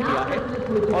मुकम्मल किया है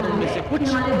और उनमें से कुछ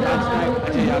राजनायक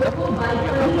अजय यादव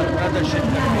यहाँ पर प्रदर्शित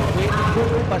करते हुए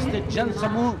उपस्थित जन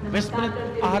समूह विस्मृत,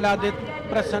 आह्लादित,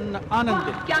 प्रसन्न,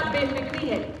 आनंदित।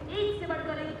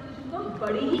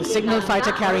 The signal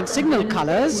fighter carrying signal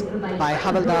colors by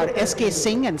Havaldar S.K.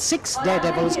 Singh and 6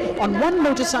 daredevils on one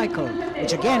motorcycle,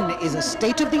 which again is a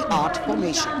state-of-the-art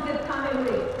formation.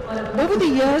 Over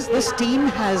the years, this team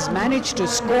has managed to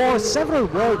score several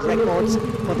world records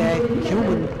for their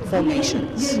human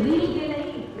formations.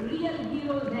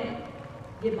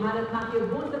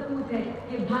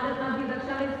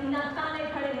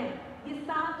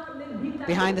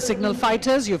 Behind the signal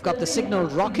fighters, you've got the signal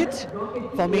rocket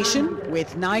formation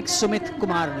with Naik Sumit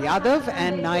Kumar Yadav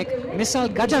and Naik Misal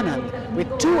Gajanand, with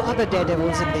 2 other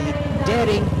daredevils in the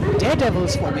daring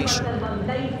daredevils formation.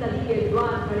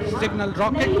 Signal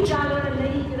rocket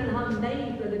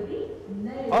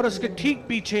और उसके ठीक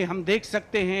पीछे हम देख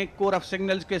सकते हैं core of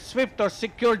signals के Swift और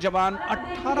सिक्योर जवान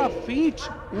 18 फीट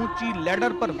ऊंची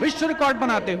लैडर पर विश्व रिकॉर्ड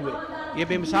बनाते हुए ये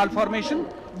बेमिसाल फॉर्मेशन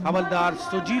हवलदार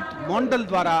सुजीत मोंडल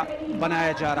द्वारा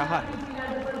बनाया जा रहा है।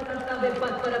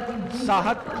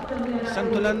 साहस,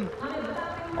 संतुलन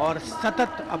और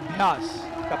सतत अभ्यास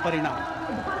का परिणाम।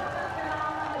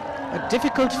 A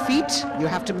difficult feat. You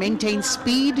have to maintain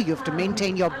speed, you have to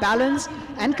maintain your balance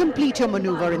and complete your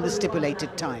maneuver in the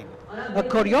stipulated time. A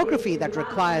choreography that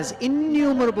requires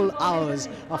innumerable hours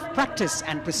of practice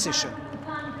and precision.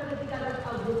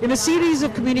 In a series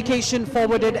of communication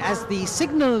forwarded as the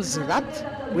Signals Rath,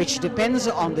 which depends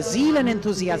on the zeal and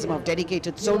enthusiasm of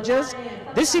dedicated soldiers,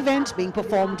 this event being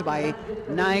performed by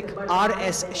Naik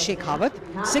R.S. Shekhawat,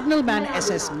 Signalman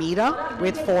S.S. Meera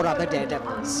with 4 other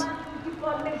daredevils.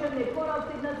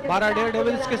 12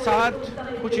 Daredevils के साथ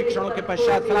कुछ ही क्षणों के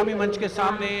पश्चात सलामी मंच के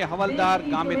सामने हवलदार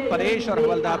गामित परेश और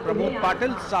हवलदार प्रमोद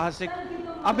पाटिल साहसिक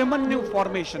अभिमन्यु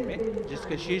फॉर्मेशन में,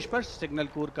 जिसके शीर्ष पर सिग्नल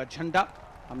कोर का झंडा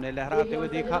हमने लहराते हुए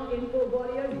देखा।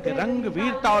 इनके रंग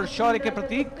वीरता और शौर्य के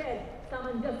प्रतीक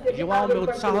युवाओं में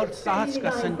उत्साह और साहस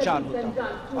का संचार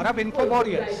होता। और अब info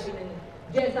warriors,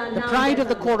 the pride of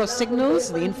the Corps of Signals,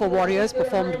 the Info Warriors,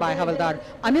 performed by Havaldar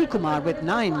Anil Kumar with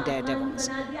 9 daredevils.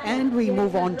 And we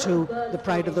move on to the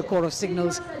pride of the Corps of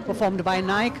Signals, performed by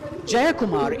Naik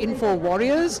Jayakumar, Info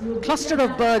Warriors, cluster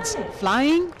of birds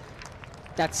flying,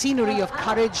 that scenery of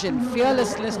courage and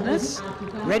fearlessness,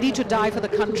 ready to die for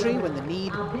the country when the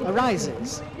need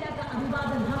arises.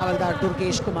 Havaldar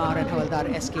Durgesh Kumar and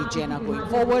Havaldar S.K. Jain are going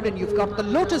forward, and you've got the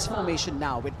Lotus formation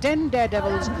now with 10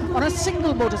 daredevils on a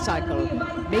single motorcycle,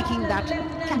 making that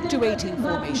captivating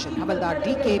formation. Havaldar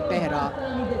D.K. Behra,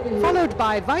 followed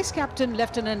by Vice Captain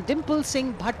Lieutenant Dimple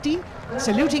Singh Bhatti,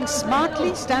 saluting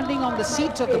smartly, standing on the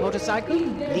seat of the motorcycle,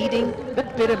 leading the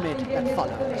pyramid that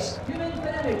follows.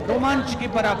 रोमांच की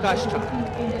पराकाष्ठा,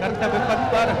 कर्तव्य पथ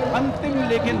पर अंतिम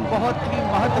लेकिन बहुत ही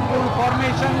महत्वपूर्ण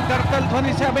फॉर्मेशन, करतल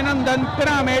ध्वनि से अभिनंदन,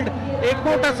 पिरामिड, एक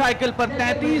मोटरसाइकिल पर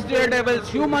 33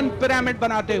 डेयरडेविल्स ह्यूमन पिरामिड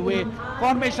बनाते हुए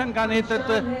फॉर्मेशन का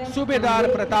नेतृत्व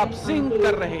सूबेदार प्रताप सिंह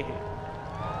कर रहे हैं।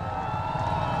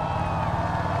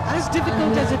 As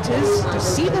difficult as it is to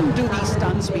see them do these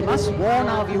stunts, we must warn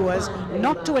our viewers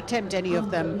not to attempt any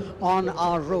of them on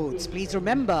our roads. Please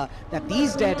remember that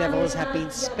these daredevils have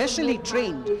been specially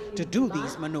trained to do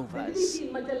these maneuvers.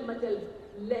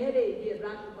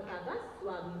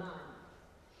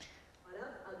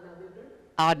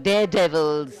 Our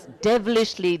daredevils,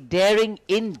 devilishly daring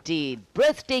indeed,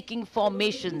 breathtaking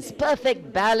formations,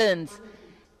 perfect balance,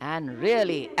 and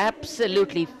really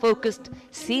absolutely focused,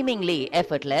 seemingly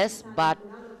effortless, but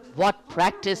what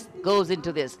practice goes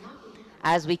into this.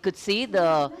 As we could see,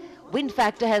 the wind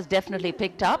factor has definitely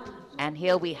picked up, and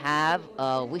here we have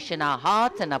a wish in our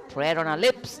hearts and a prayer on our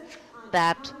lips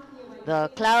that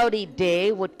the cloudy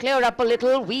day would clear up a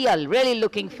little. We are really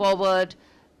looking forward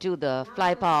to the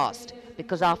fly past,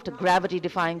 because after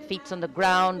gravity-defying feats on the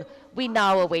ground, we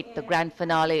now await the grand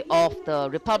finale of the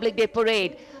Republic Day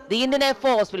Parade. The Indian Air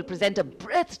Force will present a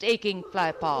breathtaking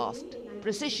fly past.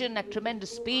 Precision at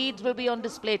tremendous speeds will be on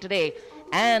display today,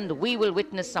 and we will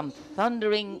witness some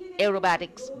thundering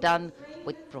aerobatics done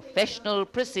with professional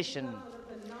precision.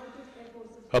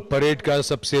 अब parade का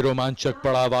सबसे रोमांचक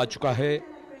पड़ाव आ चुका है।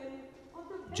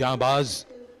 जांबाज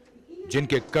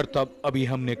जिनके करतब अभी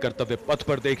हमने कर्तव्य पथ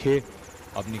पर देखे,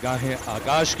 अब निगाहें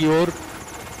आकाश की ओर,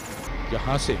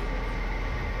 जहां से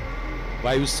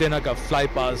वायुसेना का फ्लाई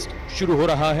पास्ट शुरू हो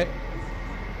रहा है।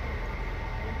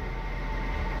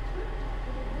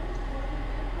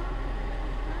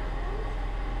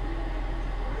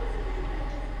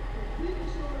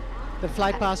 The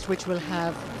flypast, which will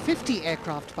have 50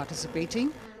 aircraft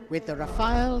participating, with the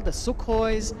Rafale, the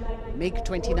Sukhois,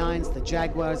 MiG-29s, the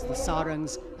Jaguars, the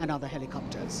Sarangs, and other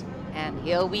helicopters. And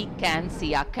here we can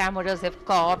see our cameras have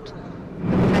caught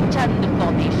a Chand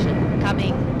formation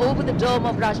coming over the dome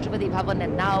of Rashtrapati Bhavan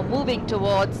and now moving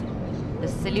towards the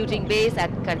saluting base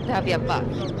at Kartavya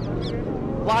Path.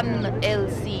 One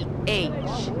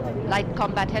LCH, light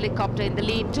combat helicopter in the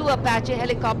lead, 2 Apache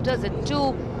helicopters and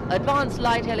 2 advanced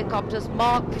light helicopters,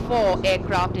 Mark IV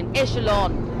aircraft in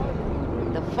echelon.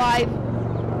 The 5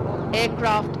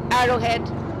 aircraft Arrowhead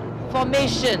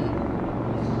formation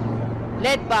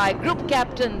led by Group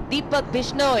Captain Deepak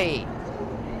Bishnoi.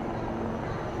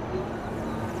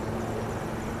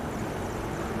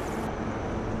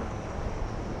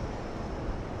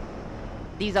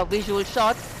 These are visual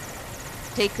shots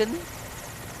taken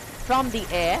from the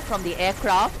air, from the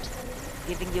aircraft,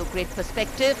 giving you great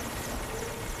perspective.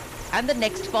 And the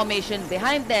next formation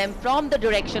behind them from the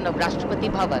direction of Rashtrapati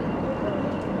Bhavan.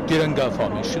 तिरंगा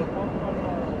formation,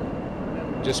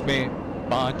 जिसमें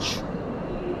 5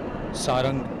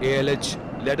 Sarang ALH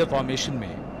ladder formation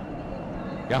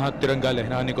में यहां तिरंगा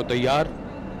लहराने को तैयार,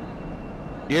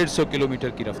 150 kilometre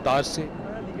की रफ्तार से।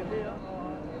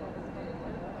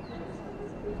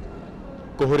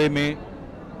 कोहरे में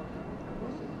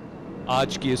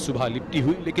आज की ये सुबह लिपटी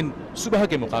हुई, लेकिन सुबह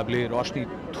के मुकाबले रोशनी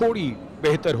थोड़ी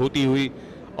बेहतर होती हुई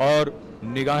और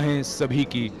निगाहें सभी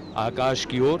की आकाश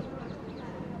की ओर।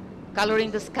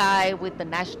 Coloring the sky with the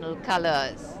national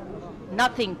colors.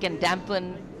 Nothing can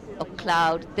dampen or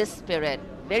cloud this spirit.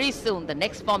 Very soon, the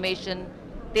next formation,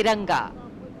 Tiranga.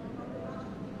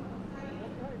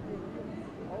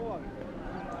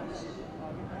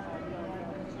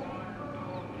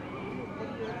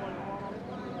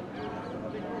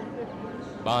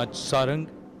 पांच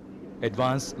Sarang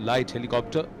advance light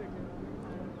helicopter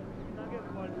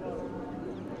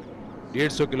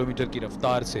 150 kilometre की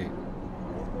रफ्तार से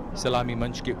सलामी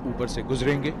मंच के ऊपर से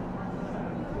गुजरेंगे।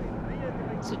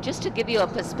 So just to give you a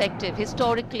perspective,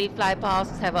 historically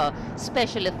flypasts have a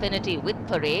special affinity with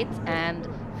parades and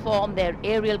form their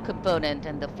aerial component,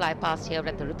 and the flypasts here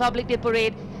at the Republic Day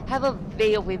Parade have a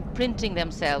way of imprinting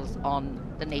themselves on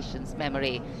the nation's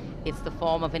memory. It's the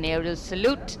form of an aerial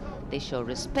salute. They show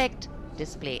respect,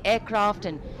 display aircraft,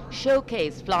 and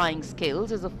showcase flying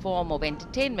skills as a form of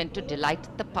entertainment to delight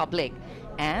the public,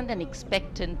 and an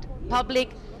expectant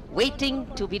public waiting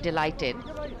to be delighted.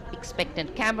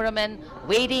 Expectant cameramen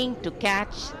waiting to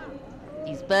catch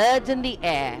these birds in the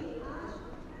air.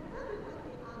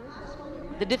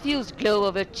 The diffused glow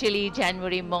of a chilly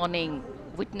January morning,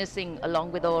 witnessing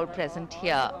along with all present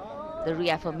here the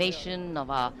reaffirmation of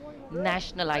our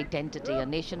national identity, a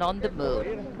nation on the move.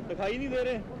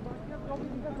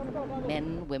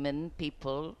 Men, women,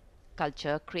 people,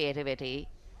 culture, creativity,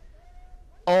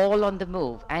 all on the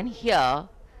move. And here,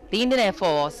 the Indian Air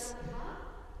Force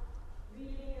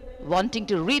wanting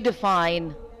to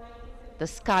redefine the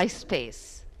sky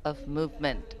space of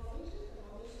movement.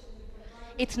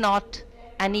 It's not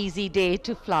an easy day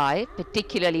to fly,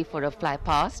 particularly for a fly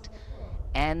past,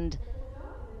 and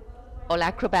all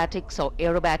acrobatics or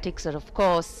aerobatics are of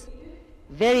course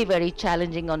very, very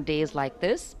challenging on days like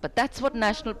this, but that's what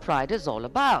national pride is all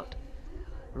about.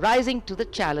 Rising to the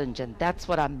challenge, and that's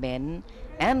what our men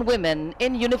and women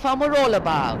in uniform are all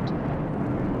about.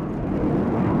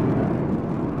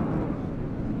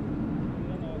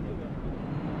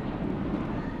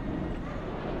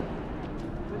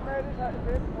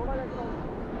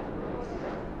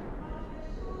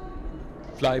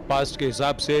 Fly past के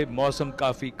हिसाब से मौसम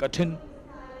काफी कठिन,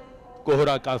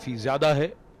 कोहरा काफी ज्यादा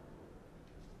है।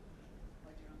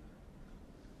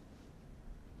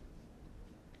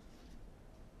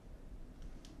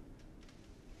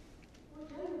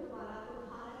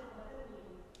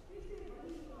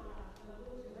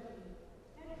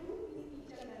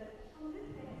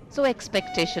 So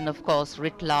expectation, of course,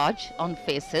 writ large on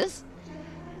faces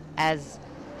as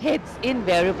heads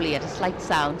invariably at a slight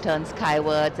sound turn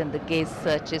skywards and the gaze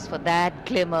searches for that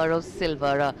glimmer of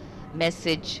silver, a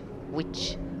message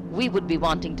which we would be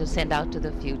wanting to send out to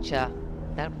the future,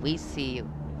 that we see you.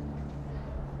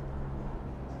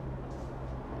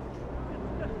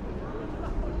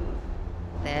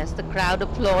 There's the crowd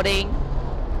applauding.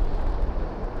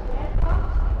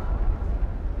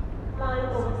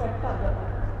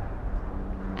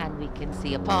 And we can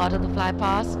see a part of the fly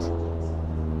past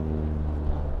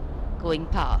going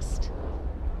past.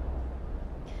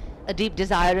 a deep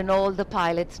desire in all the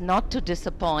pilots not to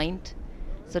disappoint.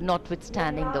 So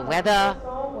notwithstanding the weather,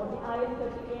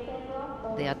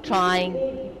 they are trying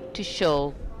to show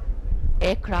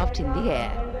aircraft in the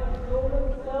air.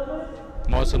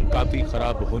 मौसम काफी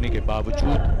खराब होने के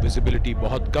बावजूद, visibility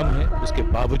बहुत कम है, उसके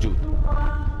बावजूद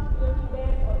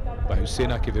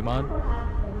वायुसेना के विमान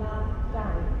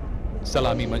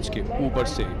सलामी मंच के ऊपर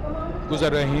से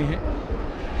गुजर रहे हैं।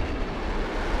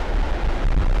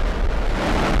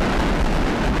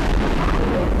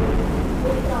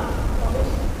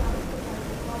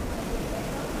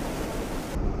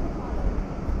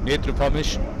 नेत्र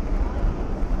formation,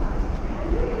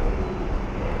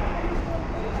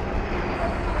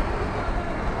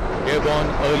 airborne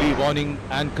early warning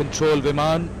and control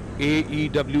विमान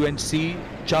AEWNC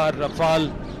 4 रफाल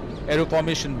एरो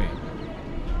फॉर्मेशन में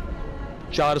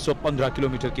 415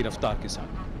 किलोमीटर की रफ्तार के साथ।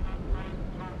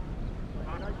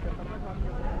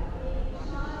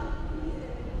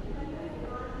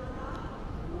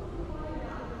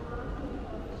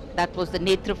 That was the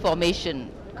Netra formation,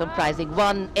 comprising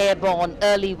 1 airborne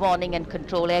early warning and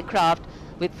control aircraft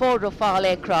with 4 Rafale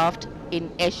aircraft in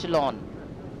echelon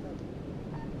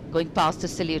going past the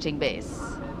saluting base.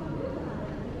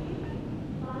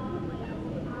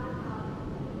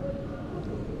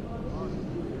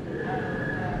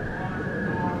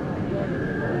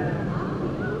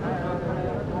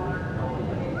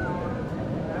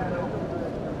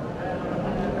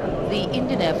 The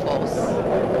Indian Air Force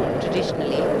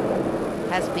traditionally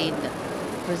has been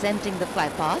presenting the fly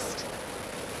past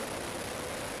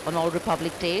on all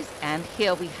Republic Days, and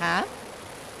here we have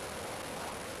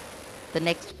the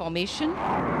next formation.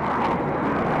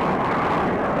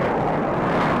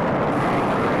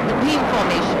 The beam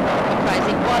formation,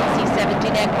 comprising 1 C-17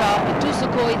 aircraft with 2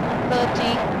 Sukhoi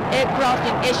 30 aircraft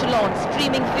in echelon,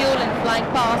 streaming fuel and flying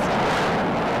past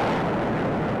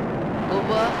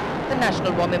over the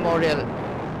National War Memorial.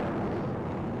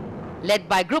 Led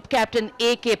by Group Captain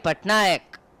A.K. Patnaik,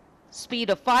 speed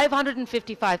of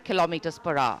 555 kilometers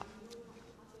per hour.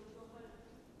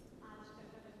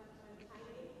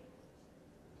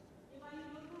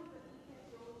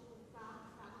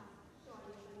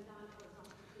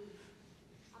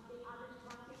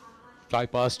 Fly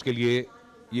past के लिए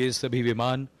ये सभी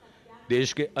विमान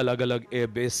देश के अलग अलग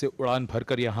airbase से उड़ान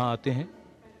भरकर यहां आते हैं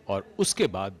और उसके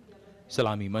बाद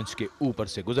सलामी मंच के ऊपर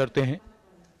से गुजरते हैं।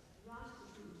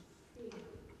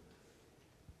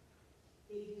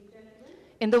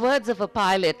 In the words of a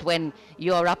pilot, when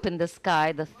you are up in the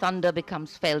sky, the thunder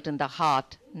becomes felt in the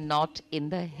heart, not in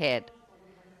the head.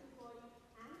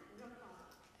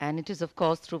 And it is, of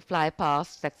course, through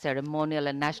fly-pasts that ceremonial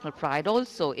and national pride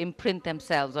also imprint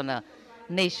themselves on a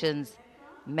nation's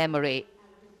memory.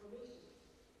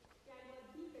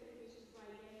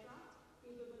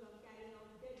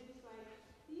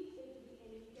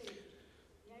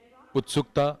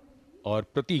 उत्सुकता और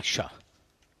प्रतीक्षा,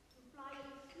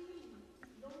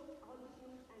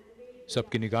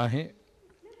 सबकी निगाहें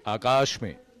आकाश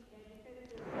में।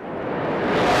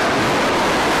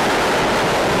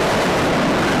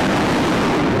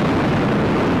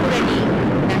 For any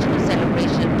national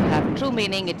celebration to have true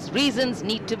meaning, its reasons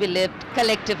need to be lived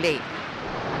collectively.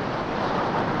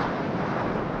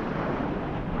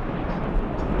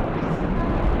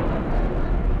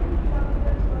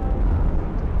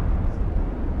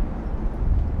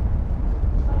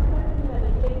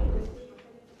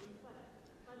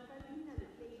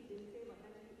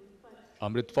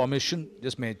 Amrit formation,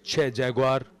 जिसमें 6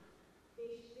 Jaguar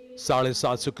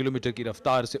 750 kilometre की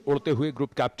रफ्तार से उड़ते हुए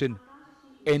ग्रुप कैप्टन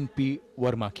NP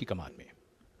वर्मा की कमान में।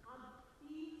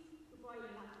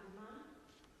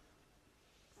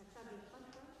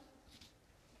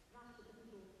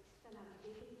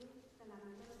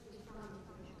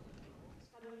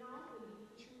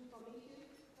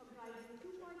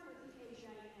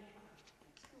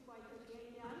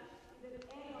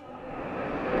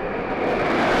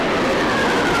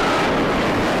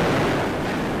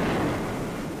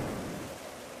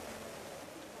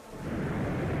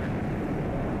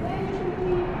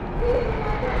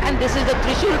 This is the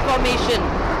Trishul formation.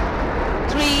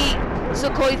 3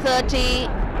 Sukhoi 30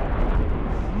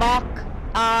 Mark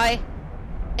I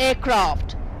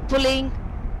aircraft pulling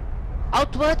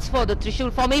outwards for the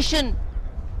Trishul formation.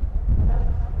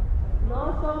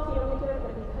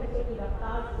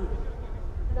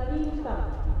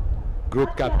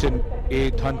 Group captain A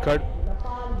Dhankhar,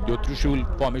 जो त्रिशूल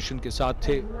फॉर्मेशन के साथ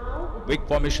थे, विग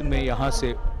फॉर्मेशन में यहां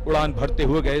से उड़ान भरते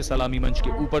हुए गए सलामी मंच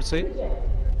के ऊपर से।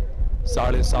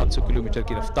 750 किलोमीटर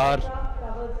की रफ्तार।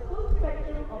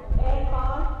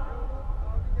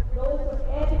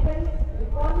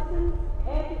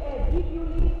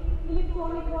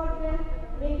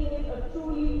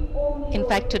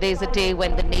 fact, today is a day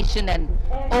when the nation and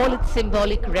all its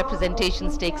symbolic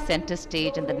representations take center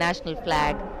stage, and the national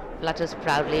flag flutters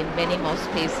proudly in many more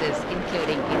spaces,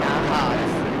 including in our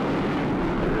hearts.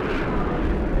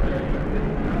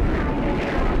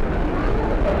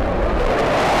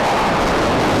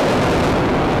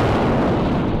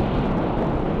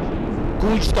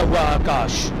 गूंजता हुआ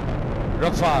आकाश,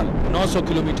 Rafale 900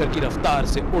 kilometre की रफ्तार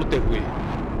से उड़ते हुए।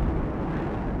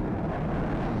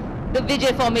 The Vijay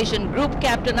Formation Group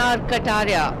Captain R.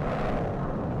 Kataria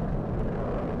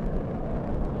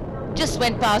just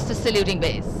went past the saluting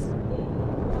base.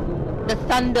 The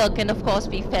thunder can of course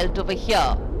be felt over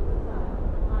here.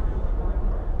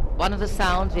 One of the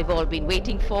sounds we've all been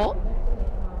waiting for.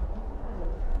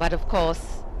 But of course,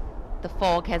 the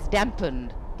fog has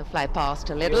dampened the fly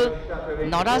past a little.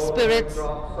 Not our spirits,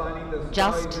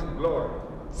 just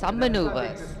some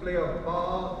maneuvers. Display of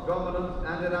power, dominance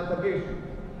and an application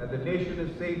that the nation is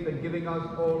safe and giving us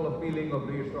all a feeling of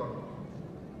reassurance.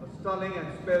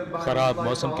 खराब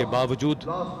मौसम के बावजूद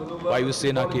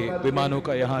वायुसेना के विमानों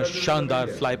का यहाँ शानदार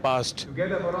फ्लाई पास्ट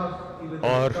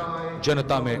और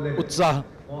जनता में उत्साह।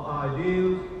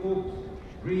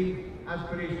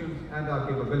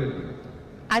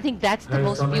 I think that's the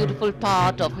most beautiful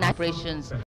part of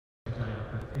operations.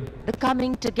 The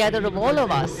coming together of all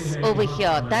of us over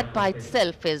here, that by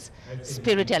itself is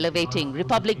spirit elevating.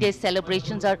 Republic Day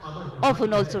celebrations are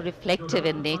often also reflective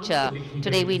in nature.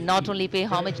 Today we not only pay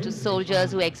homage to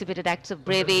soldiers who exhibited acts of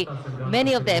bravery,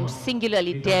 many of them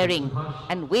singularly daring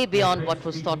and way beyond what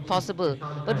was thought possible,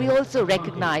 but we also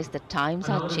recognize that times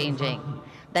are changing,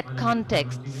 that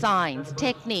context, science,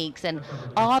 techniques and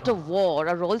art of war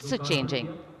are also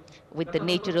changing. With the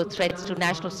nature of threats to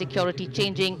national security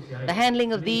changing, the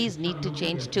handling of these need to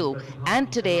change too. And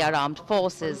today our armed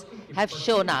forces have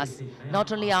shown us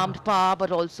not only armed power,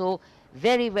 but also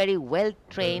very, very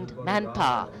well-trained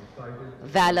manpower,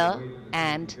 valor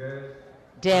and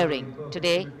daring.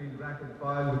 Today,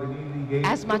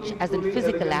 as much as in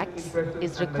physical acts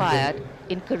is required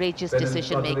in courageous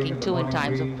decision-making too in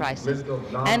times of crisis.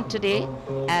 And today,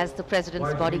 as the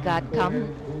President's bodyguard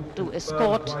come to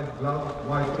escort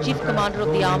the Chief Commander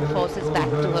of the Armed Forces back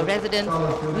to her residence,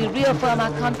 we reaffirm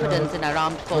our confidence in our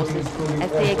armed forces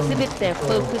as they exhibit their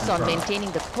focus on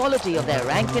maintaining the quality of their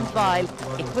rank and file,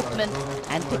 equipment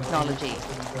and technology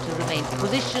to remain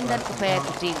positioned and prepared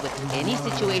to deal with any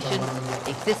situation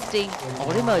existing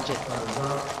or emerging.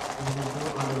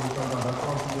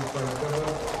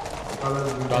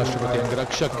 राष्ट्रपति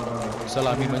अंगरक्षक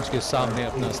सलामी मंच के सामने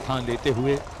अपना स्थान लेते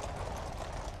हुए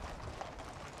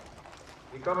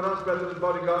The Commandant's President's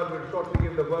bodyguard will shortly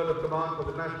give the word of command for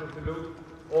the national salute.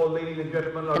 All ladies and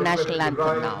gentlemen are requested to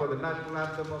rise for the national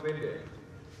anthem of India.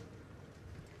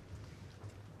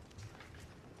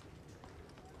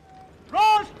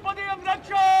 राष्ट्रपति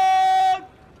अंगरक्षक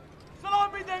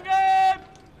सलामी देंगे।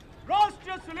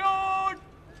 राष्ट्रीय salute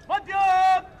Madhya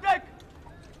take.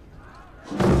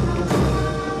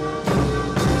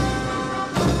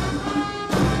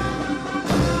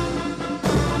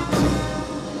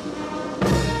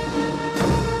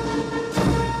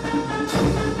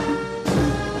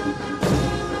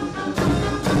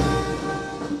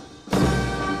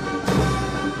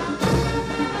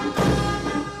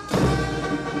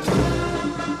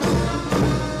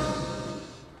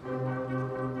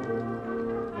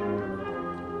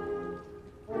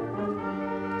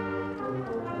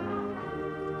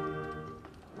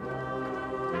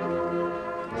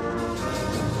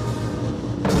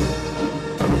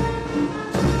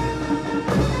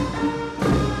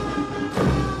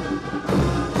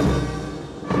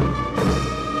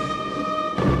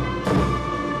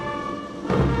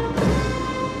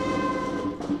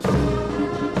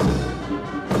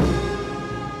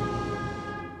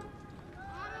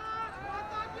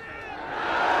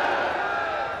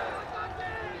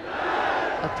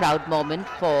 Proud moment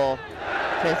for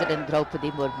President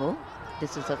Draupadi Murmu.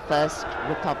 This is her first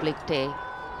Republic Day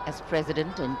as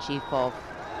President and Chief of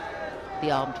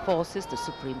the Armed Forces, the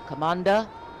Supreme Commander.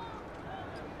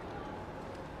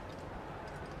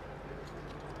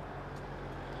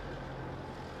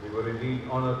 We were indeed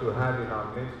honored to have in our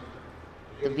midst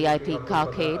the VIP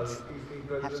carcades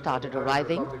have started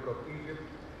arriving,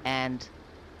 and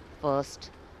first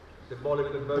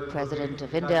the President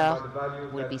of India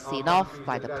will be seen off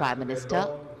by the Prime Minister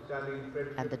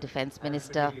and the Defence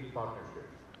Minister.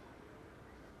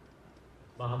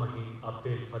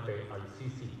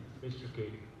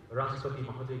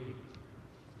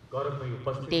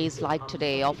 Days like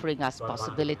today offering us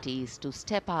possibilities to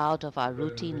step out of our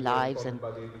routine lives and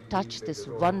touch this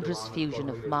wondrous fusion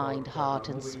of mind, heart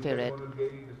and spirit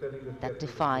that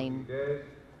define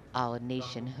our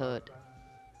nationhood.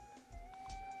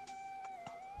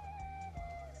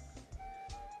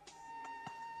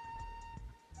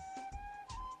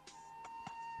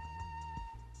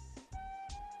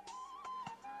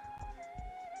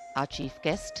 Our chief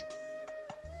guest,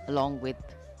 along with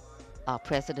our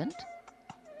president,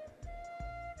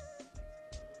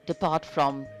 depart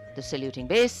from the saluting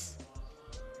base.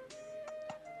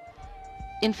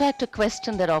 In fact, a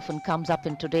question that often comes up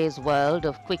in today's world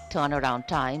of quick turnaround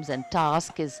times and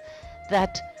task is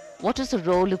that what is the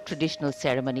role of traditional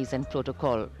ceremonies and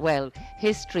protocol? Well,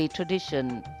 history,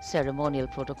 tradition, ceremonial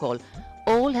protocol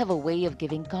all have a way of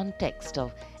giving context,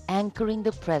 of anchoring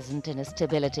the present in a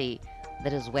stability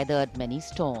that has weathered many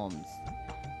storms.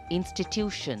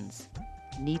 Institutions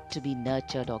need to be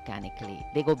nurtured organically.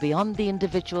 They go beyond the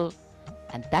individual,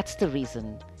 and that's the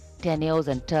reason tenures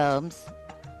and terms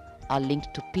are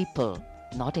linked to people,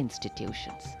 not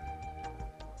institutions.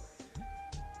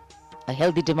 A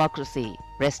healthy democracy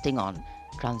resting on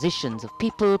transitions of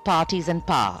people, parties and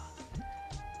power.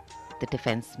 The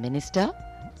Defence Minister,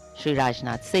 Shri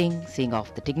Rajnath Singh, seeing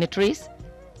off the dignitaries.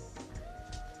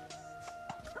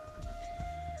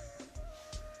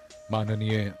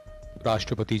 माननीय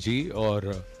राष्ट्रपति जी और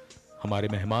हमारे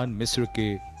मेहमान मिस्र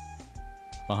के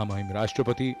महामहिम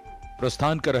राष्ट्रपति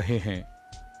प्रस्थान कर रहे हैं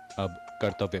अब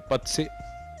कर्तव्य पथ से।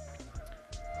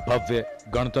 भव्य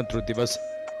गणतंत्र दिवस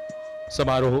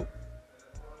समारोह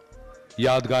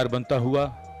यादगार बनता हुआ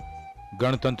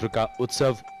गणतंत्र का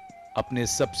उत्सव अपने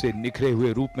सबसे निखरे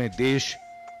हुए रूप में देश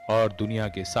और दुनिया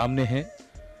के सामने है।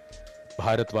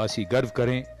 भारतवासी गर्व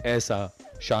करें ऐसा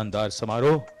शानदार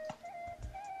समारोह।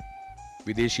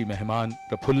 विदेशी मेहमान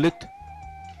प्रफुल्लित,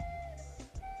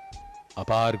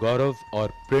 अपार गौरव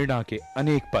और प्रेरणा के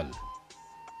अनेक पल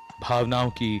भावनाओं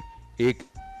की एक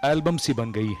एल्बम सी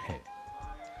बन गई है।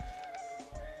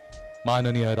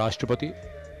 माननीय राष्ट्रपति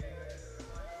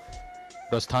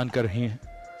प्रस्थान कर रहे हैं।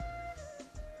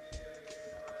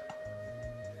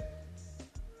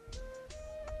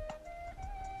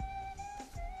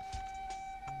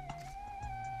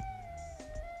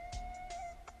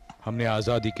 हमने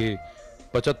आजादी के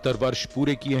 75 वर्ष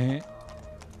पूरे किए हैं।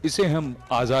 इसे हम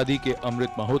आजादी के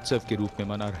अमृत महोत्सव के रूप में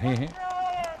मना रहे हैं।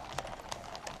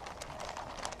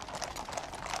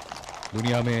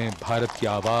 दुनिया में भारत की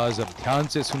आवाज अब ध्यान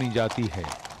से सुनी जाती है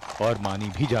और मानी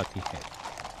भी जाती है।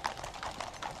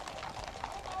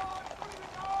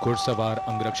 घुड़सवार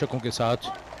अंगरक्षकों के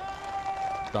साथ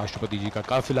राष्ट्रपति जी का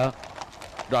काफिला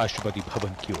राष्ट्रपति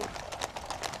भवन की ओर।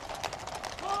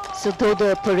 So though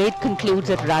the parade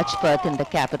concludes at Rajpath in the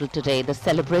capital today, the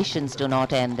celebrations do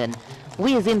not end, and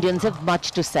we as Indians have much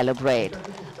to celebrate.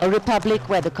 A republic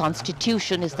where the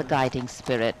constitution is the guiding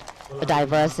spirit, a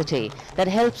diversity that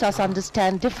helps us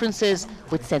understand differences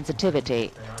with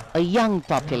sensitivity, a young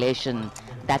population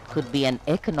that could be an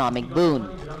economic boon,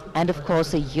 and of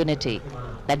course a unity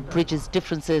that bridges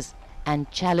differences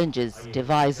and challenges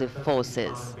divisive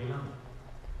forces.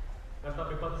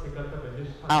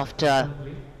 After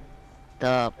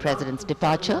the President's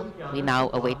departure, we now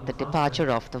await the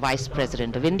departure of the Vice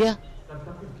President of India.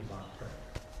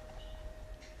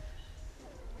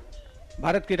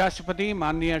 Bharat की राष्ट्रपति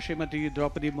माननीय श्रीमती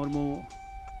द्रौपदी मुर्मू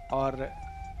और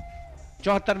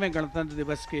 74वें गणतंत्र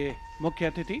दिवस के मुख्य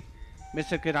अतिथि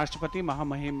मिस्र के राष्ट्रपति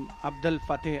महामहिम अब्दुल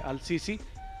फतेह अल सीसी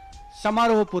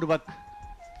समारोह पूर्वक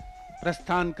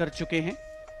प्रस्थान कर चुके हैं।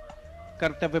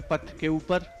 कर्तव्य पथ के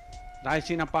ऊपर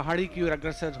रायसीना पहाड़ी की ओर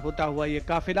अग्रसर होता हुआ ये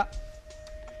काफिला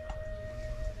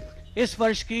इस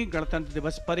वर्ष की गणतंत्र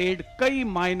दिवस परेड कई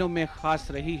मायनों में खास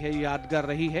रही है, यादगार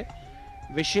रही है।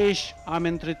 विशेष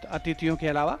आमंत्रित अतिथियों के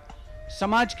अलावा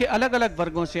समाज के अलग अलग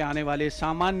वर्गों से आने वाले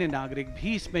सामान्य नागरिक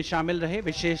भी इसमें शामिल रहे।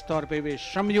 विशेष तौर पे वे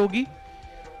श्रमयोगी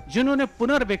जिन्होंने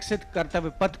पुनर्विकसित कर्तव्य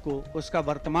पथ को उसका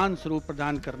वर्तमान स्वरूप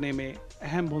प्रदान करने में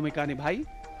अहम भूमिका निभाई।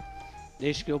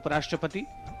 देश के उपराष्ट्रपति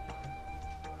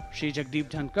श्री जगदीप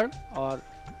धनखड़ और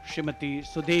श्रीमती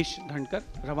सुदेश धनखड़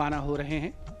रवाना हो रहे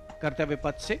हैं कर्तव्य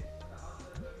पथ से।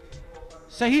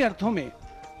 सही अर्थों में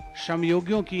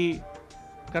श्रमयोगियों की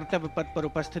कर्तव्य पथ पर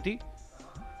उपस्थिति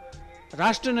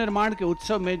राष्ट्र निर्माण के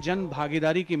उत्सव में जन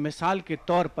भागीदारी की मिसाल के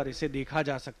तौर पर इसे देखा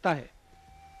जा सकता है।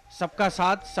 सबका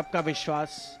साथ, सबका विश्वास,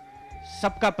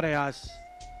 सबका प्रयास,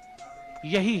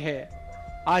 यही है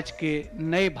आज के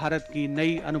नए भारत की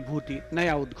नई अनुभूति,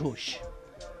 नया उद्घोष।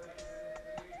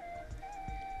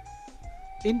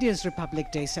 India's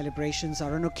Republic Day celebrations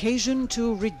are an occasion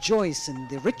to rejoice in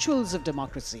the rituals of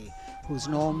democracy, whose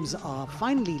norms are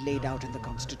finally laid out in the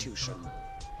Constitution.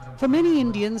 For many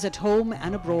Indians at home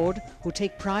and abroad who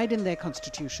take pride in their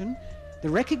Constitution, the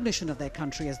recognition of their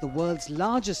country as the world's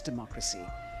largest democracy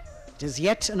It is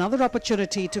yet another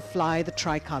opportunity to fly the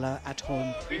tricolour at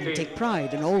home and take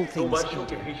pride in all things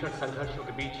Indian.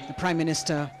 The Prime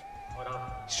Minister,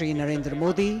 Shri Narendra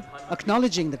Modi,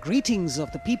 acknowledging the greetings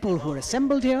of the people who are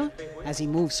assembled here as he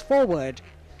moves forward,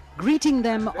 greeting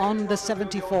them on the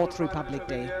 74th Republic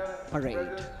Day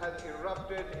parade.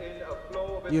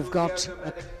 You've got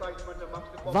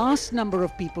a vast number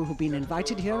of people who've been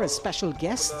invited here as special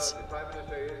guests,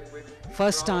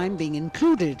 first time being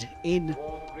included in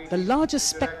the largest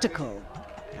spectacle,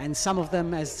 and some of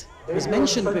them, as was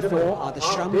mentioned before, are the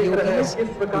Shram Yogis,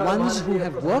 the ones who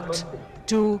have worked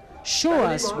to show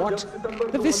us what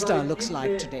the vista looks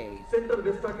like today.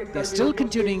 They're still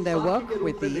continuing their work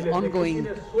with the ongoing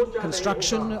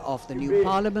construction of the new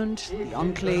parliament, the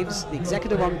enclaves, the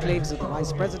executive enclaves of the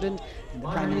Vice President and the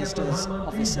Prime Minister's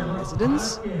office and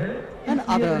residence, and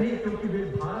other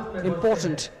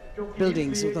important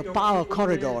buildings of the power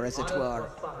corridor, as it were,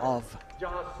 of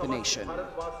the nation.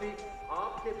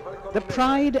 The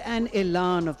pride and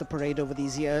elan of the parade over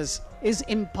these years is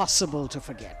impossible to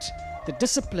forget. The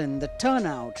discipline, the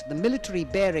turnout, the military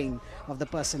bearing of the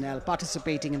personnel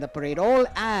participating in the parade all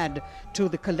add to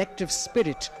the collective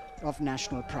spirit of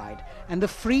national pride. And the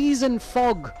freeze and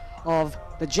fog of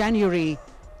the January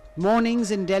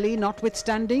mornings in Delhi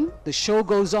notwithstanding, the show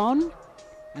goes on,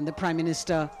 and the Prime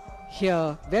Minister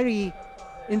here very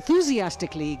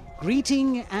enthusiastically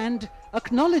greeting and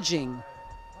acknowledging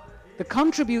the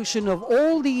contribution of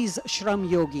all these Shram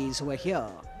Yogis who are here.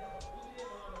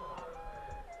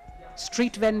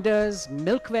 Street vendors,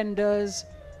 milk vendors,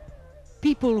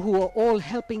 people who are all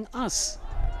helping us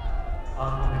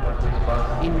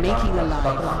in making a life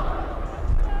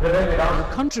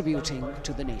and contributing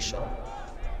to the nation.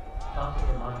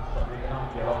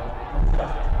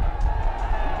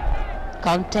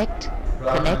 Contact,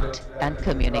 connect and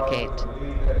communicate.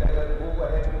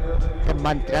 The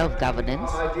mantra of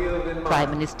governance,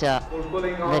 Prime Minister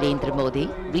Narendra Modi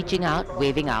reaching out,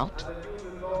 waving out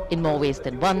in more ways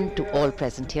than one to all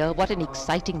present here. What an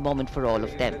exciting moment for all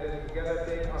of them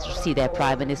to see their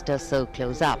Prime Minister so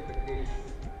close up.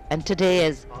 And today,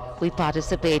 as we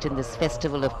participate in this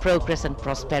festival of progress and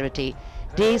prosperity,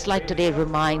 days like today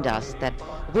remind us that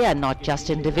we are not just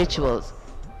individuals,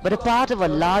 but a part of a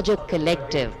larger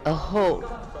collective, a whole,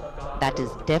 that is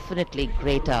definitely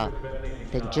greater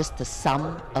than just the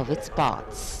sum of its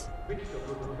parts.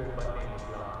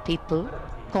 People,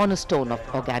 cornerstone of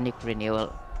organic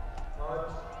renewal.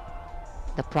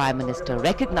 The Prime Minister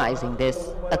recognizing this,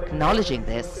 acknowledging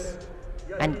this,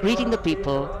 and greeting the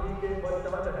people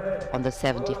on the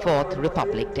 74th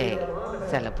Republic Day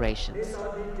celebrations.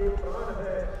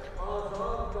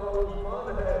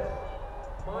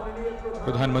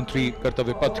 प्रधानमंत्री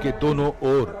कर्तव्य पथ के दोनों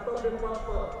ओर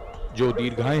जो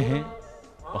दीर्घाएं हैं,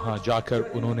 वहां जाकर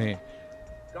उन्होंने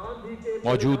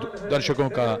मौजूद दर्शकों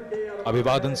का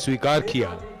अभिवादन स्वीकार किया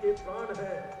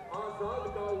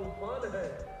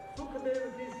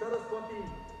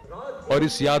और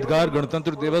इस यादगार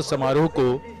गणतंत्र दिवस समारोह को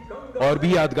और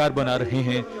भी यादगार बना रहे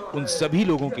हैं उन सभी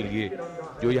लोगों के लिए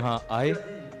जो यहां आए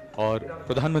और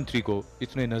प्रधानमंत्री को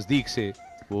इतने नजदीक से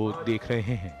वो देख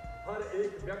रहे हैं।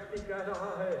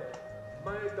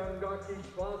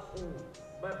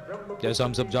 जैसा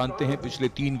हम सब जानते हैं, पिछले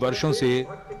 3 वर्षों से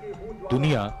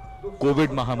दुनिया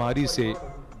कोविड महामारी से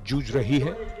जूझ रही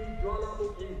है।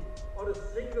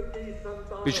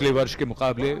 पिछले वर्ष के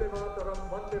मुकाबले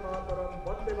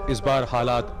इस बार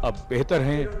हालात अब बेहतर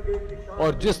हैं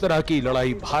और जिस तरह की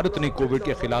लड़ाई भारत ने कोविड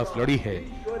के खिलाफ लड़ी है,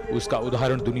 उसका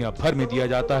उदाहरण दुनिया भर में दिया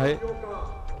जाता है।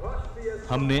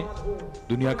 हमने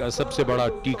दुनिया का सबसे बड़ा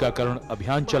टीकाकरण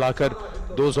अभियान चलाकर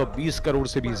 220 करोड़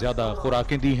से भी ज्यादा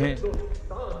खुराकें दी हैं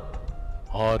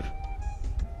और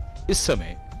इस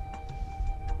समय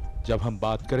जब हम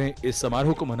बात करें इस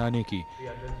समारोह को मनाने की,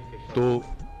 तो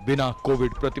बिना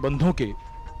कोविड प्रतिबंधों के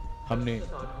हमने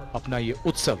अपना ये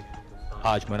उत्सव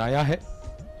आज मनाया है।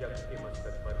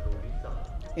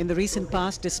 In the recent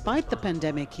past, despite the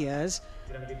pandemic years,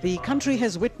 the country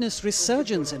has witnessed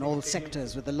resurgence in all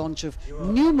sectors with the launch of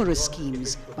numerous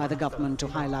schemes by the government to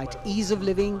highlight ease of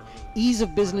living, ease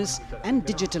of business and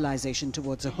digitalization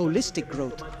towards a holistic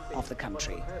growth of the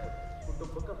country.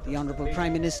 The Honorable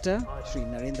Prime Minister, Shri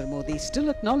Narendra Modi, still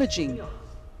acknowledging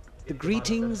the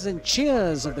greetings and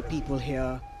cheers of the people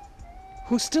here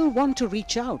who still want to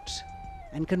reach out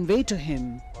and convey to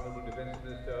him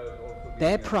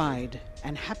their pride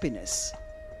and happiness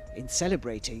in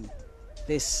celebrating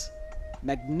this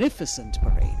magnificent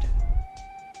parade.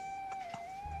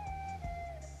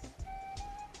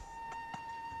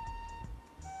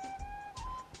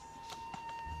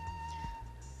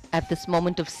 At this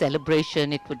moment of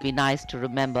celebration, it would be nice to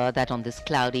remember that on this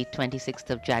cloudy 26th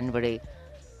of January,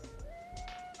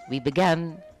 we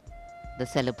began the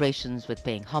celebrations with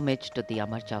paying homage to the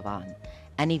Amar Jawan.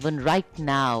 And even right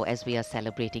now, as we are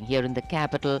celebrating here in the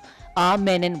capital, our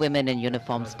men and women in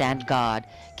uniform stand guard,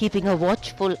 keeping a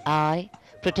watchful eye,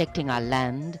 protecting our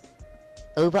land,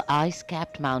 over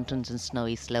ice-capped mountains and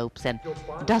snowy slopes and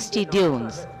dusty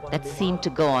dunes that seem to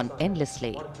go on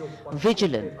endlessly,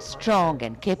 vigilant, strong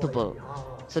and capable,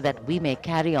 so that we may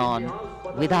carry on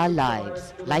with our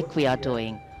lives like we are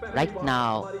doing right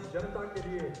now.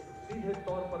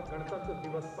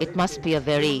 It must be a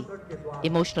very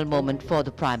emotional moment for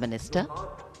the Prime Minister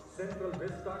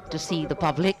to see the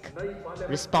public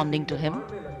responding to him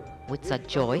with such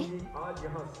joy.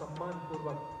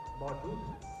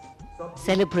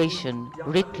 Celebration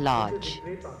writ large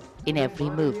in every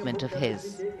movement of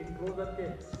his.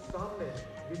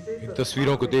 इन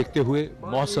तस्वीरों को देखते हुए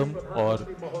मौसम और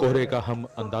कोहरे का हम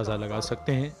अंदाजा लगा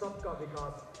सकते हैं।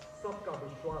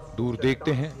 दूर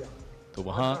देखते हैं तो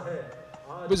वहां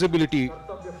विजिबिलिटी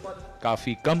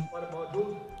काफी कम,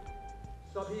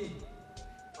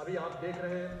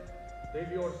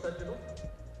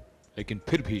 लेकिन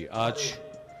फिर भी आज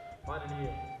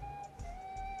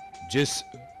जिस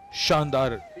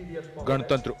शानदार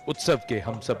गणतंत्र उत्सव के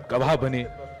हम सब गवाह बने,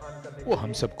 वो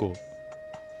हम सबको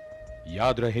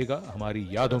याद रहेगा, हमारी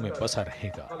यादों में बसा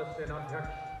रहेगा।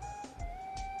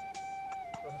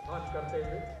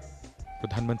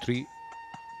 प्रधानमंत्री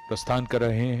प्रस्थान कर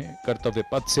रहे हैं कर्तव्य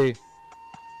पथ से।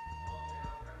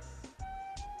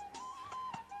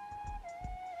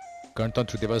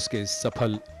 गणतंत्र दिवस के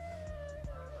सफल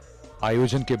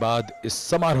आयोजन के बाद, इस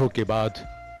समारोह के बाद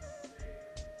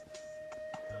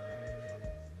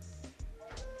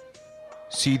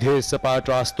सीधे सपाट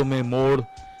रास्तों में मोड़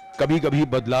कभी कभी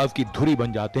बदलाव की धुरी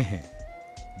बन जाते हैं।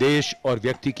 देश और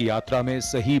व्यक्ति की यात्रा में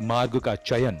सही मार्ग का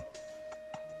चयन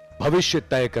भविष्य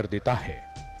तय कर देता है।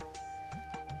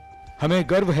 हमें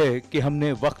गर्व है कि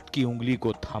हमने वक्त की उंगली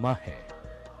को थामा है।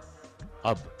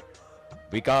 अब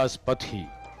विकास पथ ही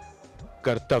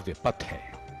कर्तव्य पथ है।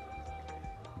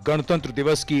 गणतंत्र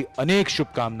दिवस की अनेक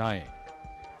शुभकामनाएं।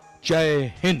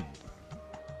 जय हिंद।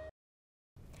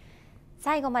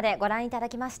 最後までご覧いただ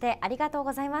きましてありがとう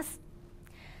ございます。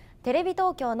テレビ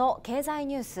東京の経済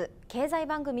ニュース、経済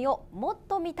番組をもっ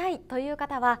と見たいという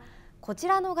方は、こち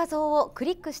らの画像をク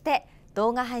リックして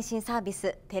動画配信サービ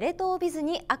ステレ東BIZ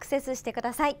にアクセスしてく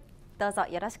ださい。どうぞ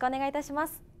よろしくお願いいたしま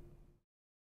す。